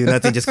 Yeah, do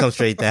nothing, just come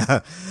straight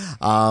down.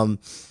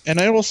 And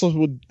I also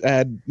would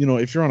add,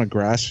 if you're on a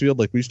grass field,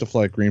 like we used to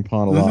fly at Green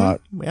Pond a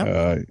lot.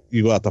 Yep.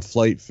 You go out to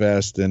Flight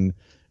Fest and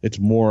it's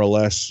more or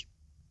less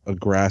a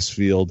grass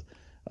field.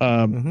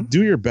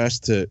 Do your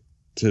best to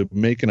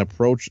make an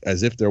approach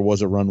as if there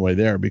was a runway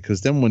there,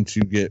 because then once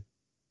you get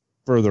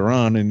further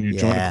on and you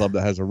join a club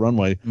that has a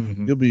runway,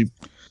 you'll be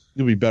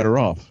better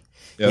off.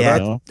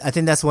 Yeah, I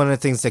think that's one of the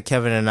things that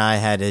Kevin and I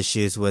had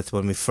issues with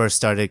when we first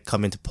started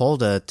coming to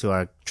Polda to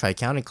our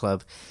Tri-County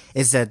Club,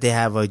 is that they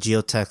have a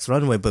geotex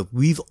runway, but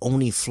we've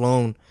only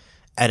flown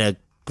at a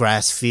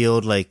grass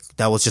field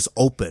that was just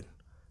open.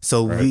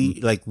 So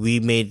we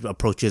made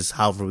approaches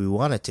however we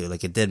wanted to.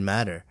 Like, it didn't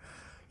matter,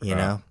 you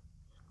know?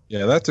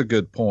 Yeah, that's a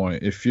good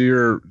point. If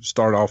you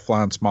start off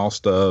flying small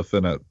stuff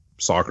in a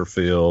soccer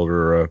field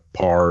or a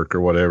park or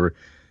whatever,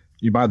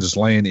 you might just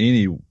land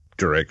any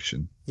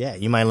direction. Yeah,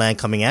 you might land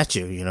coming at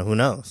you. You know, who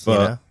knows?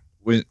 But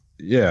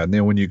and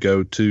then when you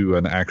go to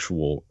an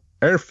actual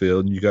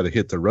airfield and you got to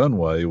hit the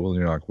runway, well,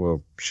 you're like,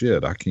 well,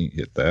 shit, I can't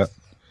hit that.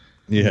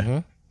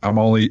 Yeah,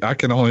 I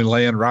can only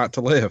land right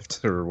to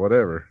left or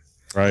whatever.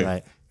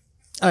 Right.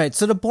 All right.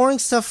 So the boring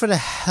stuff for the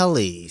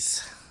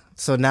helis.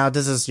 So now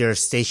this is your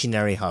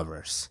stationary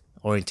hovers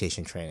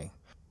orientation training.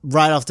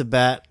 Right off the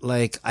bat,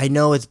 like, I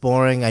know it's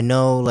boring. I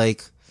know,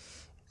 like,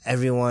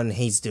 everyone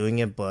hates doing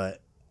it,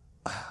 but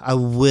I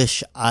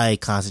wish I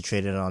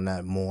concentrated on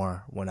that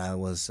more when I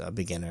was a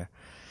beginner.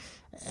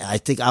 I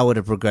think I would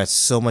have progressed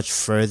so much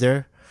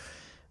further,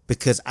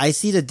 because I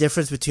see the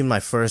difference between my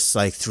first,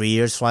 like, 3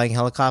 years flying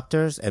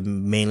helicopters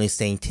and mainly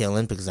staying tail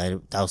end because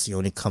that was the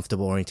only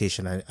comfortable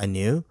orientation I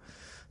knew,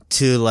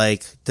 to,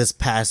 like, this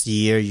past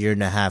year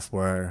and a half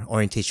where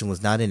orientation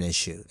was not an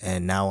issue.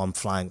 And now I'm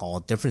flying all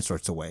different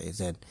sorts of ways.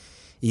 And,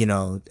 you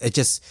know, it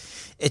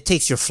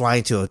takes your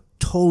flying to a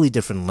totally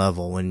different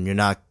level when you're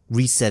not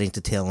resetting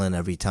to tail end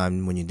every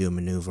time when you do a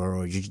maneuver,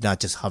 or you're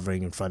not just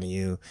hovering in front of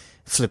you,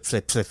 flip,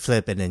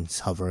 and then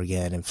hover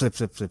again and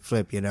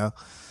flip, you know?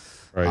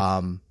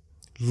 Right.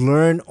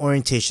 Learn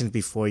orientation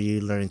before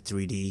you learn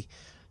 3D.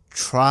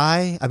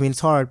 It's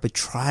hard, but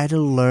try to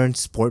learn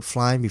sport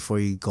flying before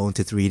you go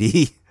into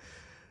 3D.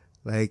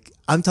 Like,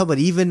 I'm talking about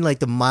even like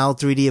the mild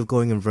 3D of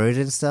going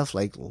inverted and stuff.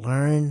 Like,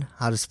 learn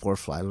how to sport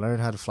fly, learn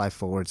how to fly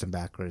forwards and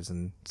backwards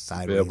and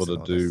sideways. Be able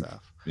to do,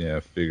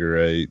 stuff. Figure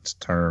eights,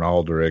 turn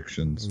all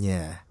directions.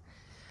 Yeah.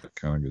 That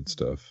kind of good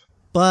stuff.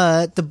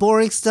 But the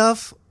boring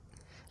stuff,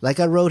 like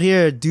I wrote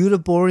here, do the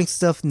boring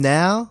stuff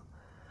now,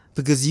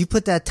 because you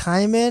put that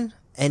time in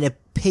and it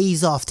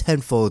pays off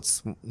tenfold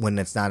when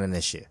it's not an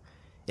issue.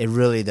 It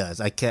really does.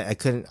 I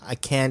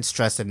can't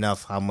stress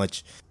enough how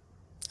much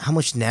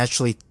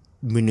naturally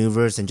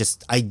maneuvers and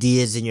just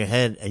ideas in your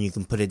head, and you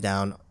can put it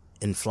down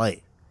in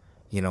flight.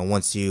 You know,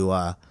 once you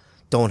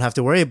don't have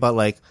to worry about,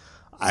 like,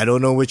 I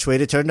don't know which way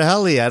to turn the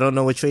heli. I don't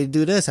know which way to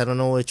do this. I don't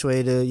know which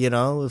way to, you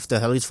know, if the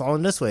heli's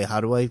falling this way, how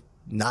do I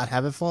not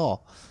have it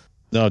fall?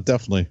 No,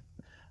 definitely.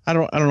 I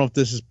don't know if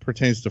this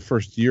pertains to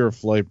first year of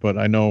flight, but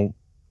I know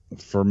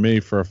for me,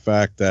 for a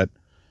fact, that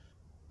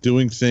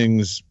doing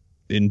things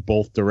in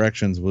both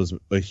directions was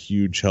a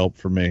huge help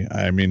for me.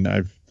 I mean,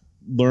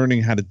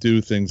 learning how to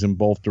do things in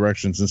both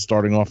directions and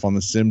starting off on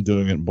the sim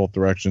doing it in both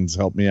directions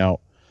helped me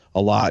out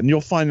a lot. And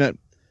you'll find that,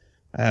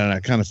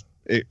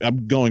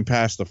 I'm going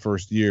past the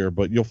first year,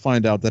 but you'll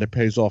find out that it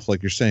pays off,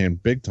 like you're saying,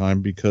 big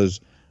time, because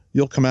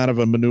you'll come out of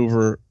a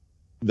maneuver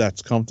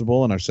that's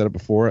comfortable, and I've said it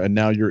before, and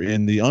now you're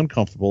in the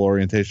uncomfortable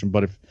orientation.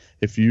 But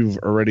if you've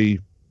already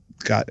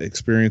got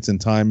experience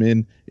and time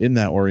in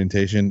that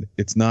orientation,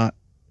 it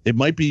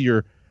might be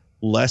your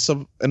less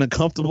of an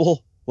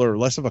uncomfortable or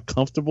less of a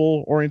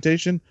comfortable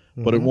orientation,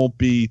 but it won't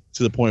be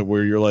to the point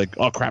where you're like,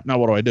 oh crap, now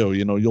what do I do?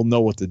 You know, you'll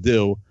know what to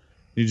do.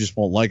 You just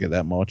won't like it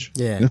that much.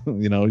 Yeah.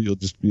 You know, you'll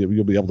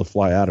be able to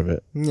fly out of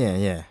it.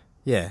 Yeah.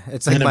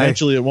 It's like, and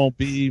eventually it won't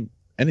be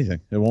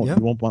anything. You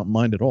won't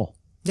mind at all.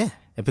 Yeah.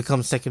 It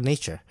becomes second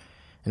nature.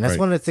 And that's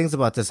one of the things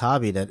about this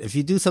hobby, that if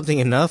you do something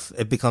enough,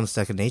 it becomes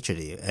second nature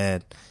to you.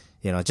 And,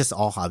 you know, just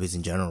all hobbies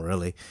in general,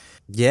 really.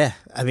 Yeah.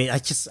 I mean, I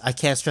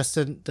can't stress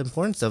the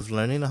importance of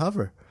learning to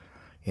hover.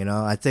 You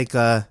know, I think,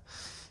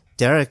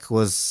 Derek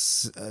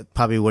was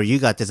probably where you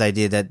got this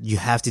idea that you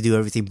have to do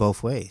everything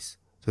both ways,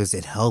 because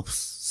it helps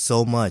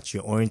so much.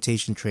 Your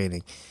orientation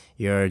training,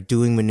 you're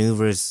doing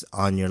maneuvers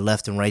on your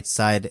left and right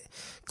side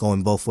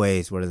going both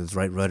ways, whether it's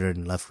right rudder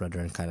and left rudder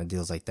and kind of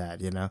deals like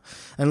that, you know?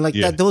 And like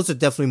that, those are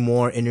definitely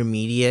more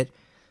intermediate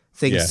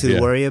things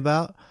to worry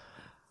about.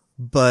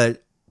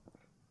 But,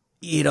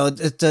 you know,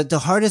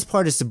 the hardest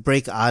part is to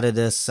break out of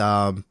this,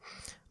 oh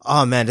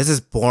man, this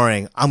is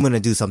boring, I'm going to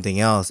do something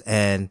else.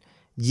 And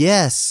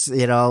yes,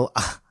 you know,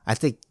 I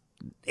think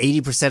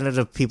 80% of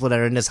the people that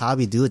are in this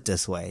hobby do it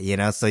this way, you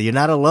know? So you're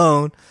not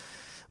alone.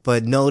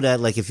 But know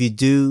that, like, if you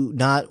do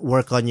not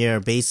work on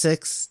your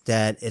basics,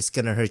 that it's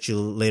going to hurt you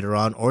later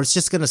on, or it's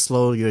just going to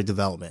slow your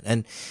development.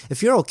 And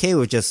if you're okay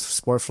with just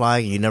sport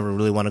flying and you never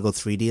really want to go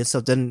 3D and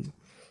stuff, then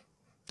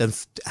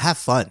have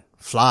fun,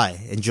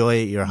 fly,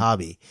 enjoy your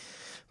hobby.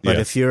 But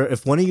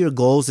if one of your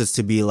goals is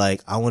to be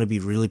like, I want to be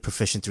really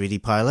proficient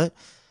 3D pilot,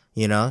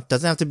 you know,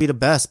 doesn't have to be the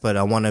best, but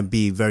I want to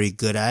be very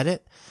good at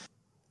it.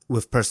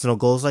 With personal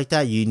goals like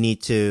that, you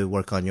need to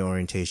work on your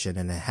orientation,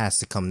 and it has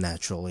to come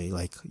naturally.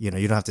 Like, you know,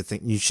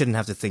 you shouldn't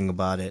have to think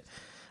about it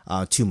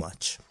too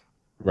much.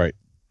 Right.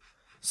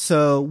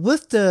 So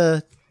with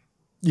the,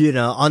 you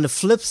know, on the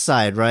flip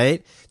side,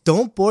 right?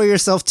 Don't bore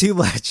yourself too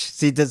much.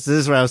 See, this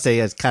is where I'm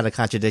saying it's kind of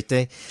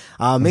contradicting.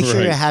 Make sure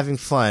you're having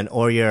fun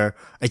or you're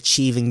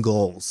achieving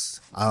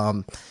goals.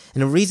 And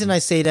the reason I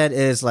say that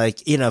is,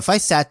 like, you know, if I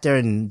sat there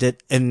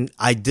and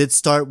I did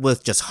start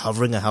with just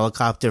hovering a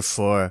helicopter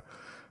for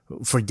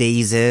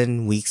days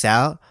in, weeks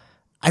out,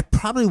 I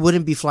probably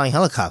wouldn't be flying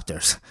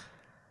helicopters.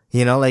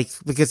 You know, like,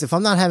 because if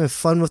I'm not having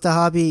fun with the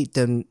hobby,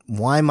 then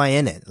why am I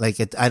in it? Like,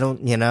 I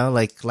don't, you know,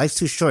 like, life's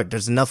too short.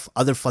 There's enough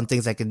other fun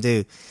things I can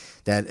do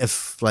that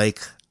if,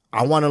 like,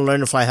 I want to learn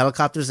to fly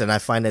helicopters and I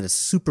find that it's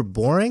super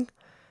boring,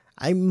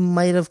 I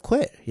might have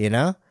quit, you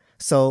know?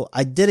 So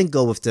I didn't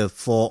go with the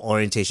full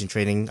orientation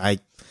training. I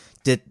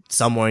did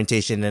some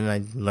orientation and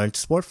I learned to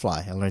sport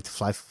fly. I learned to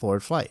fly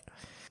forward flight.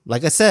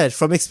 Like I said,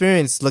 from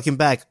experience, looking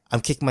back,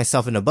 I'm kicking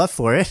myself in the butt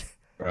for it.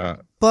 Right.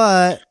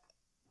 But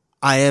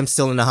I am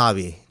still in the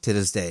hobby to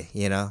this day,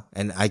 you know?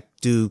 And I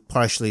do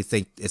partially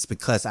think it's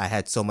because I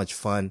had so much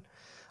fun,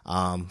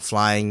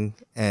 flying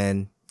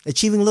and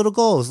achieving little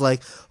goals.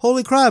 Like,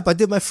 holy crap, I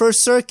did my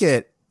first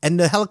circuit and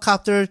the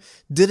helicopter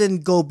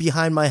didn't go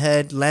behind my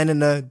head, land in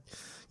the,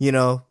 you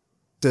know,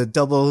 the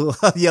double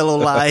yellow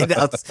line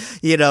out,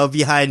 you know,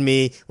 behind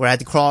me where I had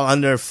to crawl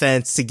under a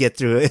fence to get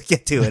to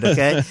it.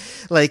 Okay.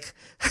 Like,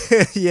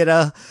 you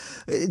know,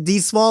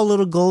 these small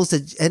little goals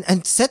that,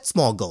 and set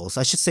small goals.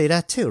 I should say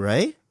that too,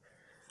 right?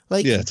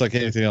 Like, yeah, it's like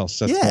anything else.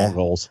 Set small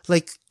goals.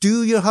 Like,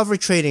 do your hover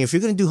training. If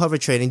you're going to do hover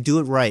training, do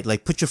it right.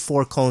 Like, put your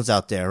 4 cones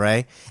out there,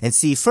 right? And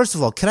see, first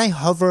of all, can I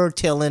hover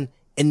tail in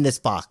this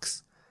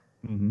box?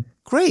 Mm-hmm.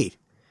 Great.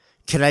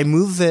 Can I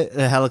move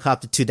the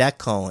helicopter to that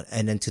cone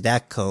and then to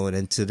that cone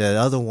and to the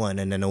other one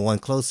and then the one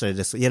closer?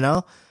 This, you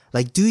know,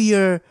 like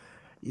do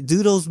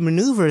those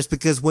maneuvers,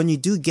 because when you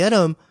do get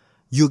them,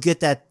 you'll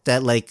get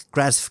that like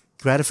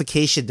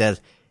gratification that,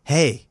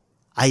 hey,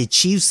 I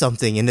achieved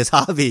something in this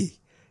hobby,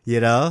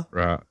 you know?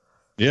 Right.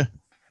 Yeah.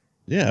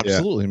 Yeah,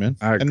 absolutely, man.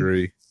 I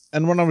agree.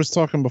 And when I was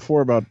talking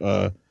before about,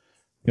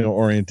 you know,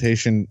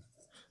 orientation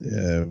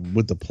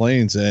with the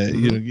planes, you know,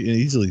 you can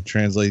easily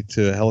translate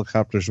to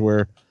helicopters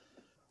where,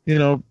 you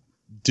know,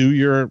 do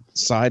your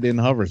side in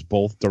hovers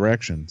both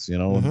directions, you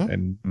know,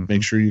 and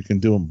make sure you can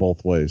do them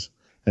both ways.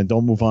 And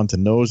don't move on to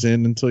nose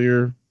in until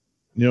you're,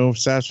 you know,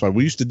 satisfied.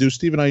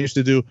 Steve and I used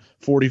to do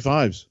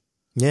 45s.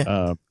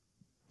 Yeah.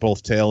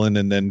 Both tail in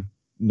and then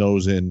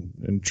nose in,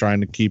 and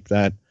trying to keep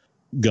that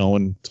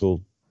going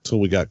till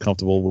we got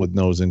comfortable with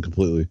nose in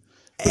completely.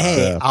 But,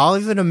 hey, I'll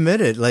even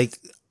admit it. Like,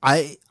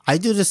 I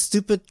do this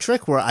stupid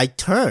trick where I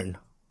turn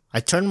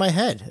my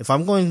head. If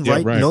I'm going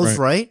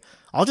right,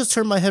 I'll just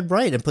turn my head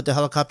right and put the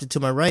helicopter to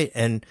my right.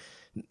 And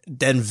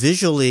then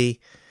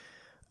visually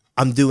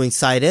I'm doing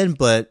side in,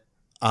 but,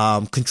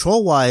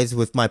 control wise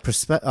with my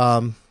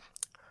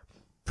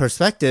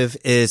perspective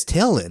is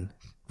tail in,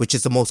 which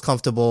is the most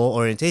comfortable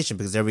orientation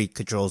because every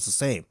control is the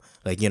same.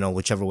 Like, you know,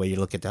 whichever way you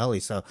look at the heli.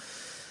 So,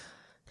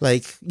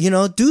 like, you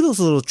know, do those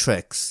little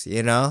tricks,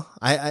 you know?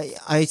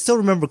 I still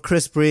remember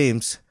Chris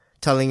Breams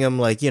telling him,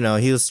 like, you know,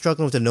 he was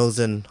struggling with the nose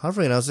and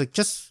hovering. I was like,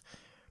 just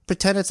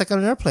pretend it's like on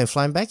an airplane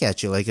flying back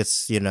at you. Like,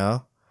 it's, you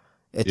know,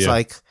 it's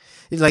like,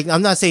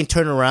 I'm not saying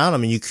turn around. I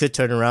mean, you could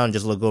turn around and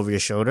just look over your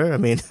shoulder. I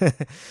mean,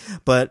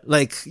 but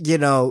like, you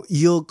know,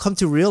 you'll come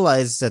to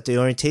realize that the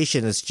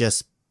orientation is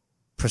just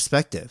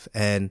perspective,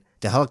 and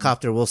the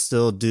helicopter will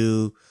still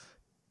do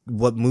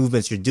what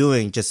movements you're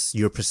doing, just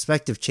your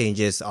perspective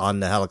changes on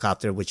the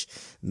helicopter, which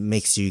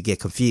makes you get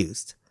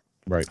confused.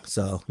 Right.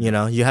 So, you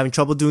know, you're having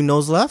trouble doing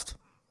nose left?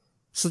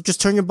 So just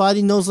turn your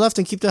body nose left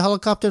and keep the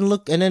helicopter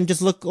and then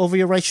just look over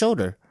your right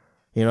shoulder,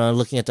 you know,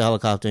 looking at the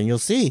helicopter, and you'll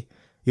see.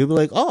 You'll be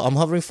like, oh, I'm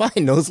hovering fine,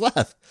 nose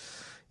left.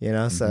 You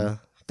know, so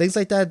things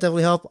like that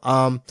definitely help.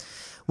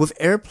 With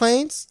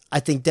airplanes, I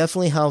think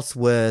definitely helps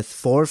with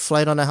forward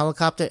flight on a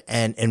helicopter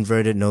and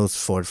inverted nose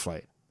forward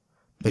flight.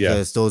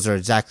 Because those are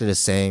exactly the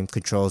same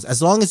controls,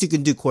 as long as you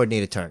can do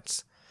coordinated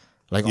turns,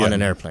 like on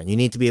an airplane. You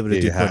need to be able to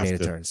do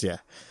coordinated turns. Yeah.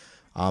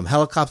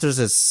 Helicopters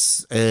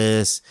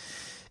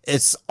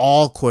it's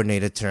all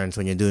coordinated turns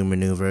when you're doing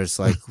maneuvers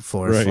like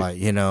forward flight,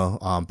 you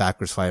know,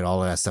 backwards flight,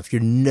 all of that stuff.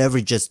 You're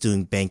never just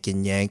doing bank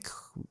and yank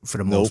for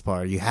the most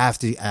part. You have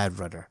to add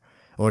rudder,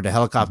 or the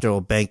helicopter will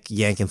bank,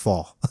 yank, and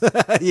fall.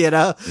 You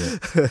know?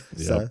 Yeah.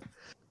 So.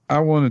 I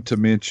wanted to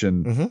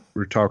mention,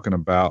 we're talking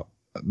about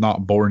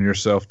not boring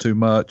yourself too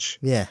much.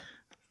 Yeah.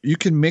 You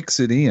can mix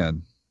it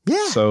in.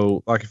 Yeah.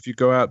 So like if you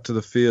go out to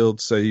the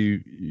field, say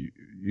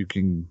you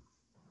can,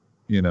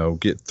 you know,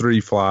 get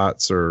 3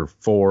 flights or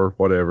 4,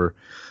 whatever,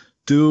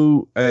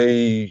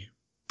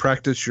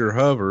 practice your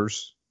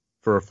hovers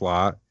for a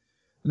flight,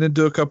 and then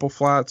do a couple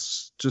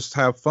flights, just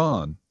have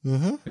fun.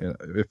 You know,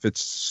 if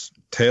it's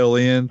tail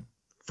in,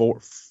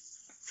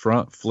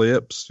 front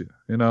flips,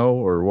 you know,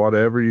 or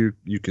whatever you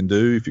can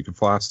do. If you can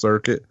fly a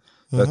circuit,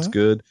 that's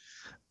good.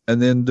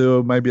 And then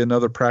do maybe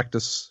another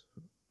practice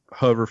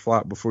hover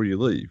flight before you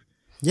leave.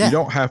 Yeah. You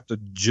don't have to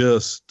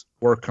just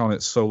work on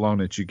it so long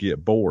that you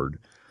get bored,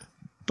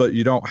 but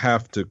you don't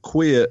have to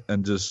quit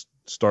and just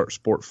start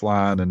sport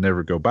flying and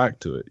never go back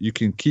to it. You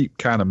can keep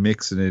kind of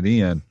mixing it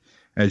in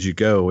as you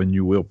go, and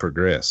you will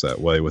progress that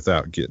way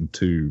without getting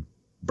too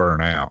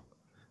burnt out.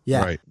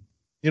 Yeah. Right.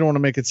 You don't want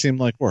to make it seem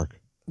like work.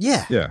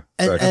 Yeah. Yeah.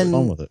 And have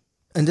fun with it.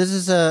 And this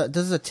is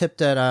a tip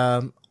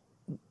that,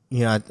 you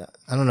know,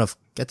 I don't know if,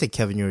 I think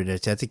Kevin, you were there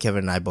too. I think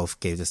Kevin and I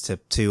both gave this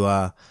tip to,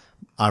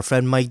 our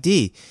friend Mike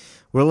D.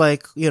 We're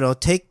like, you know,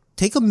 take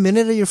a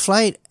minute of your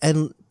flight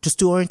and just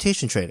do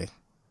orientation training.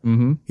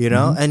 Mm-hmm. You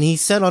know, and he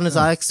said on his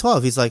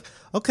IX-12, he's like,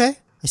 okay.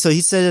 So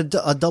he said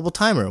a double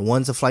timer.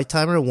 One's a flight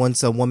timer,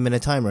 one's a 1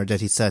 minute timer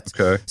that he sets.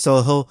 Okay.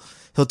 So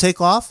he'll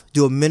take off,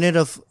 do a minute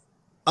of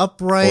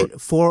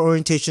upright for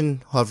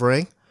orientation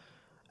hovering,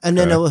 and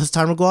then his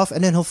timer will go off,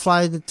 and then he'll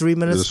fly the 3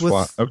 minutes with.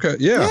 Fly. Okay.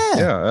 Yeah.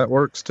 That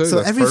works too. So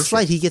That's every perfect.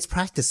 flight he gets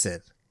practice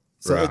in.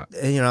 So Right.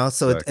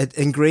 it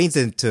ingrains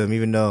into him,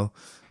 even though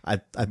I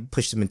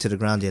pushed him into the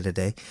ground the other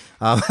day.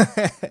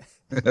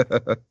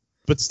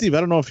 But Steve, I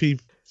don't know if he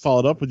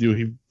followed up with you.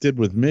 He did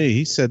with me.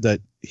 He said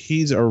that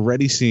he's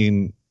already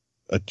seen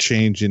a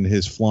change in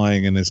his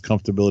flying and his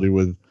comfortability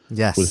with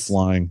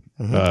flying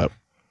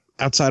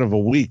outside of a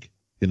week.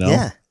 You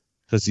know,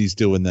 because he's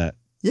doing that.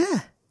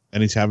 Yeah.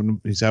 And he's having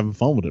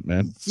fun with it,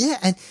 man.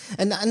 Yeah,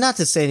 and not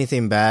to say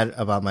anything bad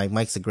about Mike.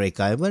 Mike's a great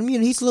guy, but I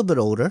mean, he's a little bit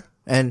older,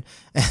 and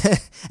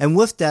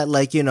with that,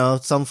 like, you know,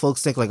 some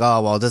folks think like,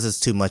 oh well, this is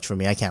too much for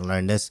me. I can't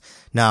learn this.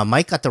 Nah,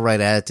 Mike got the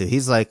right attitude.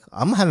 He's like,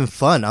 I'm having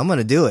fun. I'm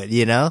gonna do it,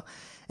 you know,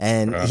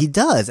 and he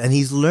does, and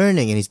he's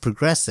learning and he's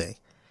progressing,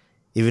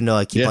 even though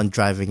I keep on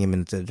driving him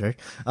into the dirt.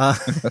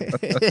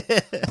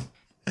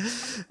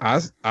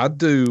 I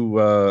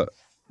do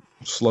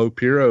slow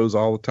Piros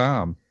all the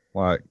time.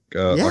 Like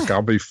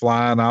I'll be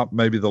flying out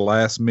maybe the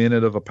last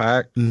minute of a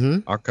pack.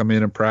 I'll come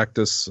in and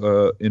practice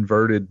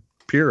inverted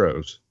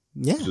Piros.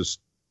 Yeah. Just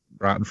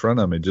right in front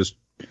of me, just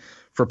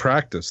for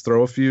practice.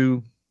 Throw a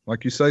few,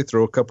 like you say,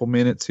 throw a couple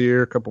minutes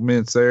here, a couple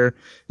minutes there.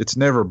 It's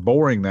never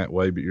boring that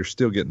way, but you're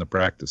still getting the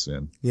practice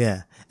in.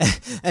 Yeah.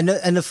 And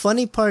the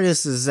funny part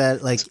is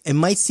that, like, it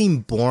might seem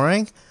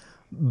boring,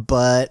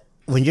 but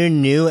when you're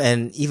new,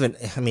 and even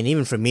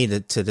for me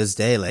to this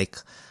day, like,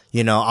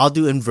 you know, I'll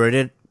do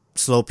inverted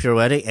slow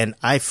pirouetting and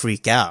I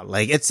freak out.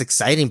 Like, it's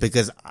exciting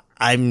because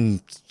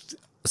I'm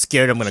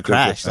scared I'm gonna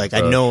crash. Like, I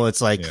know it's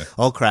like,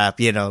 oh crap,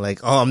 you know, like,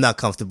 oh, I'm not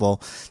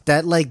comfortable.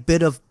 That like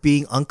bit of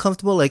being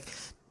uncomfortable, like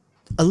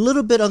a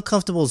little bit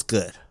uncomfortable is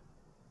good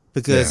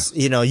because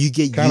you know, you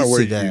get kind of used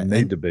where to that. you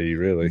need to be,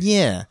 really.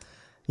 Yeah.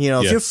 You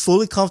know, if you're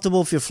fully comfortable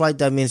with your flight,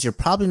 that means you're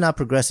probably not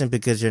progressing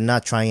because you're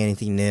not trying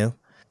anything new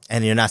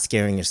and you're not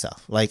scaring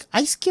yourself. Like,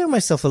 I scare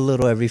myself a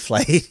little every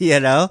flight,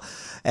 you know,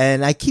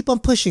 and I keep on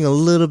pushing a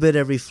little bit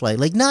every flight.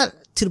 Like, not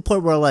to the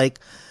point where, like,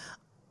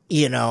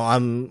 you know,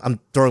 I'm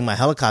throwing my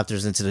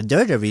helicopters into the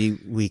dirt every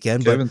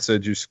weekend. Kevin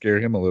said you scare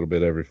him a little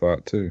bit every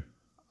flight too.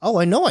 Oh,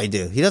 I know I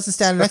do. He doesn't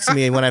stand next to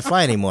me when I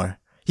fly anymore.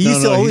 He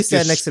used to always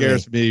stand next to me. He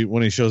scares me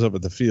when he shows up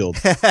at the field.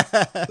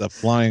 The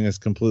flying is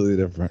completely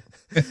different.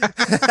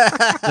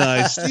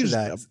 No, Steve's,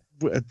 Nice.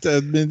 I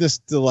mean,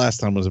 the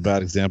last time was a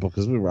bad example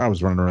because I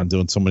was running around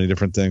doing so many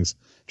different things,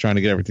 trying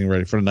to get everything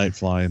ready for the night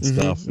fly and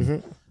stuff.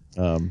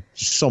 And,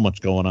 so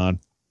much going on.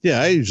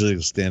 Yeah, I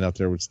usually stand out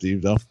there with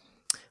Steve though.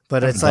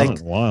 But it's like, in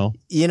a while.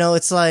 You know,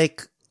 it's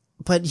like,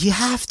 but you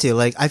have to,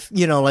 like,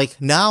 you know, like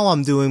now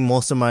I'm doing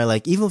most of my,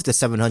 like, even with the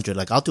 700,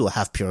 like, I'll do a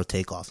half piro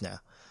takeoff now,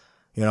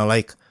 you know,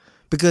 like,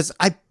 because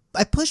I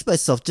pushed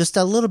myself just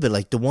a little bit.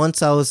 Like, the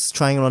once I was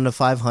trying to run the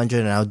 500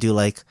 and I would do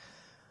like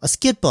a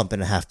skid bump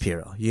and a half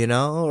piro, you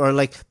know, or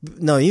like,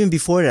 no, even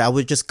before that, I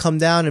would just come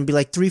down and be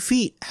like 3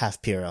 feet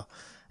half piro.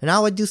 And I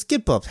would do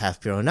skid bump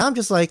half piro. Now I'm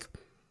just like,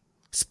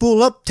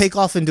 spool up, take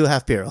off and do a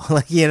half piro,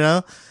 like, you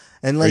know.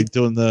 And like, are you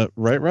doing the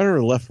right rudder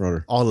or left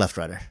rudder? All left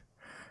rudder.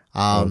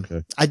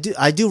 Okay.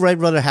 I do right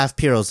rudder half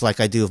piros like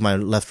I do with my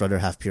left rudder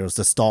half piros.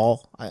 The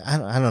stall, I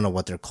don't know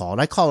what they're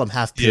called. I call them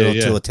half piro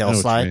to a tail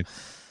slide.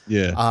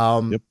 Yeah.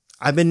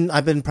 I've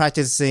been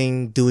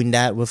practicing doing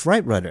that with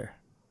right rudder,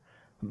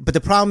 but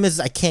the problem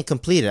is I can't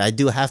complete it. I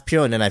do a half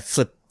piro and then I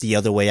flip the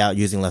other way out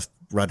using left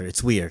rudder.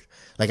 It's weird.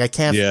 Like, I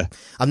can't. Yeah.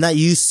 I'm not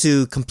used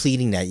to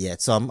completing that yet,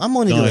 so I'm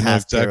only doing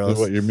half exactly piros.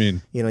 What you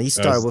mean? You know, you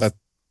start with.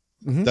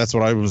 That's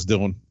what I was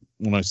doing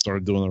when I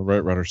started doing the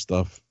right rudder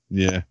stuff.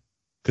 Yeah.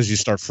 Because you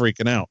start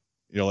freaking out.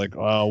 You're like,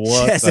 oh,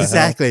 what? Yes,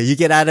 exactly. You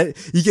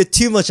get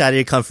too much out of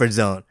your comfort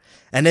zone.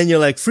 And then you're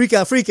like, freak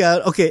out.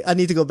 Okay, I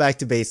need to go back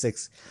to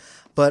basics.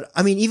 But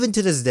I mean, even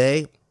to this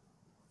day,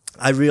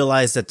 I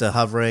realize that the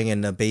hovering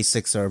and the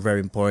basics are very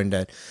important.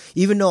 That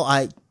even though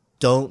I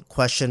don't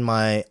question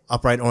my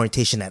upright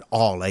orientation at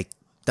all, like,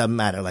 doesn't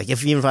matter. Like,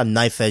 even if I'm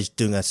knife edge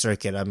doing a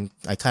circuit,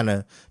 I kind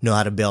of know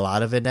how to bail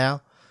out of it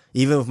now.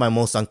 Even with my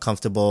most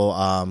uncomfortable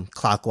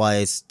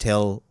clockwise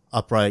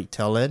upright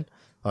tail in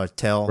or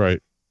tail,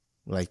 right?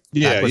 Like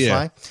backwards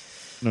fly.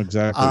 No,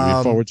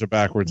 exactly. Forwards or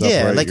backwards.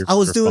 Yeah, upright, like I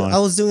was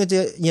doing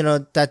it, you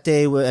know, that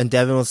day, and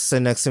Devin was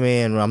sitting next to me,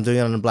 and I'm doing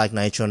it on the Black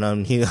Nitro,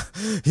 and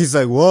he's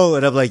like, "Whoa!"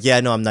 And I'm like,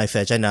 "Yeah, no, I'm knife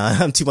edge. I know,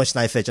 I'm too much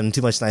knife edge.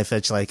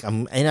 Like,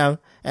 and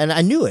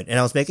I knew it, and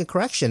I was making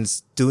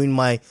corrections, doing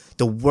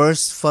the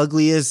worst,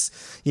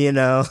 fuggliest, you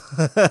know,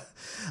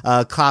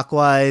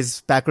 clockwise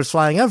backwards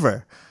flying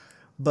ever."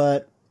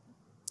 But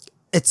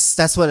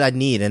that's what I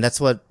need, and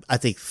that's what I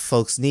think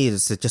folks need,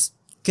 is to just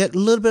get a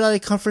little bit out of your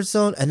comfort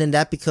zone, and then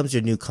that becomes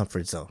your new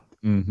comfort zone.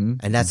 And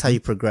that's how you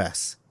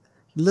progress.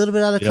 A little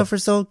bit out of comfort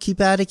zone,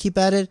 keep at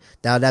it.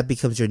 Now that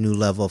becomes your new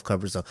level of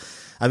comfort zone.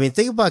 I mean,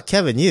 think about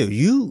Kevin,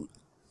 you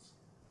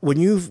when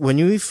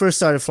you first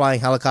started flying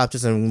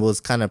helicopters and was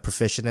kind of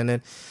proficient in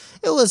it,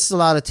 it was a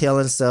lot of tail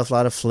and stuff, a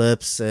lot of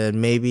flips,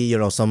 and maybe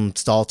some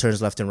stall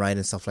turns left and right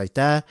and stuff like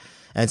that,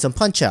 and some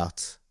punch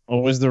outs.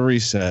 Always the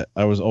reset.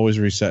 I was always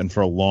resetting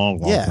for a long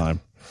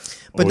time.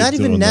 But Always not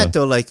even doing that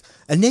though. Like,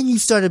 and then you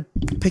started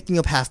picking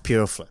up half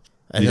pure flip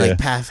and Yeah. like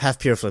half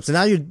pure flips, and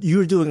now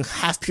you're doing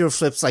half pure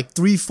flips like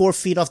 3-4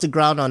 feet off the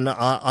ground on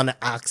an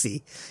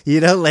oxy.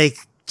 Like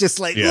just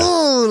like Yeah.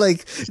 oh,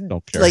 like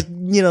Don't care. like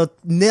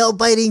nail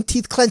biting,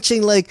 teeth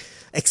clenching, like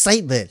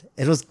excitement.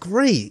 It was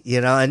great,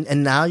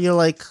 and now you're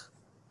like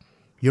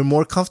you're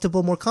more comfortable,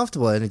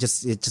 and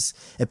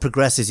it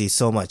progresses you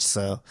so much.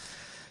 So,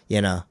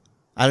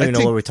 I don't even know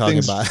think what we're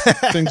talking things, about.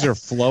 Things are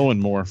flowing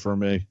more for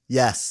me.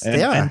 Yes, And,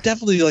 they are. and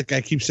definitely, like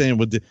I keep saying,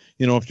 with the,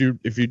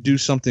 if you do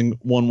something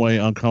one way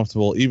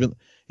uncomfortable, even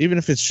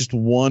if it's just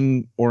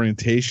one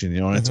orientation,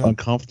 and it's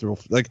uncomfortable.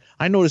 Like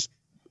I notice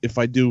if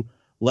I do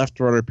left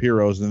rudder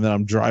Piros and then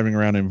I'm driving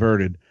around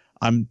inverted,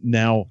 I'm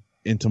now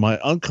into my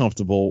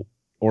uncomfortable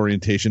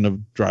orientation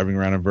of driving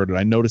around inverted.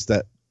 I noticed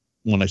that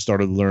when I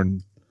started to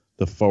learn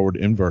the forward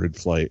inverted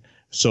flight.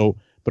 So,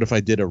 but if I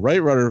did a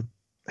right rudder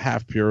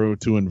half Piro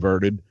to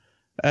inverted,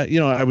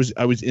 I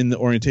was in the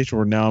orientation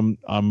where now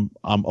I'm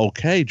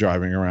okay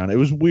driving around. It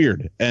was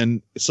weird,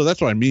 and so that's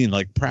what I mean.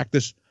 Like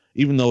practice,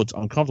 even though it's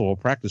uncomfortable,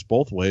 practice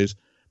both ways,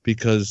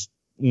 because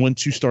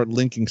once you start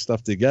linking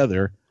stuff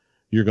together,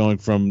 you're going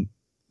from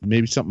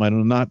maybe something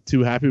I'm not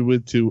too happy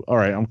with to all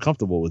right, I'm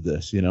comfortable with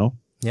this.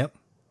 Yep.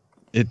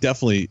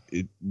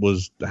 It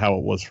was how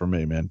it was for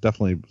me, man.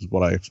 Definitely was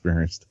what I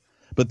experienced,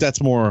 but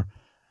that's more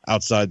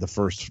outside the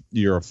first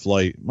year of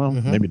flight. Well,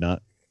 maybe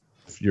not.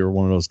 If you're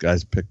one of those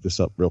guys, pick this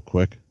up real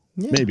quick.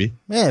 Yeah. Maybe.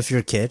 Yeah, if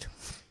you're a kid.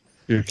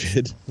 You're a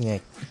kid. Yeah.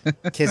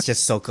 Kids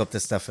just soak up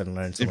this stuff and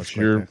learn so much If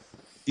you're quicker.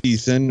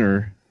 Ethan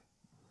or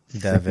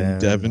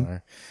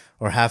Devin.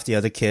 Or half the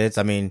other kids.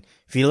 I mean,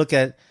 if you look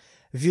at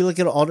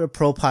all the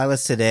pro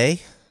pilots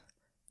today,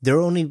 they're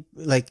only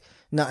like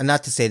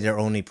not to say they're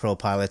only pro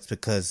pilots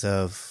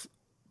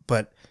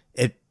but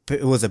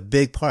it was a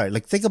big part.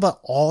 Like think about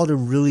all the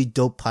really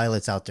dope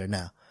pilots out there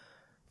now.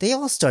 They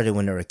all started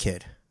when they were a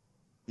kid.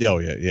 Oh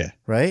yeah.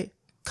 Right?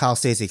 Kyle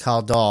Stacy,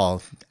 Kyle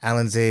Dahl,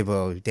 Alan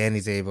Zabo, Danny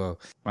Zabo,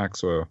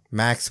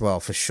 Maxwell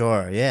for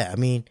sure. Yeah, I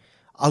mean,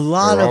 a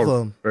lot of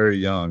them very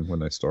young when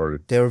they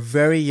started. They were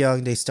very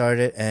young. They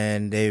started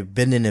and they've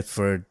been in it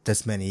for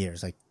this many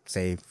years, like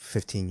say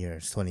 15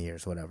 years, 20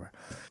 years, whatever.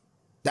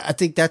 I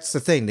think that's the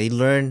thing. They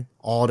learn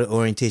all the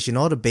orientation,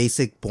 all the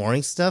basic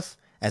boring stuff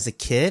as a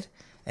kid,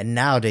 and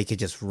now they could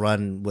just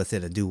run with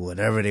it and do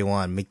whatever they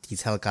want, make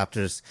these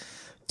helicopters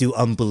do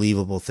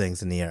unbelievable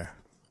things in the air.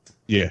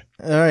 Yeah.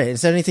 All right.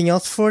 Is there anything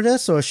else for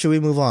this, or should we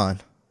move on?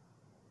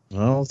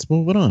 Well, let's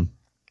move it on.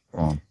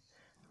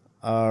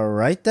 All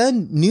right,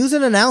 then. News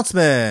and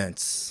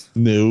announcements.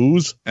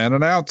 News and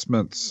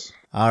announcements.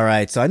 All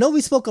right. So I know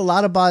we spoke a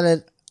lot about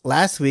it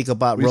last week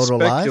about Rotor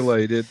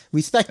Live.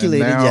 We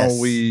speculated, and now yes.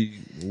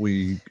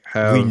 We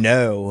have. We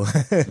know.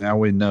 Now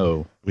we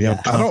know. We have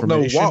I don't know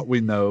confirmation. what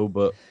we know,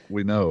 but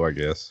we know, I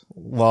guess.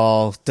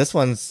 Well, this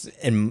one's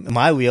in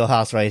my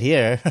wheelhouse right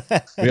here.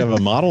 We have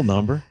a model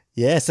number.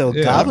 Yeah, so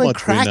Yeah, Goblin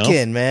much we know.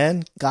 Kraken,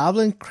 man.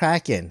 Goblin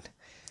Kraken.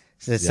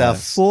 This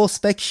Yes. full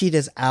spec sheet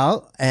is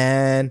out,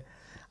 and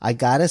I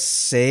gotta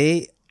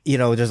say,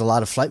 there's a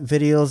lot of flight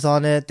videos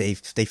on it. They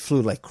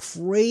flew like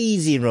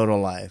crazy in Rotor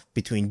Live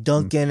between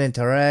Duncan and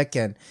Tarek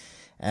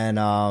and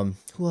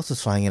who else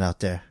was flying it out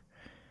there?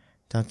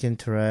 Duncan,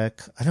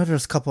 Tarek. I know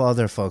there's a couple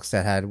other folks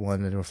that had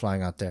one that were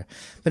flying out there.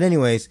 But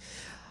anyways,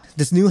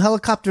 this new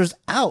helicopter's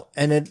out,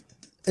 and it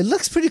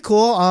looks pretty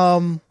cool.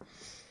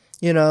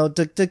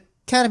 The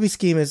canopy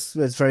scheme is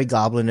very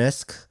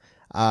Goblin-esque.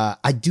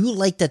 I do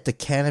like that the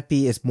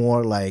canopy is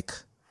more like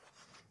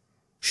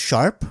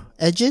sharper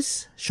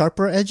edges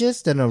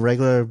than a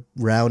regular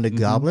rounded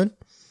Goblin.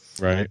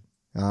 Right.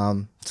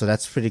 So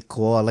that's pretty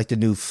cool. I like the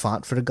new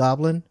font for the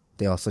Goblin.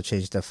 They also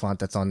changed the font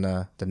that's on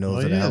the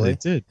nose of the yeah, heli they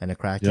did. and the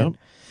Kraken. Yep.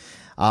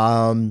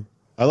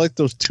 I like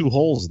those two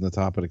holes in the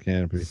top of the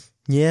canopy.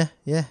 Yeah,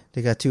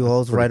 they got two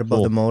holes pretty right above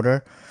cool. the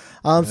motor.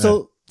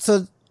 So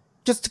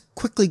just to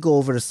quickly go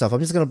over the stuff,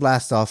 I'm just gonna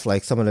blast off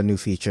like some of the new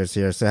features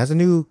here. So it has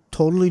a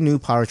totally new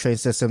powertrain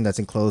system that's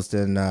enclosed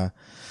in.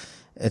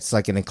 It's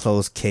like an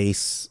enclosed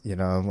case,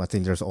 I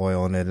think there's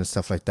oil in it and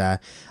stuff like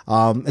that.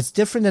 It's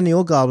different than the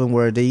old Goblin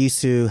where they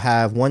used to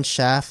have one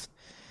shaft.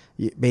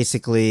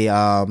 Basically,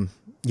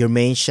 your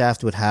main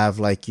shaft would have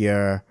like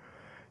your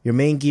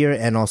main gear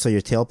and also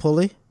your tail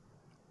pulley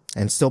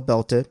and still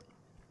belted.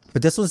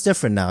 But this one's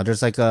different now.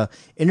 There's like a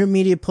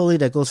intermediate pulley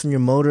that goes from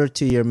your motor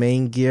to your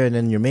main gear, and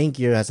then your main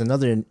gear has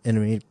another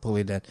intermediate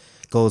pulley that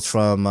goes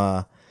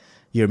from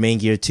your main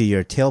gear to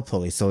your tail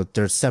pulley. So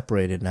they're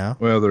separated now.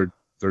 Well,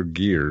 they're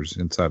gears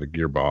inside a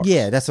gearbox.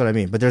 Yeah, that's what I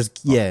mean. But there's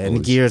and the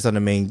pulleys. gears on the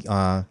main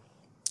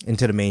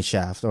into the main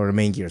shaft or the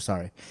main gear.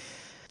 Sorry.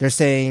 They're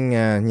saying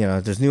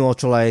there's new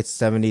ultralights,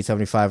 70,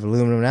 75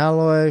 aluminum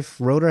alloy,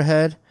 rotor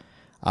head,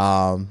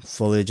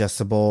 fully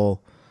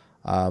adjustable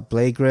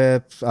blade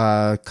grip,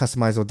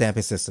 customizable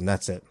damping system.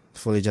 That's it.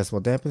 fully adjustable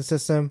damping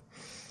system.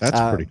 That's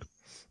pretty cool.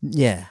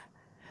 Yeah.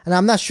 And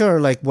I'm not sure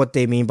like what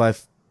they mean by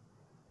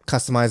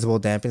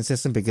customizable damping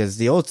system, because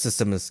the old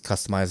system is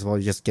customizable.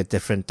 You just get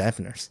different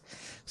dampeners.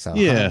 So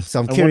Yeah. so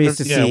I'm curious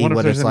to see what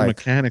what there's it's any like.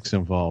 mechanics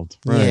involved.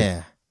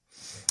 Right.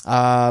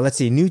 Yeah. Let's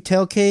see. New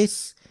tail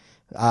case.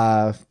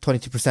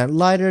 22%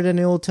 lighter than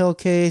the old tail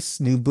case.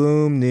 New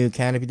boom. New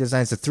canopy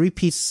design. It's a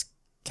 3-piece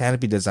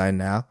canopy design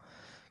now.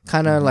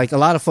 Kind of like a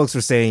lot of folks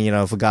were saying,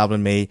 if a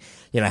Goblin made,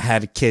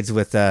 had kids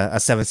with a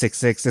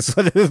 766, this is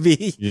what it would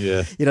be.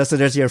 Yeah. So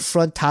there's your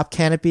front top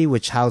canopy,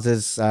 which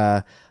houses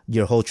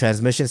your whole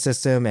transmission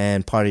system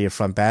and part of your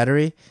front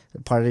battery,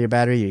 your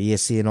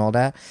ESC and all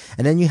that.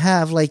 And then you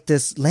have like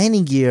this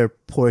landing gear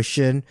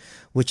portion,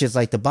 which is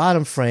like the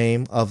bottom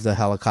frame of the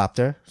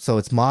helicopter. So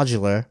it's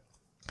modular.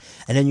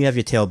 And then you have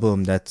your tail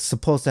boom that's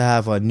supposed to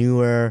have a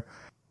newer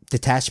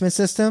detachment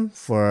system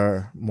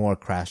for more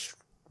crash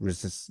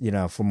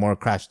for more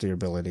crash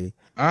durability.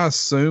 I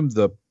assume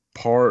the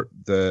part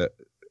that,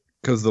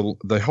 because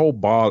the whole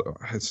bottom,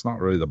 it's not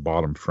really the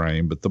bottom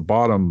frame, but the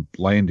bottom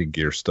landing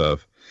gear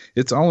stuff,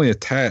 it's only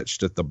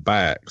attached at the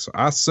back. So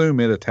I assume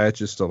it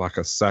attaches to like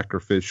a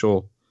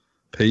sacrificial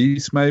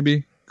piece,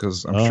 maybe,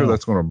 because I'm sure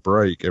that's going to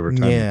break every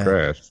time you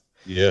crash.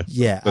 Yeah.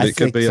 Yeah. But it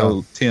could be a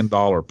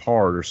 $10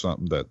 part or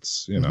something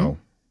that's,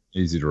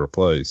 easy to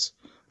replace.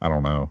 I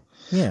don't know.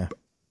 Yeah.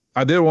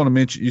 I did want to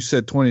mention, you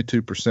said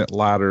 22%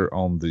 lighter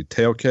on the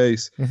tail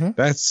case. Mm-hmm.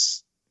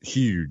 That's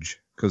huge,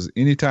 because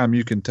anytime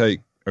you can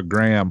take a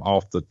gram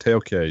off the tail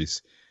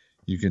case,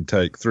 you can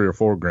take 3 or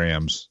 4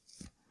 grams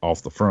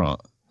off the front.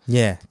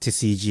 Yeah, to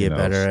CG it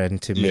better and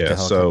to make the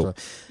helicopter.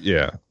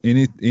 So,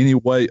 any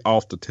weight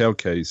off the tail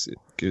case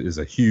is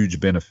a huge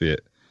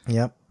benefit.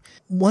 Yep.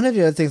 One of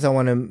the other things I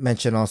want to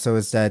mention also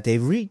is that they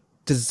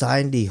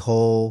redesigned the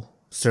whole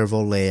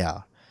servo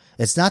layout.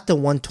 It's not the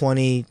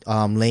 120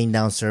 laying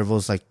down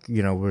servos like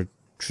we're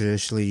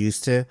traditionally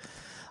used to.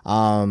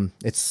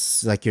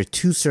 It's like your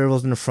 2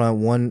 servos in the front,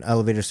 1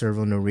 elevator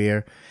servo in the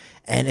rear,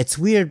 and it's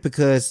weird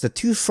because the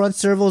 2 front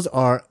servos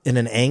are in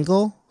an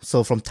angle,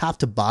 so from top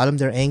to bottom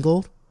they're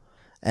angled,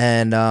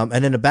 and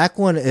then the back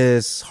one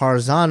is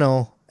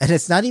horizontal, and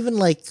it's not even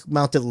like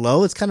mounted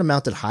low. It's kind of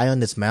mounted high on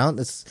this mount.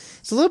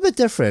 It's a little bit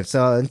different.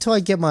 So until I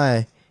get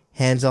my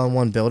hands on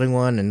one, building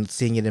one, and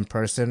seeing it in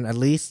person at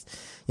least.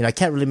 I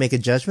can't really make a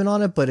judgment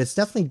on it, but it's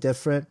definitely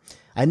different.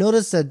 I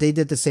noticed that they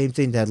did the same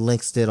thing that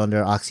Lynx did on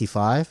their Oxy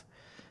 5,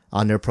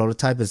 on their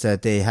prototype, is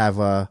that they have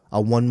a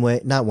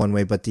one-way, not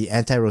one-way, but the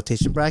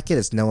anti-rotation bracket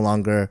is no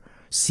longer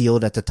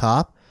sealed at the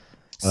top.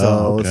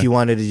 So if you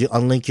wanted to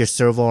unlink your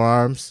servo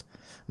arms,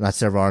 not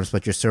servo arms,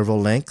 but your servo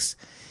links,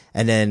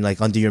 and then like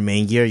under your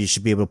main gear, you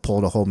should be able to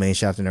pull the whole main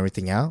shaft and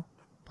everything out.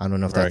 I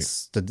don't know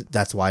if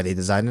that's why they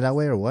designed it that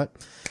way or what,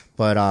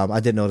 but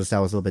I did notice that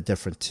was a little bit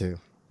different too.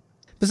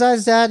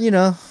 Besides that,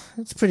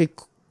 it's pretty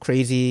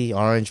crazy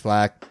orange,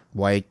 black,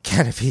 white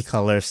canopy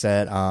color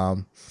set.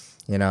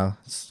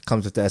 It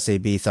comes with the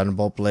SAB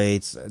Thunderbolt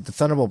blades. The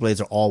Thunderbolt blades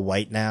are all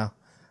white now.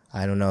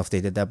 I don't know if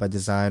they did that by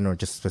design or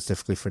just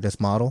specifically for this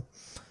model.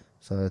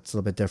 So it's a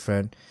little bit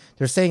different.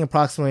 They're saying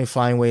approximately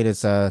flying weight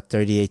is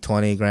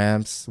 3820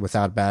 grams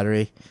without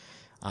battery.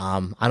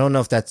 I don't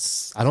know if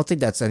I don't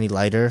think that's any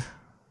lighter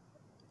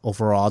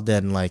overall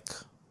than like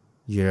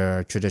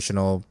your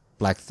traditional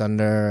Black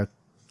Thunder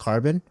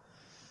carbon.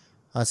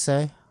 I'd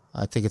say.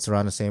 I think it's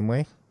around the same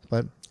way,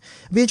 but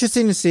it'd be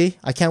interesting to see.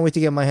 I can't wait to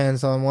get my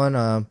hands on one.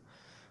 As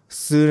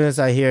soon as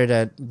I hear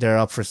that they're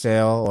up for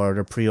sale or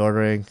they're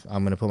pre-ordering,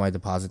 I'm going to put my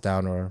deposit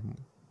down or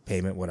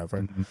payment,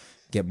 whatever,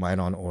 get mine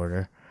on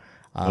order.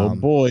 Oh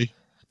boy.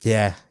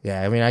 Yeah.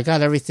 I mean, I got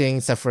everything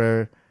except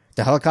for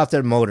the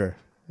helicopter motor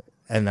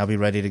and I'll be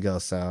ready to go.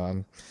 So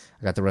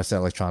I got the rest of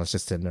the electronics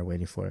just sitting there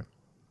waiting for it.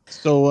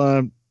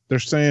 So they're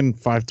saying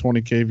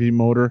 520 kV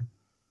motor.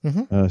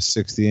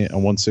 160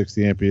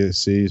 amp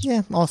ESCs.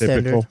 Yeah, all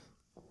typical.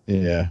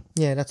 Standard.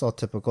 Yeah, that's all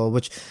typical.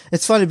 Which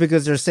it's funny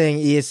because they're saying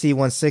ESC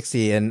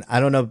 160, and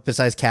I don't know.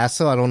 Besides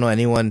Castle, I don't know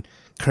anyone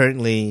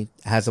currently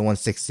has a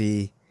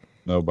 160.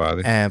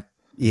 Nobody amp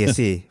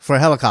ESC for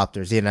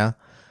helicopters. They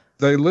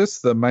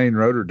list the main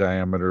rotor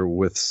diameter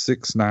with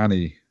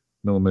 690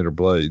 millimeter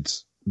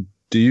blades.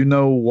 Do you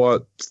know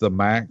what the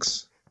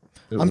max?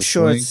 I'm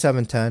sure it's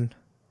 710.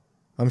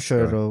 I'm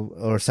sure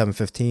or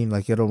 715.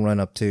 Like it'll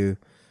run up to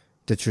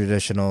the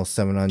traditional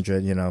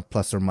 700,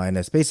 plus or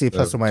minus, basically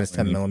plus or minus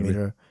 10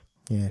 millimeter.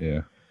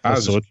 Yeah. I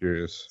was just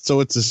curious. So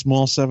it's a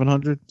small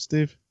 700,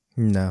 Steve?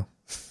 No.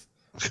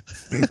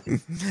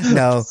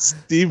 No.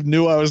 Steve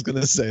knew I was going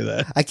to say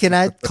that. I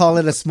cannot call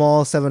it a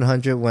small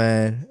 700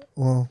 when,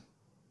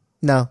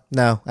 no,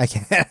 I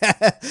can't.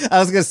 I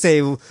was going to say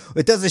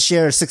it doesn't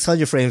share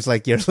 600 frames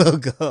like your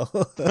logo.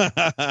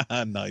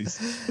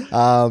 Nice.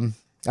 All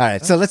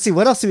right. So let's see.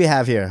 What else do we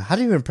have here? How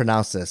do you even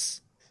pronounce this?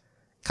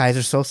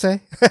 Kaiser Sose?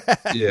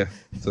 Yeah,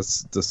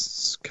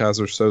 this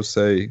Kaiser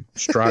Sose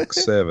Strike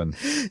 7.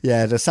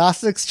 Yeah, the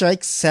Sosnick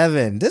Strike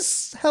 7.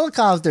 This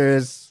helicopter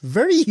is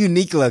very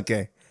unique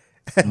looking.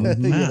 Wow,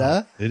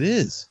 know? it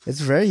is. It's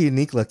very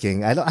unique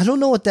looking. I don't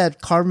know what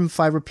that carbon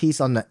fiber piece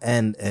on the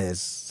end is.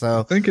 So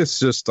I think it's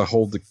just to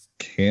hold the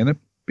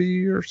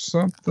canopy or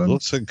something.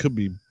 Looks like it could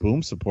be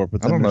boom support,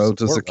 but I don't then know. there's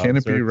Does the support rods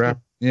canopy there, wrap?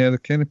 too. Yeah, the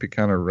canopy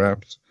kind of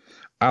wraps.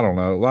 I don't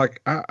know.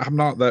 Like I'm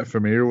not that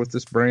familiar with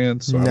this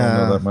brand, so I don't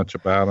know No. that much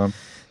about them.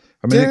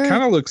 I mean, They're- it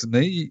kind of looks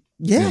neat.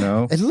 yeah, You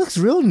know, it looks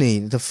real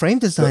neat. The frame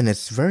design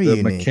is very the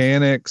unique.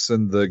 mechanics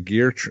and the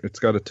gear. It's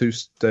got a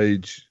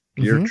 2-stage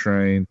gear Mhm.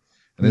 train,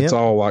 and it's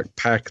Yep. all like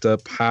packed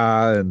up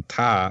high and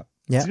tight,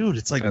 Yeah. Dude,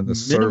 it's like and the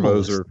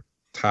servos minimalist. are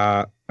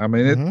tight. I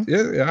mean,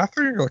 I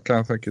kind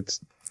of think it's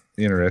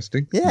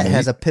interesting. Yeah, it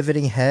has a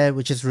pivoting head,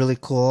 which is really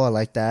cool. I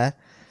like that.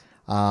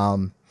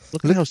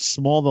 Look at how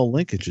small the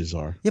linkages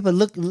are. Yeah, but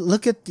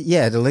look at the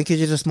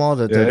linkages are small.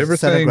 The center of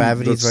everything.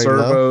 gravity The is very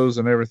low. servos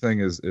and everything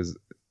is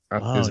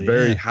Oh,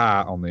 very yeah.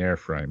 high on the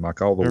airframe.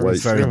 Like all the Very,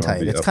 weight's very gonna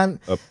tight. be It's up, kind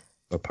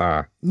up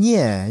high.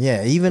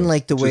 Yeah. Even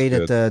like the Which way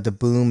is that the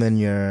boom and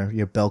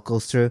your belt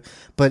goes through.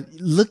 But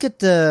look at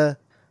the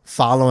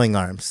following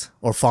arms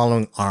or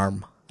following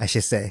arm, I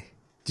should say.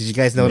 Did you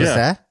guys notice Yeah.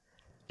 that?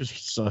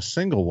 Just a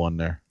single one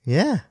there.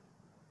 Yeah,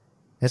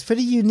 it's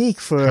pretty unique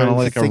for Kind if of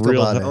you like a think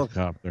real about it.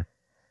 helicopter.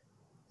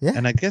 Yeah.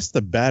 And I guess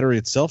the battery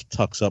itself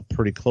tucks up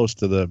pretty close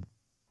to the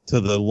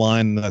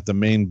line that the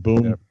main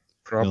boom, Yeah,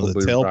 Probably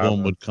the tail right boom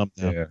up- would come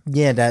down. Yeah.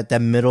 Yeah,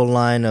 that middle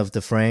line of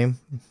the frame.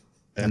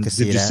 And can did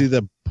see you that. see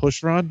the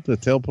push rod, the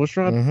tail push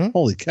rod? Mhm.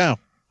 Holy cow,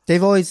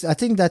 They've always, I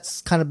think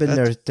that's kind of been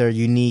their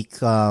unique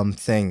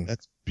thing.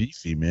 that's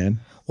beefy, man.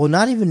 Well,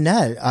 not even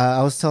that.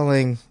 I was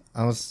telling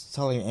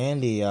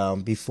Andy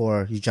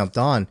before you jumped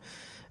on.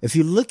 If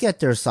you look at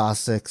their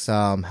Sussex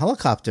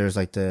helicopters,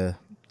 like the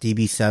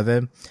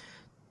DB7,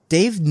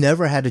 they've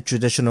never had a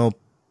traditional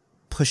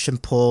push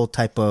and pull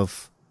type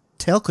of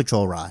tail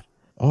control rod.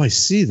 Oh, I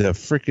see. The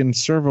freaking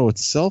servo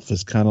itself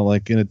is kind of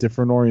like in a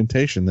different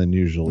orientation than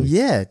usually.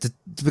 Yeah,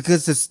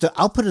 because it's the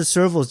output of the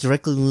servo is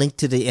directly linked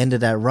to the end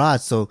of that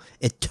rod, so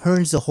it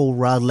turns the whole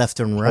rod left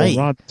and right.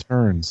 The rod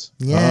turns.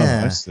 Yeah.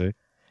 Oh, I see.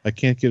 I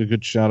can't get a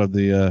good shot of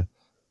the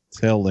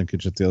tail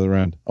linkage at the other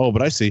end. Oh,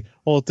 but I see.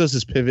 All it does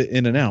is pivot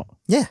in and out.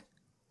 Yeah.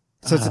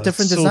 So it's a Ah,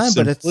 different it's so design,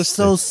 but it's simplistic.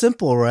 so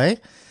simple, right?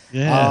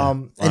 Yeah.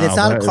 And it's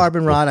not that a is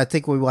carbon cool. rod. I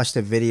think we watched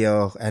the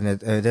video, and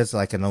it is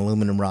like an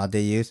aluminum rod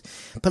they use.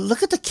 But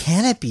look at the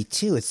canopy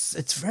too.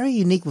 It's very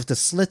unique with the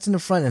slits in the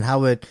front and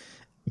how it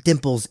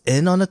dimples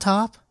in on the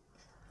top.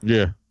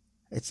 Yeah.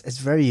 It's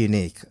very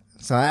unique.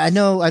 So I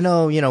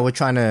know. You know, we're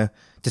trying to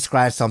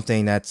describe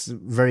something that's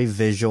very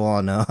visual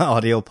on an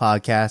audio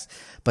podcast,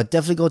 but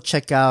definitely go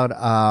check out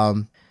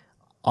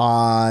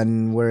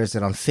on where is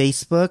it on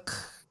Facebook.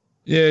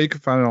 Yeah, you can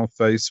find it on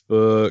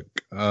Facebook.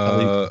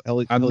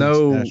 I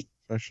know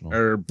Professional.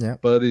 our Yeah.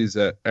 buddies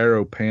at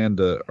Aero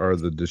Panda are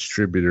the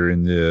distributor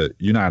in the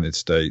United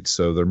States,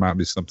 so there might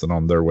be something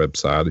on their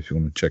website if you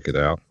want to check it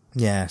out.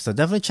 Yeah, so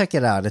definitely check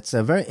it out. It's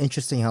a very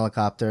interesting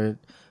helicopter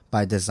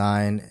by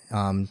design.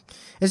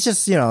 It's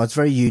just, it's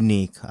very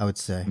unique, I would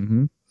say.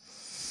 Mm-hmm.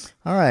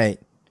 All right.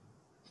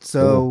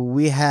 So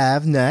we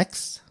have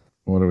next.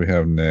 What do we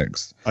have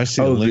next? I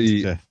see Oh, a link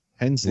the- to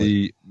Hensley.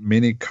 The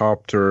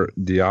Minicopter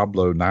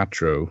Diablo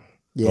Nitro.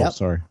 Yeah. Oh,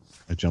 sorry.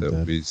 I jumped That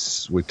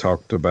ahead. we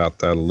talked about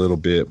that a little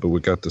bit, but we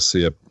got to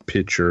see a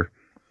picture.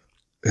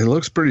 It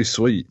looks pretty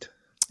sweet.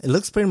 It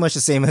looks pretty much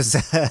the same as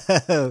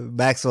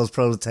Maxwell's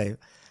prototype.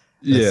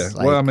 Yeah. It's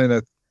Well, I like- mean,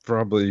 it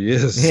probably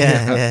is.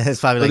 Yeah, it's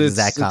probably But like the it's,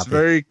 exact it's copy.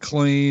 very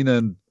clean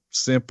and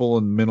simple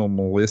and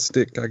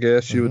minimalistic, I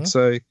guess you would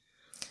Mm-hmm. say.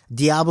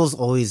 Diablos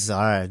always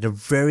are. They're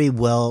very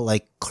well,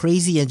 like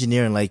crazy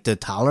engineering. Like the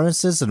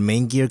tolerances of the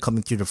main gear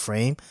coming through the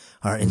frame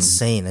are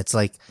insane. It's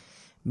like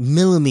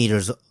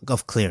millimeters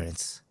of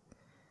clearance.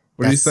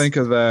 What do you That's- think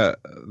of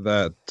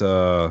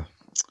that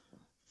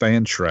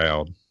fan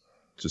shroud?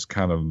 Just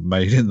kind of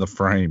made in the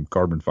frame,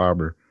 carbon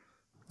fiber.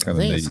 Kind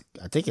of neat.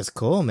 I think it's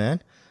cool,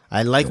 man.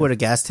 I like where the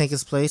gas tank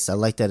is placed. I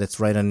like that it's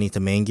right underneath the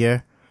main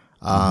gear.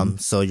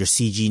 So your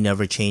CG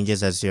never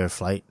changes as your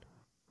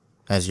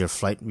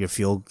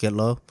fuel get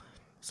low.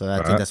 So I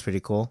think Right. that's pretty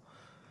cool.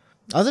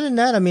 Other than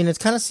that, I mean, it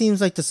kind of seems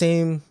like the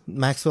same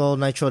Maxwell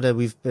Nitro that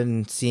we've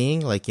been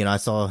seeing. Like, I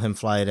saw him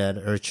fly it at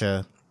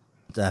IRCHA,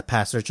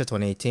 past IRCHA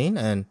 2018,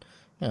 and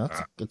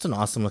it's an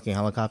awesome looking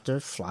helicopter.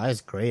 Flies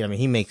great. I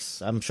mean,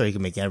 I'm sure he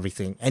can make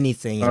anything and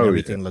Oh,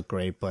 everything look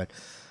great, but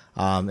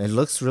it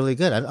looks really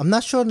good. I'm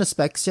not sure on the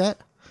specs yet.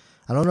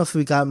 I don't know if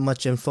we got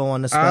much info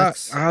on the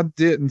specs. I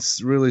didn't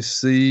really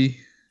see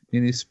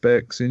any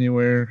specs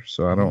anywhere,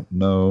 so I don't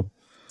know.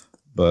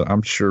 But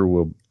I'm sure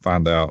we'll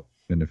find out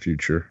in the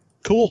future.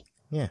 Cool.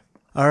 Yeah.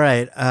 All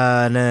right.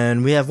 And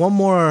then we have one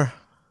more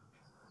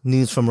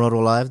news from Roto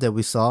Live that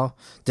we saw.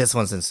 This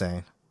one's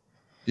insane.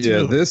 Yeah,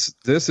 Dude.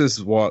 this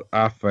is what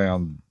I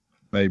found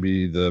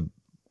maybe the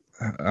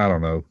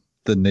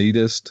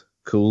neatest,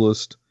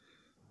 coolest.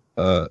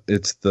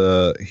 It's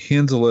the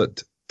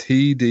Henseleit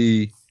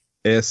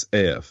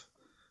TD-SF,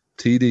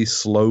 TD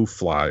Slow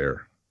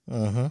Flyer.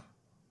 Mm-hmm.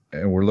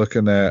 And we're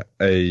looking at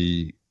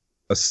a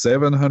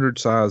 700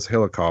 size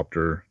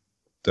helicopter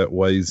that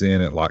weighs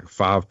in at like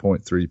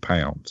 5.3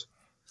 pounds.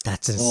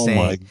 That's Oh insane.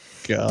 my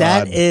god.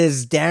 That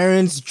is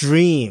Darren's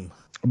dream.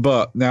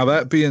 But now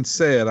that being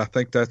said, I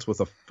think that's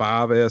with a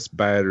 5S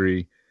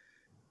battery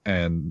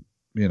and,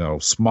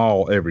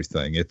 small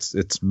everything.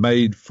 It's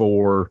made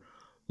for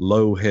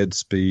low head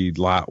speed,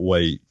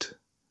 lightweight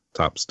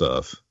type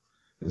stuff.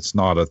 It's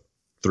not a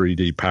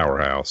 3D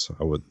powerhouse,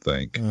 I would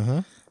think. Mm-hmm.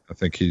 I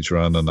think he's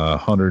running a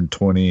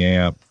 120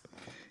 amp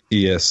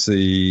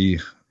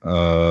ESC,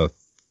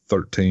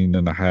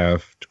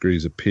 13.5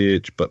 degrees of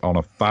pitch, but on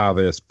a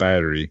 5S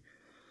battery.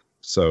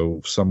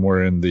 So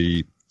somewhere in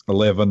the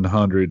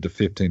 1100 to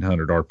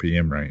 1500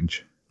 RPM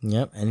range.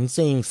 Yep. And he's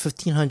saying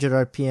 1500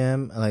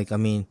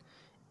 RPM.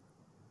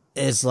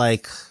 Is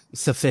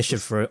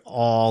sufficient for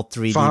all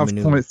 3D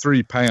maneuvers.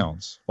 5.3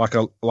 pounds, like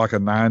a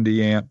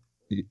 90 amp.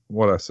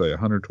 What I say,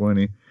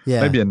 120?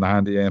 Yeah. Maybe a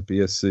 90 amp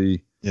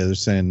ESC. Yeah, they're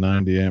saying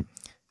 90 amp.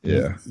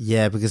 Yeah.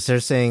 Yeah, because they're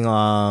saying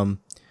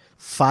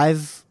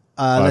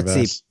let's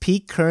see,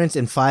 peak currents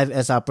in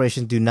 5S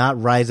operation do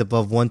not rise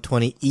above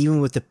 120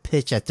 even with the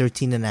pitch at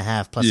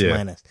 13.5 plus or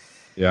minus.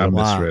 Yeah, I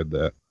Wow. misread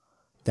that.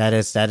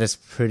 That is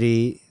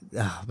pretty,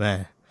 oh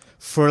man.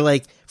 For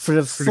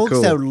the folks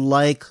cool. that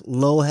like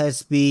low head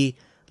speed,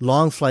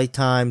 long flight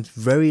times,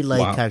 very light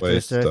Lightweight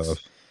characteristics. stuff.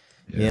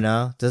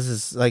 Yeah. This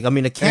is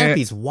the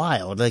canopy's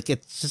wild. It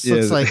just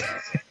looks like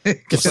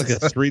It's like a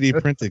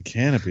 3D printed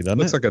canopy, doesn't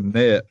looks it? like a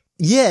net.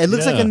 yeah, it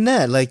looks like Yeah.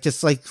 a net,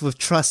 just with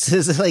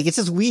trusses. It's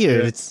just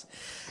weird. Yeah. It's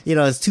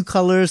it's two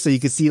colors, so you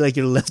can see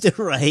your left and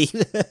right.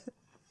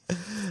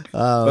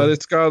 But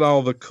it's got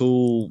all the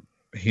cool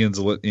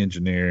Henseleit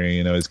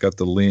engineering. It's got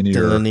the The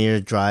linear linear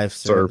drive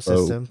servo.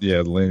 system. Yeah,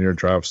 the linear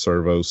drive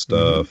servo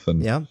stuff.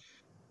 And, Yeah.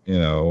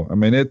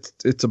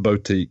 it's a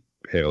boutique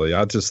heli.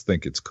 I just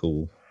think it's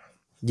cool.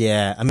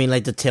 Yeah,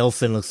 the tail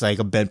fin looks like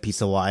a bent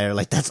piece of wire.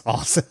 That's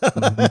awesome.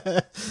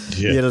 Yeah.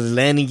 The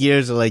landing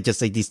gears are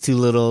just these two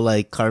little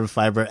carbon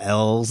fiber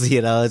L's.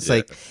 It's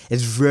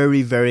it's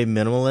very, very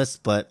minimalist.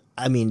 But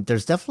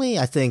there's definitely,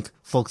 I think,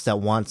 folks that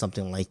want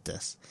something like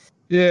this.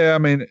 Yeah,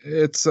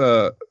 it's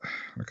like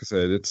I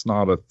said, it's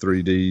not a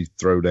 3D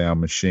throwdown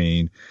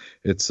machine.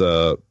 It's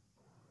I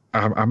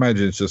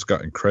imagine it's just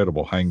got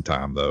incredible hang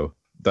time though.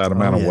 That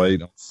amount of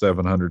weight on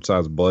 700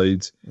 size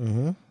blades.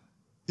 Mm-hmm.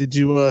 Did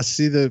you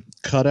see the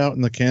cutout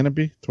in the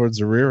canopy towards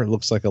the rear? It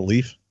looks like a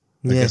leaf.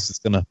 I Yeah. guess it's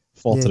gonna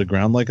fall to the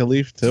ground like a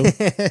leaf too.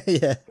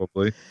 Yeah.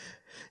 Probably.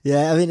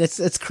 Yeah,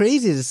 it's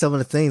crazy to some of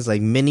the things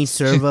like mini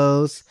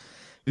servos.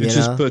 You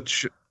just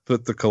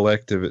put the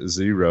collective at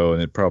 0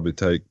 and it'd probably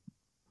take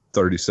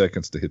 30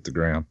 seconds to hit the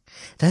ground.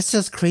 That's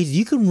just crazy.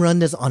 You can run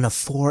this on a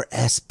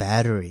 4S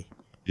battery.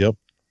 Yep.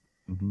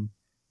 Mm-hmm.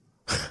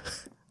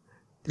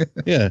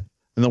 Yeah.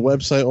 And the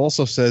website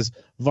also says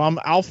Vom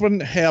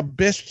Alphen Herr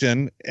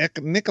Bestien Ek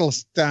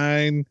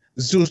Nickelstein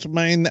Zust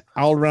mein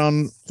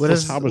Allround What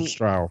is-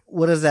 Haberstrau.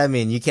 What does that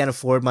mean? You can't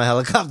afford my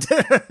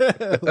helicopter?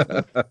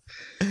 I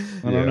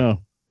don't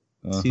know.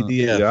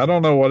 TDF. Yeah, I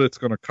don't know what it's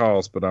going to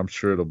cost, but I'm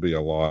sure it'll be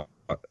a lot.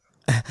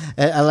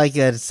 I like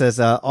that. It says,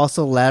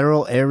 also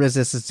lateral air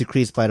resistance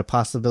decreased by the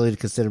possibility to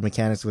consider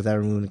mechanics without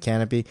removing the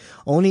canopy.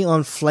 Only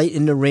on flight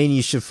in the rain,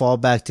 you should fall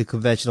back to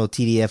conventional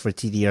TDF or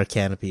TDR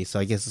canopy. So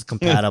I guess it's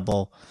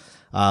compatible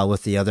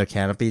with the other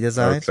canopy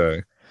designs.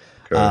 Okay.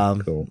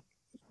 Cool.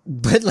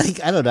 But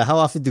I don't know. How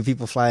often do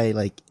people fly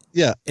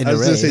Yeah. In I was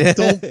the going to say, rain.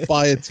 don't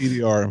buy a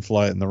TDR and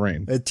fly it in the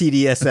rain. a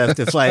TDSF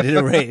to fly in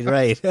the rain,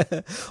 right?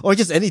 Or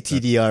just any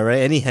TDR, right?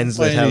 Any Fly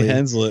Henseleit. any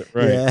Henseleit,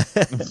 right. Yeah.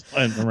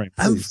 Fly in the rain,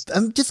 please.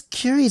 I'm just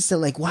curious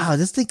that wow,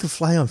 this thing could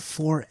fly on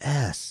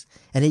 4S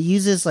and it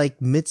uses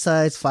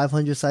mid-size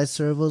 500 size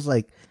servos.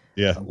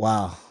 Yeah.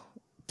 Wow,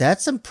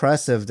 that's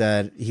impressive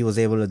that he was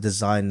able to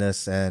design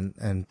this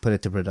and put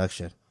it to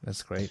production.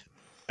 That's great.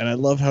 And I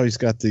love how he's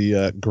got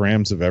the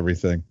grams of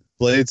everything.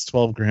 Blades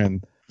 12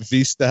 grand.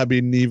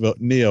 V-Stabby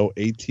Neo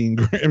 18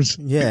 grams.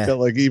 Yeah.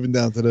 Got even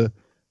down to the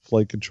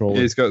flight controller.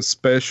 Yeah, he's got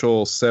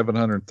special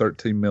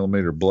 713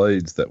 millimeter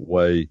blades that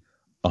weigh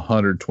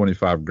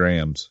 125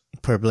 grams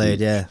Per blade,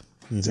 yeah.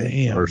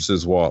 Damn.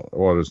 versus what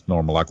is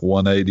normal, like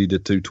 180 to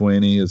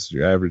 220 is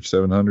your average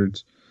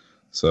 700s.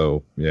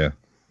 So yeah,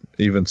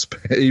 even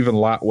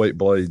lightweight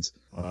blades.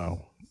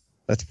 Wow.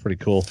 That's pretty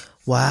cool.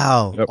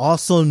 Wow. Yep.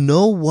 Also,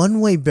 no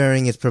one-way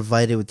bearing is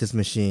provided with this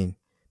machine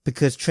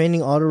because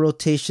training auto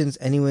rotations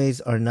anyways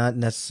are not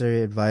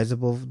necessarily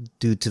advisable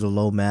due to the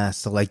low mass.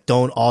 So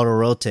don't auto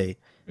rotate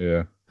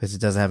Yeah. because it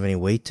doesn't have any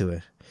weight to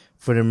it.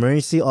 For the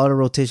emergency auto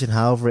rotation,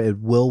 however, it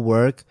will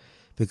work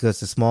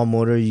because the small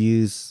motor you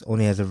use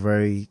only has a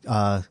very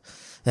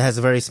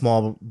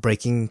small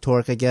braking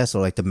torque, I guess,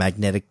 or the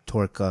magnetic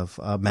torque of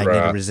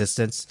magnetic Right.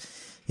 resistance.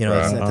 It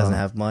Right. doesn't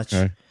have much.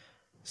 Okay.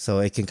 So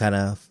it can kind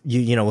of,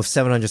 with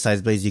 700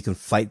 size blades, you can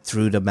fight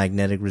through the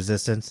magnetic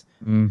resistance,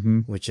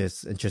 which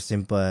is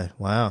interesting. But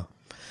wow,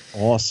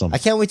 Awesome. I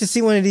can't wait to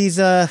see one of these.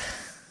 Yeah.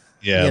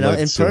 I'd like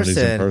to in see one of these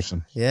in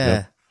person. Yeah,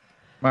 Yep.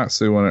 Might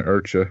see one at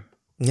IRCHA.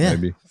 yeah,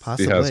 Maybe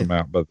possibly. if he has them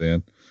out by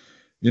then.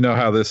 You know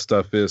how this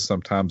stuff is.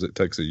 Sometimes it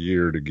takes a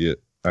year to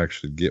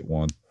actually get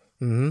one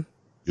Mm-hmm.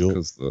 You'll-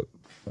 because the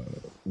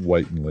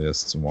waiting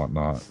lists and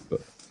whatnot.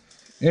 But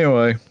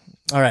anyway,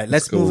 All right,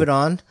 let's move it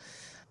on.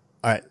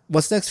 All right,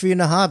 what's next for you in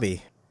the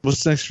hobby?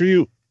 What's next for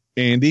you,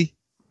 Andy?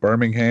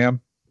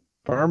 Birmingham.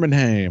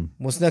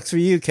 What's next for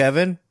you,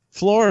 Kevin?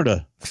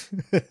 Florida.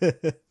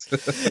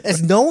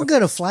 Is no one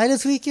going to fly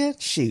this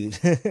weekend? Shoot.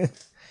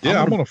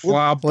 Yeah, I'm going to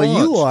fly.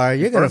 Well, you are.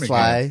 You're going to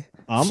fly.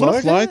 I'm going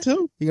to fly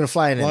too. You're going to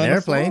fly in an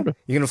airplane.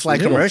 You're going to fly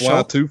You're commercial.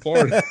 Fly to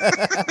Florida.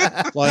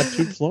 Fly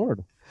to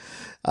Florida.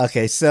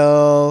 Okay,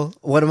 so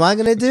what am I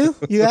going to do?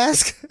 You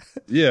ask?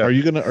 Yeah. Are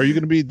you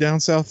gonna be down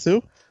south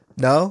too?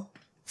 No.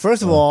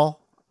 First of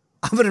all,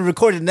 I'm going to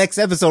record the next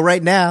episode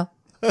right now.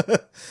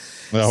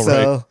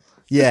 Right.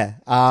 Yeah.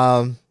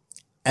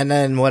 And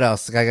then what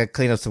else? I got to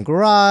clean up some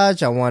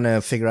garage. I want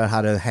to figure out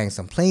how to hang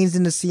some planes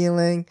in the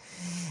ceiling.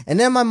 And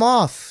then I'm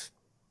off.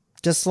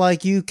 Just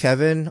like you,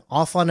 Kevin,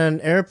 off on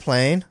an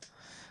airplane.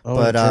 Oh,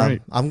 But that's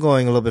right. I'm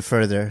going a little bit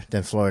further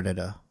than Florida,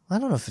 though. I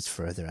don't know if it's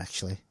further,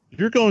 actually.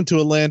 You're going to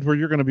a land where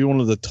you're going to be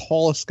one of the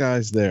tallest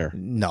guys there.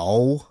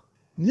 No.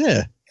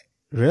 Yeah.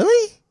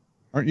 Really?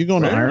 Aren't you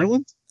going to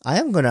Ireland? I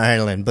am going to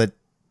Ireland, but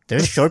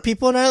there's short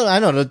people in Ireland? I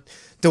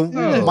don't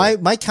know.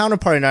 My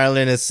counterpart in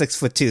Ireland is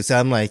 6'2", so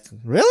I'm like,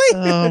 really?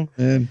 Oh,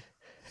 man.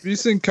 Have you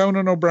seen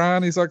Conan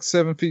O'Brien? He's like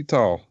 7 feet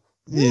tall.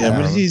 Yeah,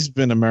 but he's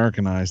been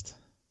Americanized.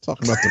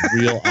 Talking about the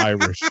real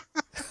Irish.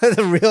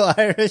 The real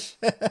Irish?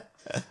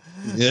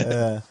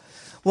 Yeah.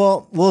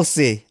 Well, we'll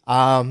see.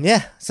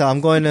 Yeah. So I'm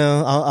going to.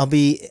 I'll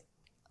be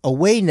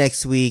away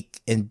next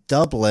week in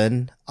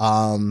Dublin.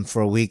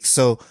 For a week.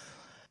 So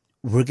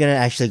we're gonna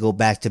actually go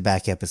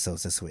back-to-back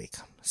episodes this week.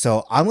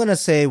 So I'm gonna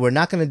say we're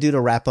not gonna do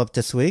the wrap up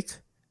this week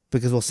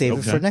because we'll save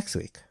it for next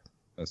week.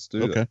 Let's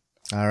do it.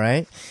 All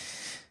right.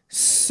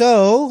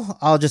 So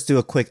I'll just do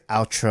a quick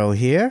outro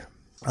here.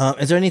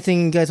 Is there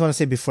anything you guys want to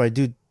say before I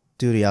do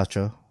the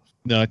outro?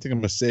 No, I think I'm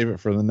going to save it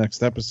for the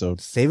next episode.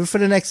 Save it for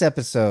the next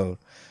episode.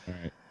 All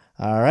right.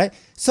 All right.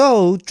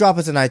 So drop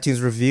us an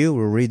iTunes review.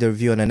 We'll read the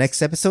review on the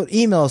next episode.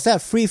 Email us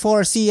at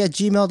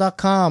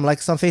free4rc@gmail.com. Like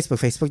us on Facebook,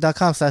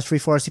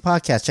 facebook.com/free4rc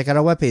podcast. Check out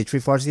our webpage,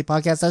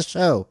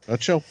 free4rcpodcast.show.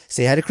 That show.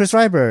 Say hi to Chris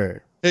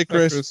Reiber. Hey,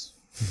 Chris.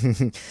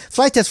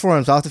 Flight Test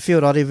Forums, off the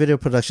field, audio video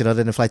production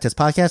other than Flight Test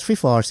Podcast,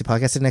 Free4RC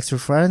Podcast, and next to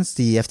friends,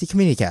 the FT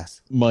Community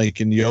Cast. Mike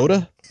and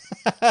Yoda.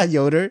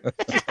 Yoder.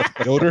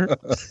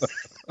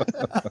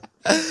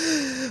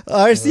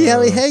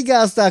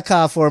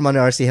 RCHeliHangouts.com forum on the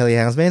RC Heli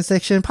Hangouts main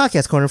section.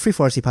 Podcast Corner,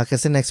 Free4RC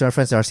Podcast, and next to our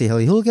friends, the RC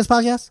Heli Hooligans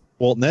Podcast.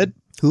 Walt Ned.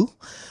 Who?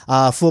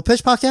 Full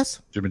Pitch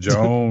Podcast. Jimmy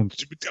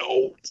Jones.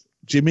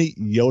 Jimmy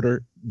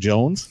Yoder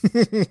Jones.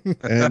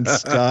 And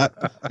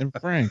Scott and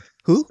Frank.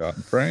 Who? Scott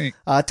and Frank.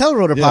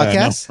 Telerotor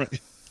Podcast.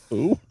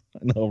 Who? I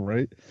know,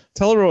 right?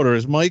 Telerotor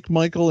is Mike,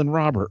 Michael, and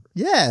Robert.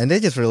 Yeah, and they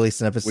just released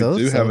an episode.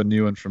 We do have a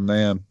new one from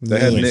them. They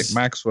had Nice. Nick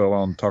Maxwell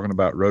on talking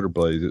about rotor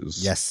blades. It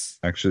was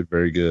actually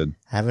very good.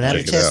 Haven't had a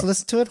Check it chance out. to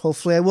listen to it.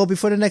 Hopefully I will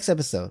before the next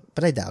episode,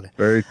 but I doubt it.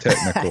 Very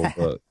technical,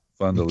 but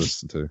fun to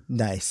listen to.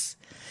 Nice.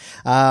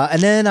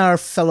 And then our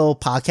fellow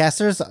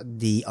podcasters,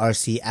 the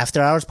RC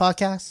After Hours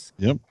Podcast.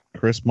 Yep.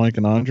 Chris, Mike,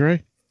 and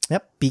Andre.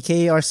 Yep.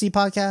 BKRC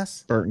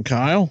Podcast. Bert and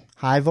Kyle.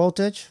 High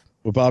Voltage.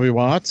 With Bobby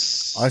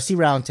Watts. RC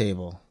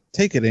Roundtable.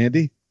 Take it,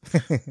 Andy.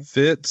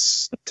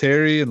 Fitz,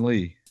 Terry, and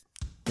Lee.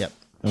 Yep.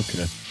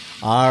 Okay.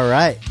 All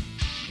right.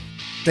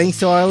 Thanks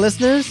to our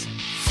listeners.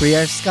 Free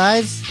our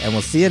skies, and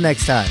we'll see you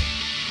next time.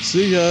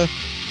 See ya.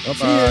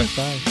 Bye-bye.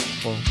 Bye.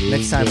 Well,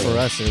 next time for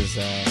us is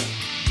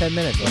 10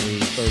 minutes. 30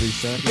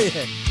 seconds.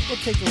 Yeah. We'll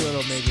take a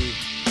little, maybe.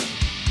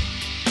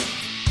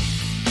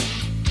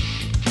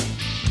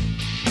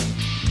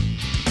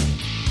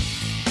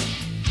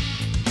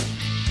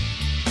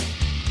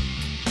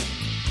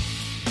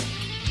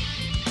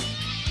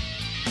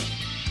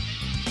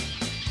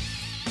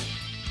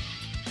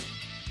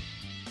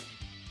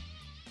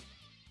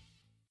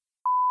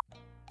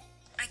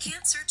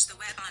 Can't search the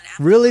web on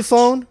Apple. Really,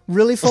 phone?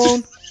 Really,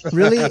 phone?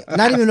 Really?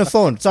 Not even a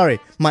phone. Sorry.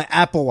 My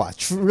Apple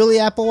Watch. Really,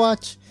 Apple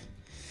Watch?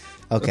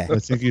 Okay. I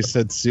think you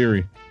said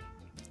Siri.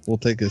 We'll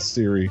take a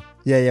Siri.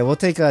 Yeah. We'll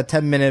take a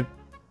 10-minute,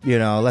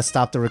 let's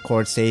stop the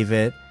record, save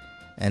it,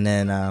 and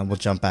then we'll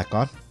jump back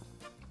on.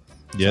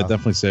 Yeah,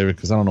 definitely save it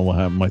because I don't know what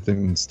happened. My thing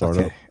didn't start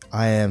up.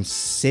 I am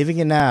saving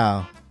it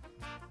now,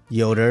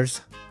 Yoders.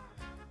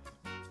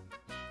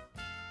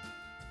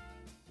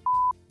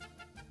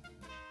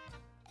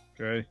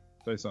 Okay.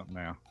 Say something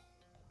now.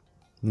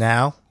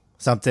 Now?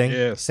 Something?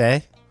 Yes.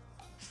 Say?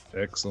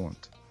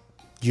 Excellent.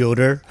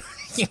 Yoder.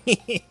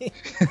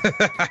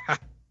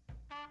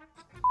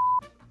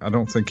 I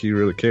don't think he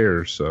really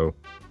cares, so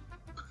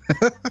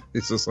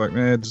he's just like,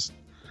 man, just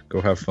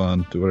go have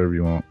fun, do whatever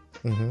you want.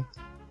 Mm-hmm.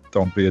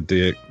 Don't be a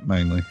dick,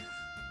 mainly.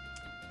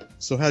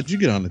 So how'd you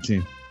get on the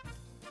team?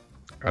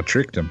 I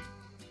tricked him.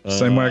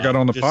 Same way I got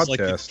on the just like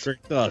you podcast.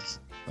 tricked us.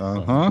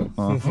 Uh-huh.